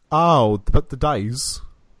 Oh, but the days.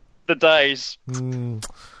 The days.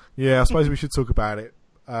 Yeah, I suppose we should talk about it.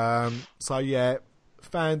 So yeah,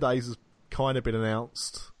 Fan Days has kind of been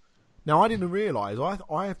announced. Now, I didn't realise.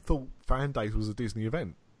 I thought Fan Days was a Disney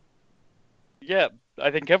event. Yeah, I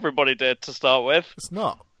think everybody did to start with. It's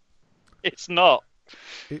not. It's not.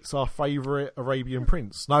 It's our favourite Arabian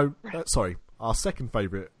Prince. No, sorry, our second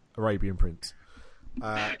favourite Arabian Prince.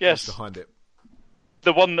 Yes. Behind it.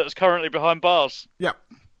 The one that's currently behind bars. Yeah.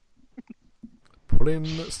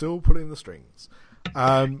 Still pulling the strings.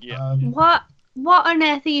 Yeah. What on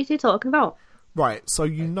earth are you two talking about? Right, so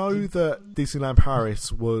you know that Disneyland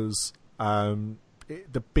Paris was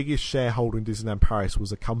the biggest shareholder in Disneyland Paris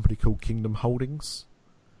was a company called Kingdom Holdings,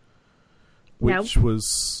 which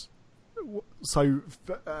was very,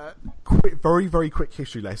 very quick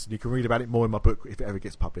history lesson. You can read about it more in my book if it ever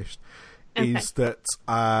gets published. Okay. Is that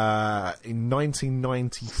in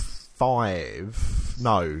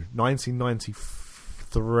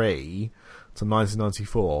 1993 to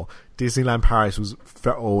 1994, Disneyland Paris was,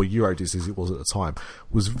 or Euro Disney as it was at the time,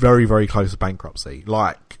 was very, very close to bankruptcy.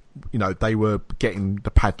 Like, you know, they were getting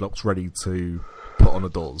the padlocks ready to put on the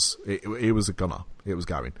doors. It was a gunner. It was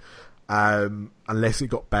going. Unless it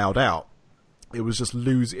got bailed out, it was just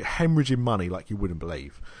hemorrhaging money like you wouldn't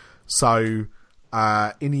believe. So,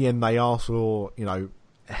 in the end, they asked for, you know,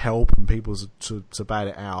 help and people to bail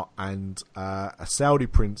it out, and a Saudi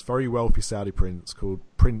prince, very wealthy Saudi prince called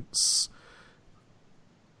Prince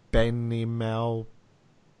Ben Al-Din.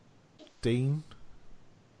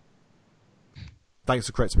 Thanks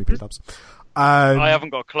for correcting me, P-Dubs. I haven't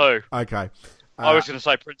got a clue. Okay. I was going to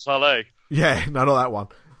say Prince Ali. Yeah, no, not that one.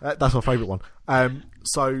 That's my favourite one.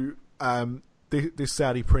 This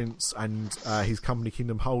Saudi prince and his company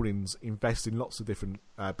Kingdom Holdings invest in lots of different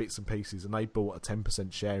bits and pieces, and they bought a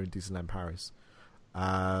 10% share in Disneyland Paris.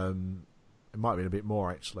 It might have been a bit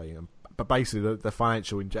more actually, but basically the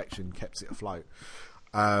financial injection kept it afloat.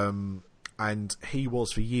 And he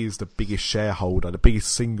was for years the biggest shareholder, the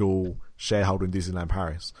biggest single shareholder in Disneyland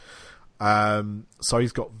Paris. So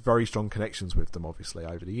he's got very strong connections with them, obviously,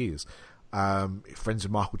 over the years. Friends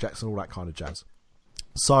with Michael Jackson, all that kind of jazz.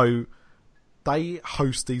 So they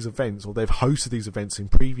host these events, or they've hosted these events in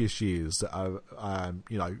previous years that are,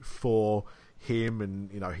 you know, for him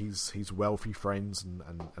and, you know, his wealthy friends and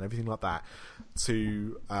everything like that,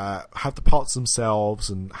 to have the parts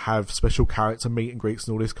themselves and have special character meet and greets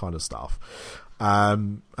and all this kind of stuff.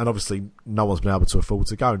 And obviously no one's been able to afford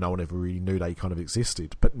to go. No one ever really knew they kind of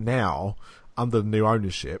existed. But now, under the new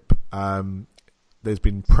ownership, there's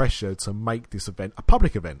been pressure to make this event a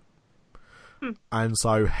public event. And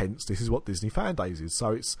so, hence, this is what Disney Fan Days is.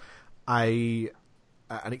 So it's an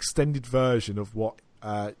extended version of what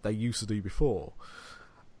they used to do before.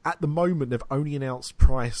 At the moment, they've only announced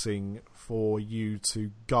pricing for you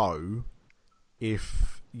to go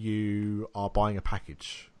if you are buying a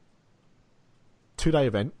package. 2-day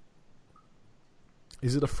event.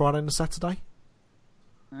 Is it a Friday and a Saturday?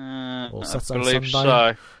 Or Saturday I believe and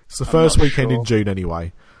Sunday? so. It's the first weekend sure. in June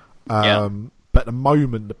anyway. Yeah. But at the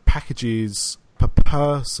moment, the packages per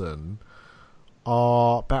person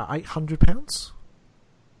are about £800.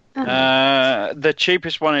 The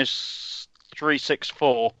cheapest one is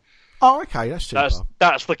 $364. Oh, okay, that's cheaper.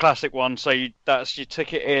 That's the classic one. So that's your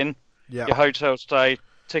ticket in, your hotel stay,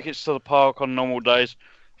 tickets to the park on normal days,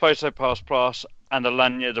 photo pass plus, and a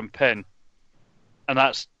lanyard and pin. And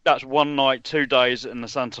that's 1 night, 2 days in the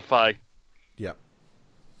Santa Fe. Yep.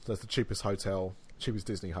 That's the cheapest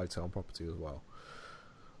Disney hotel and property as well.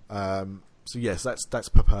 So yes, that's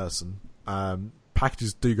per person.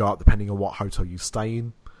 Packages do go up depending on what hotel you stay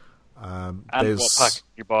in. And what package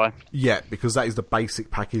you buy. Yeah, because that is the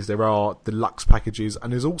basic package. There are deluxe packages,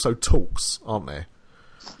 and there's also talks, aren't there?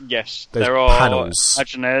 Yes, There's there are panels.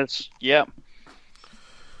 Imagineers. Yeah.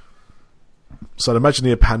 So an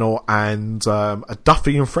Imagineer panel and a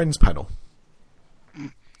Duffy and Friends panel,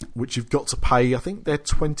 which you've got to pay. I think they're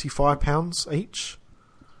 £25 each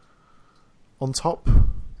on top.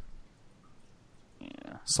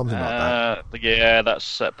 Yeah. Something like that. Yeah, that's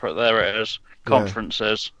separate. There it is.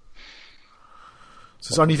 Conferences.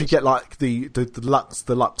 So it's only if you get like the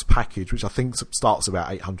deluxe package, which I think starts about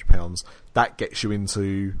 £800. That gets you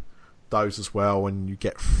into those as well, and you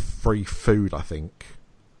get free food, I think.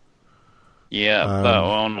 Yeah, that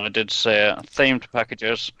one I did see it. Themed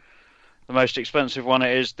packages. The most expensive one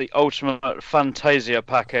is the Ultimate Fantasia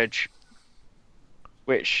package,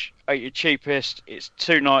 which at your cheapest, it's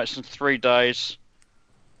 2 nights and 3 days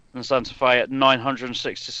in Santa Fe at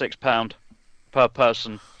 £966 per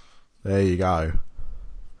person. There you go.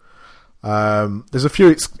 There's a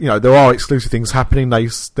few, there are exclusive things happening.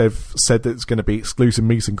 They've said that it's going to be exclusive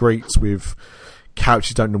meet and greets with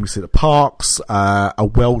characters you don't normally see at the parks. A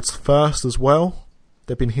world's first as well.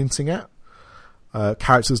 They've been hinting at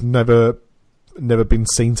characters never been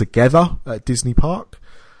seen together at Disney Park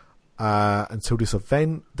until this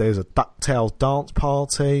event. There's a DuckTales dance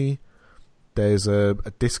party. There's a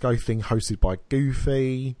disco thing hosted by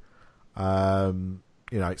Goofy.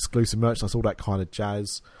 Exclusive merchandise, all that kind of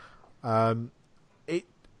jazz.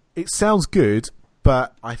 It sounds good,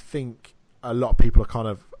 but I think a lot of people are kind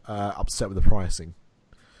of upset with the pricing.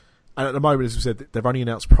 And at the moment, as we said, they've only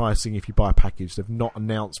announced pricing if you buy a package. They've not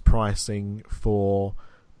announced pricing for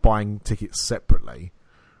buying tickets separately,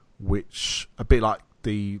 which a bit like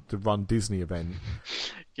the Run Disney event.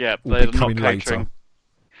 Yeah, they're not catering,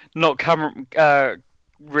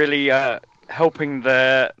 really helping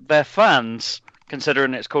their fans.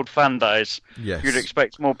 Considering it's called Fan Days, yes. You'd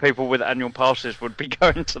expect more people with annual passes would be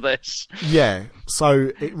going to this. Yeah,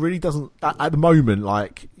 so it really doesn't... At the moment,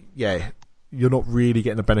 you're not really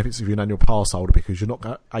getting the benefits of your annual pass holder because you're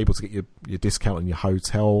not able to get your discount on your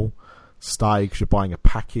hotel stay because you're buying a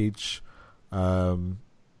package.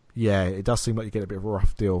 It does seem like you get a bit of a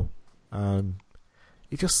rough deal.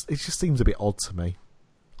 It just seems a bit odd to me.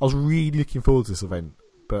 I was really looking forward to this event,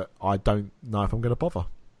 but I don't know if I'm going to bother.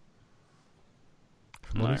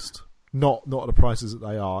 If I'm honest. Not at the prices that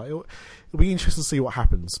they are. It'll be interesting to see what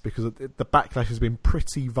happens because the backlash has been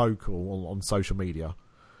pretty vocal on social media.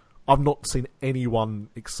 I've not seen anyone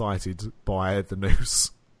excited by the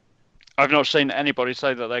news. I've not seen anybody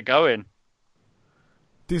say that they're going.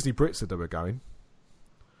 Disney Brit said they were going.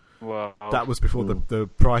 Wow. That was before the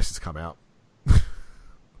prices come out.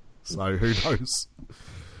 So who knows?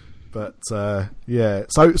 But yeah.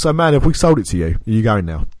 So man, have we sold it to you? Are you going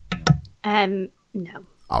now? No.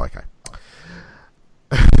 Oh, okay.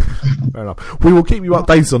 Fair enough. We will keep you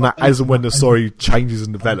updated on that as and when the story changes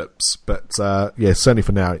and develops. But certainly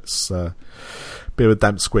for now, it's a bit of a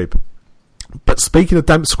damp squib. But speaking of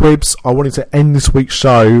damp squibs, I wanted to end this week's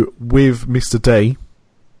show with Mr. D,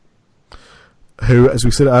 who, as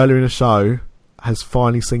we said earlier in the show, has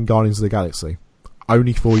finally seen Guardians of the Galaxy.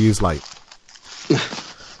 Only 4 years late.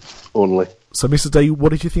 Only. So, Mr. D, what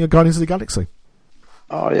did you think of Guardians of the Galaxy?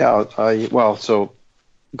 Oh, yeah. So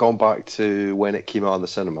going back to when it came out in the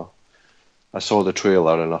cinema, I saw the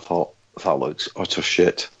trailer and I thought, that looks utter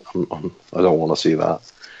shit. I don't want to see that.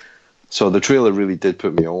 So the trailer really did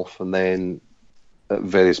put me off. And then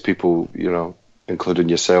various people, including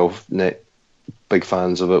yourself, Nick, big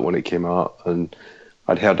fans of it when it came out. And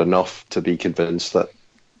I'd heard enough to be convinced that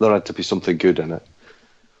there had to be something good in it.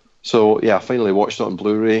 So, yeah, I finally watched it on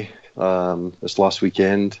Blu-ray this last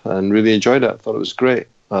weekend and really enjoyed it. I thought it was great.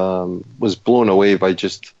 Was blown away by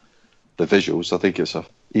just the visuals. I think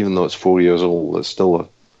even though it's 4 years old, it's still a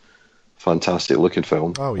fantastic looking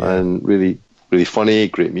film. Oh, yeah. And really, really funny,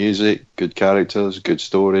 great music, good characters, good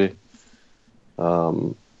story.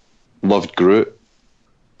 Loved Groot.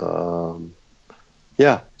 So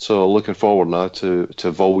looking forward now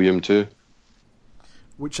to Volume 2.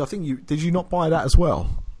 Which I think did you not buy that as well?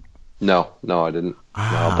 No, I didn't.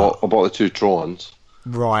 No, I bought the 2 Trons.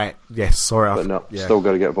 Right. Yes. Sorry. But no, still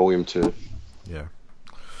got to get Volume 2. Yeah.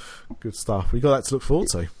 Good stuff. We got that to look forward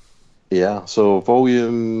to. Yeah. So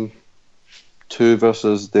Volume 2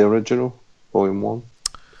 versus the original, Volume 1.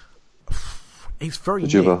 It's very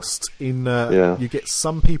mixed. You get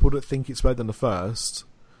some people that think it's better than the first,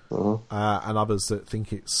 and others that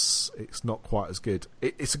think it's not quite as good.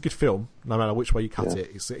 It's a good film, no matter which way you cut it.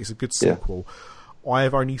 It's a good sequel. Yeah. I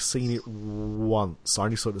have only seen it once. I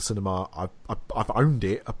only saw it at the cinema. I've owned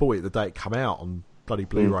it. I bought it the day it came out on bloody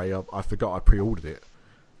Blu-ray. I forgot I pre-ordered it,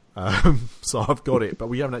 so I've got it. But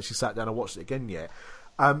we haven't actually sat down and watched it again yet.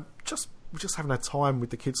 We just haven't had time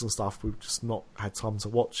with the kids and stuff. We've just not had time to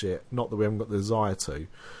watch it. Not that we haven't got the desire to.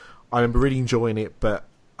 I remember really enjoying it, but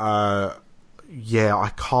I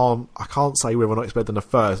can't say whether or not it's better than the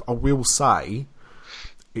first. I will say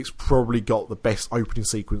it's probably got the best opening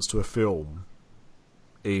sequence to a film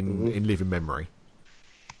in living memory.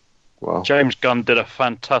 Wow. James Gunn did a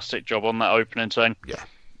fantastic job on that opening scene. Yeah.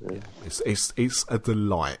 It's a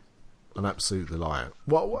delight. an absolute delight.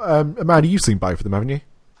 What, Amanda, you've seen both of them, haven't you?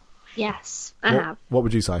 Yes, I have. What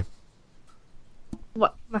would you say?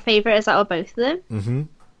 What my favourite is out of both of them? Mm-hmm.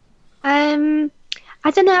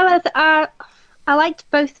 I don't know. I liked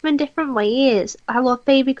both of them in different ways. I love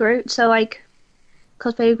Baby Groot, so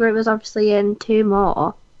because Baby Groot was obviously in 2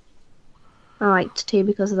 more, I liked 2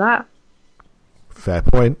 because of that. Fair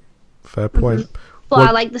point. But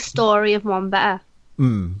I like the story of 1 better.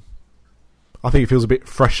 I think it feels a bit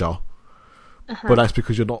fresher, but that's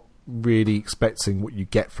because you're not really expecting what you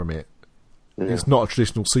get from it. Yeah. It's not a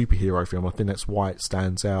traditional superhero film. I think that's why it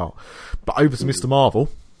stands out. But over to Mr. Marvel.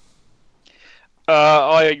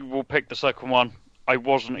 I will pick the second one. I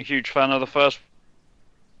wasn't a huge fan of the first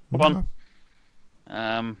one.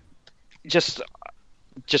 Just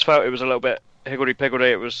felt it was a little bit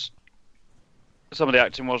higgledy-piggledy. It was, some of the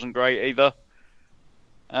acting wasn't great either.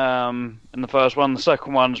 In the first one, the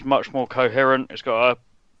second one's much more coherent. It's got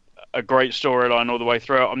a great storyline all the way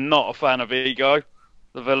through. I'm not a fan of Ego,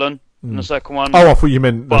 the villain, in the second one. Oh, I thought you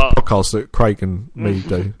meant the podcast that Craig and me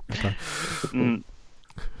do. Okay.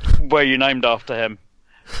 Were you named after him?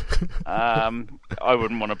 I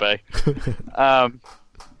wouldn't want to be.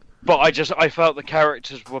 But I felt the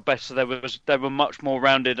characters were better. They were much more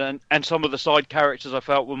rounded, and some of the side characters I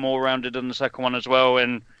felt were more rounded in the second one as well.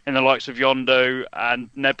 In the likes of Yondu and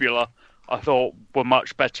Nebula, I thought were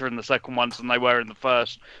much better in the second ones than they were in the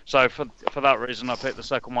first. So for that reason, I picked the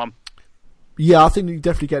second one. Yeah, I think you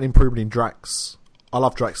definitely get an improvement in Drax. I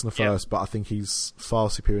love Drax in the first, but I think he's far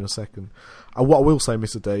superior in the second. And what I will say,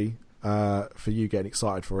 Mr. D, for you getting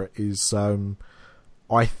excited for it, is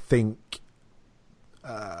I think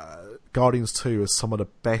Guardians 2 is some of the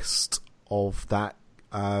best of that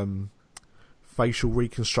facial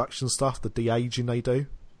reconstruction stuff, the de-aging they do,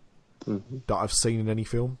 that I've seen in any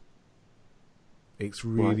film. It's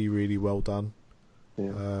really, really well done.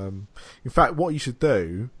 Yeah. In fact, what you should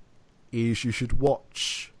do is you should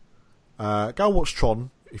watch... go and watch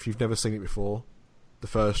Tron, if you've never seen it before, the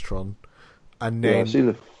first Tron. And then... Yeah, I've seen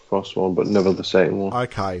the first one, but never the second one.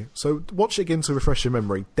 Okay, so watch it again to refresh your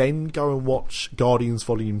memory. Then go and watch Guardians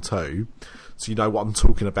Volume 2, so you know what I'm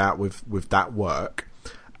talking about with that work.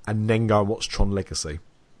 And then go and watch Tron Legacy.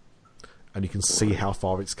 And you can see how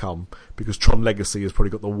far it's come. Because Tron Legacy has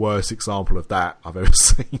probably got the worst example of that I've ever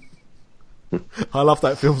seen. I love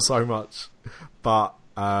that film so much. But,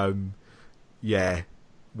 yeah,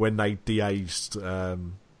 when they de-aged... oh,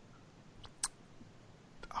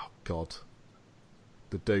 God...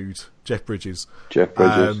 the dude, Jeff Bridges. Yeah,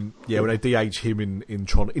 when they de-age him in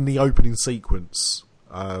Tron, in the opening sequence,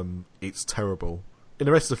 it's terrible. In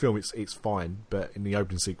the rest of the film, it's fine, but in the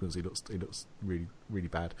opening sequence, it looks really, really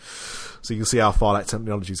bad. So you can see how far that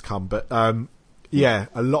technology's come. But yeah,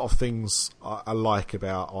 a lot of things I loved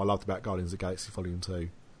about Guardians of the Galaxy Volume 2,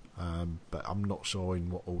 but I'm not sure in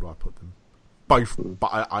what order I put them. Both,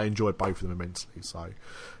 but I enjoyed both of them immensely. So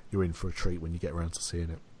you're in for a treat when you get around to seeing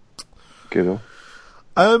it. Good.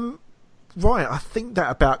 Right, I think that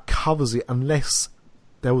about covers it, unless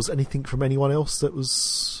there was anything from anyone else that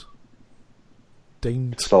was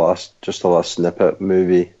deemed... Just a last snippet.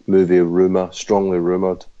 Movie rumour, strongly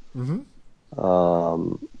rumoured.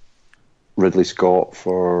 Ridley Scott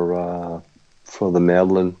for the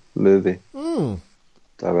Merlin movie.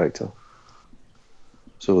 Director.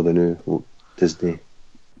 So the new Disney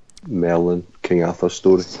Merlin King Arthur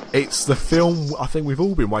story. It's the film I think we've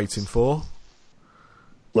all been waiting for.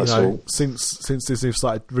 Since Disney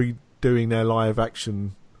started redoing their live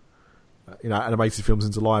action, animated films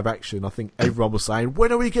into live action, I think everyone was saying,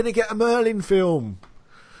 when are we going to get a Merlin film?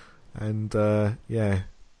 And yeah,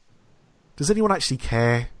 does anyone actually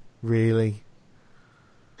care? Really?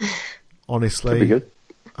 Honestly, could be good.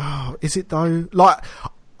 Oh, is it though? Like,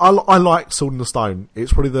 I like Sword in the Stone.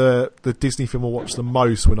 It's probably the Disney film I watched the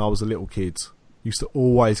most when I was a little kid. Used to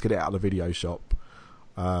always get it out of the video shop,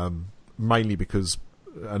 mainly because.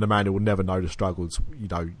 And Amanda will never know the struggles.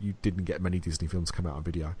 You didn't get many Disney films come out on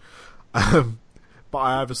video, but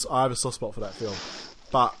I have a soft spot for that film.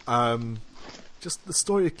 But just the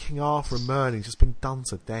story of King Arthur and Merlin's just been done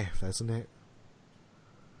to death, hasn't it?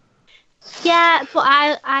 Yeah, but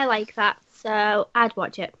I like that, so I'd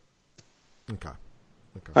watch it. Okay.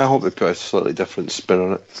 I hope they put a slightly different spin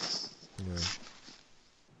on it. Yeah.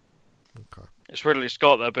 Okay. It's Ridley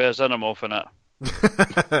Scott that bears Xenomorph in it.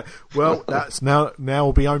 Well, that's now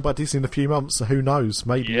will be owned by Disney in a few months, so who knows?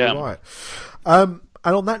 Maybe you're right. And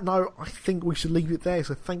on that note, I think we should leave it there.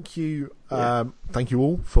 So thank you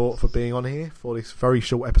all for being on here for this very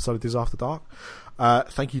short episode of Diz After Dark.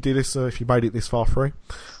 Thank you, dear listener, if you made it this far through.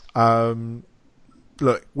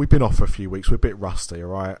 Look, we've been off for a few weeks. We're a bit rusty, all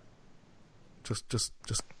right? Just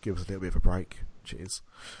give us a little bit of a break. Cheers.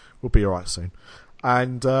 We'll be alright soon.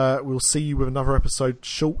 And we'll see you with another episode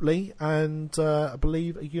shortly. And I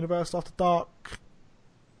believe a Universe After Dark.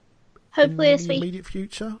 Hopefully in this the week. immediate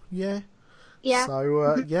future. Yeah. Yeah.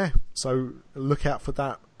 So so look out for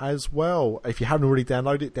that as well. If you haven't already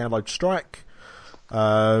downloaded it, download Strike.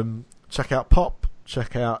 Check out Pop.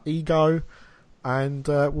 Check out Ego. And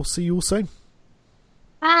we'll see you all soon.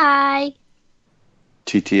 Bye.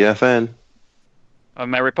 TTFN. I'm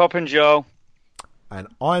Mary Poppins, y'all. And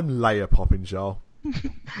I'm Leia Poppins, y'all.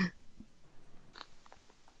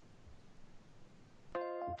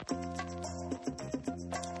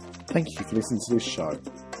 Thank you for listening to this show.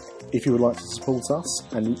 If you would like to support us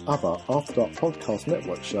and the other After Dark Podcast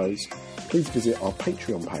Network shows, please visit our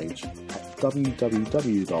Patreon page at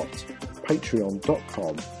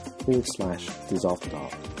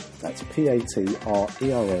www.patreon.com/DisAfterDark. That's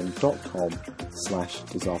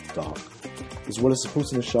patreon.com/DisAfterDark. As well as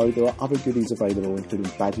supporting the show, there are other goodies available, including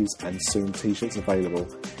badges and soon t-shirts available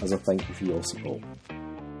as a thank you for your support.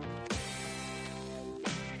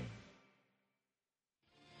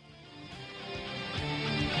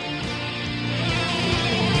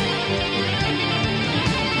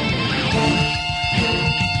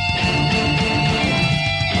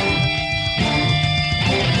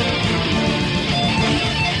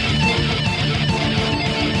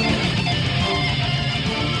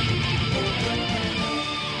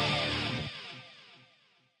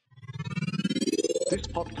 This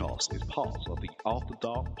podcast is part of the After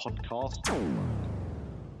Dark Podcast.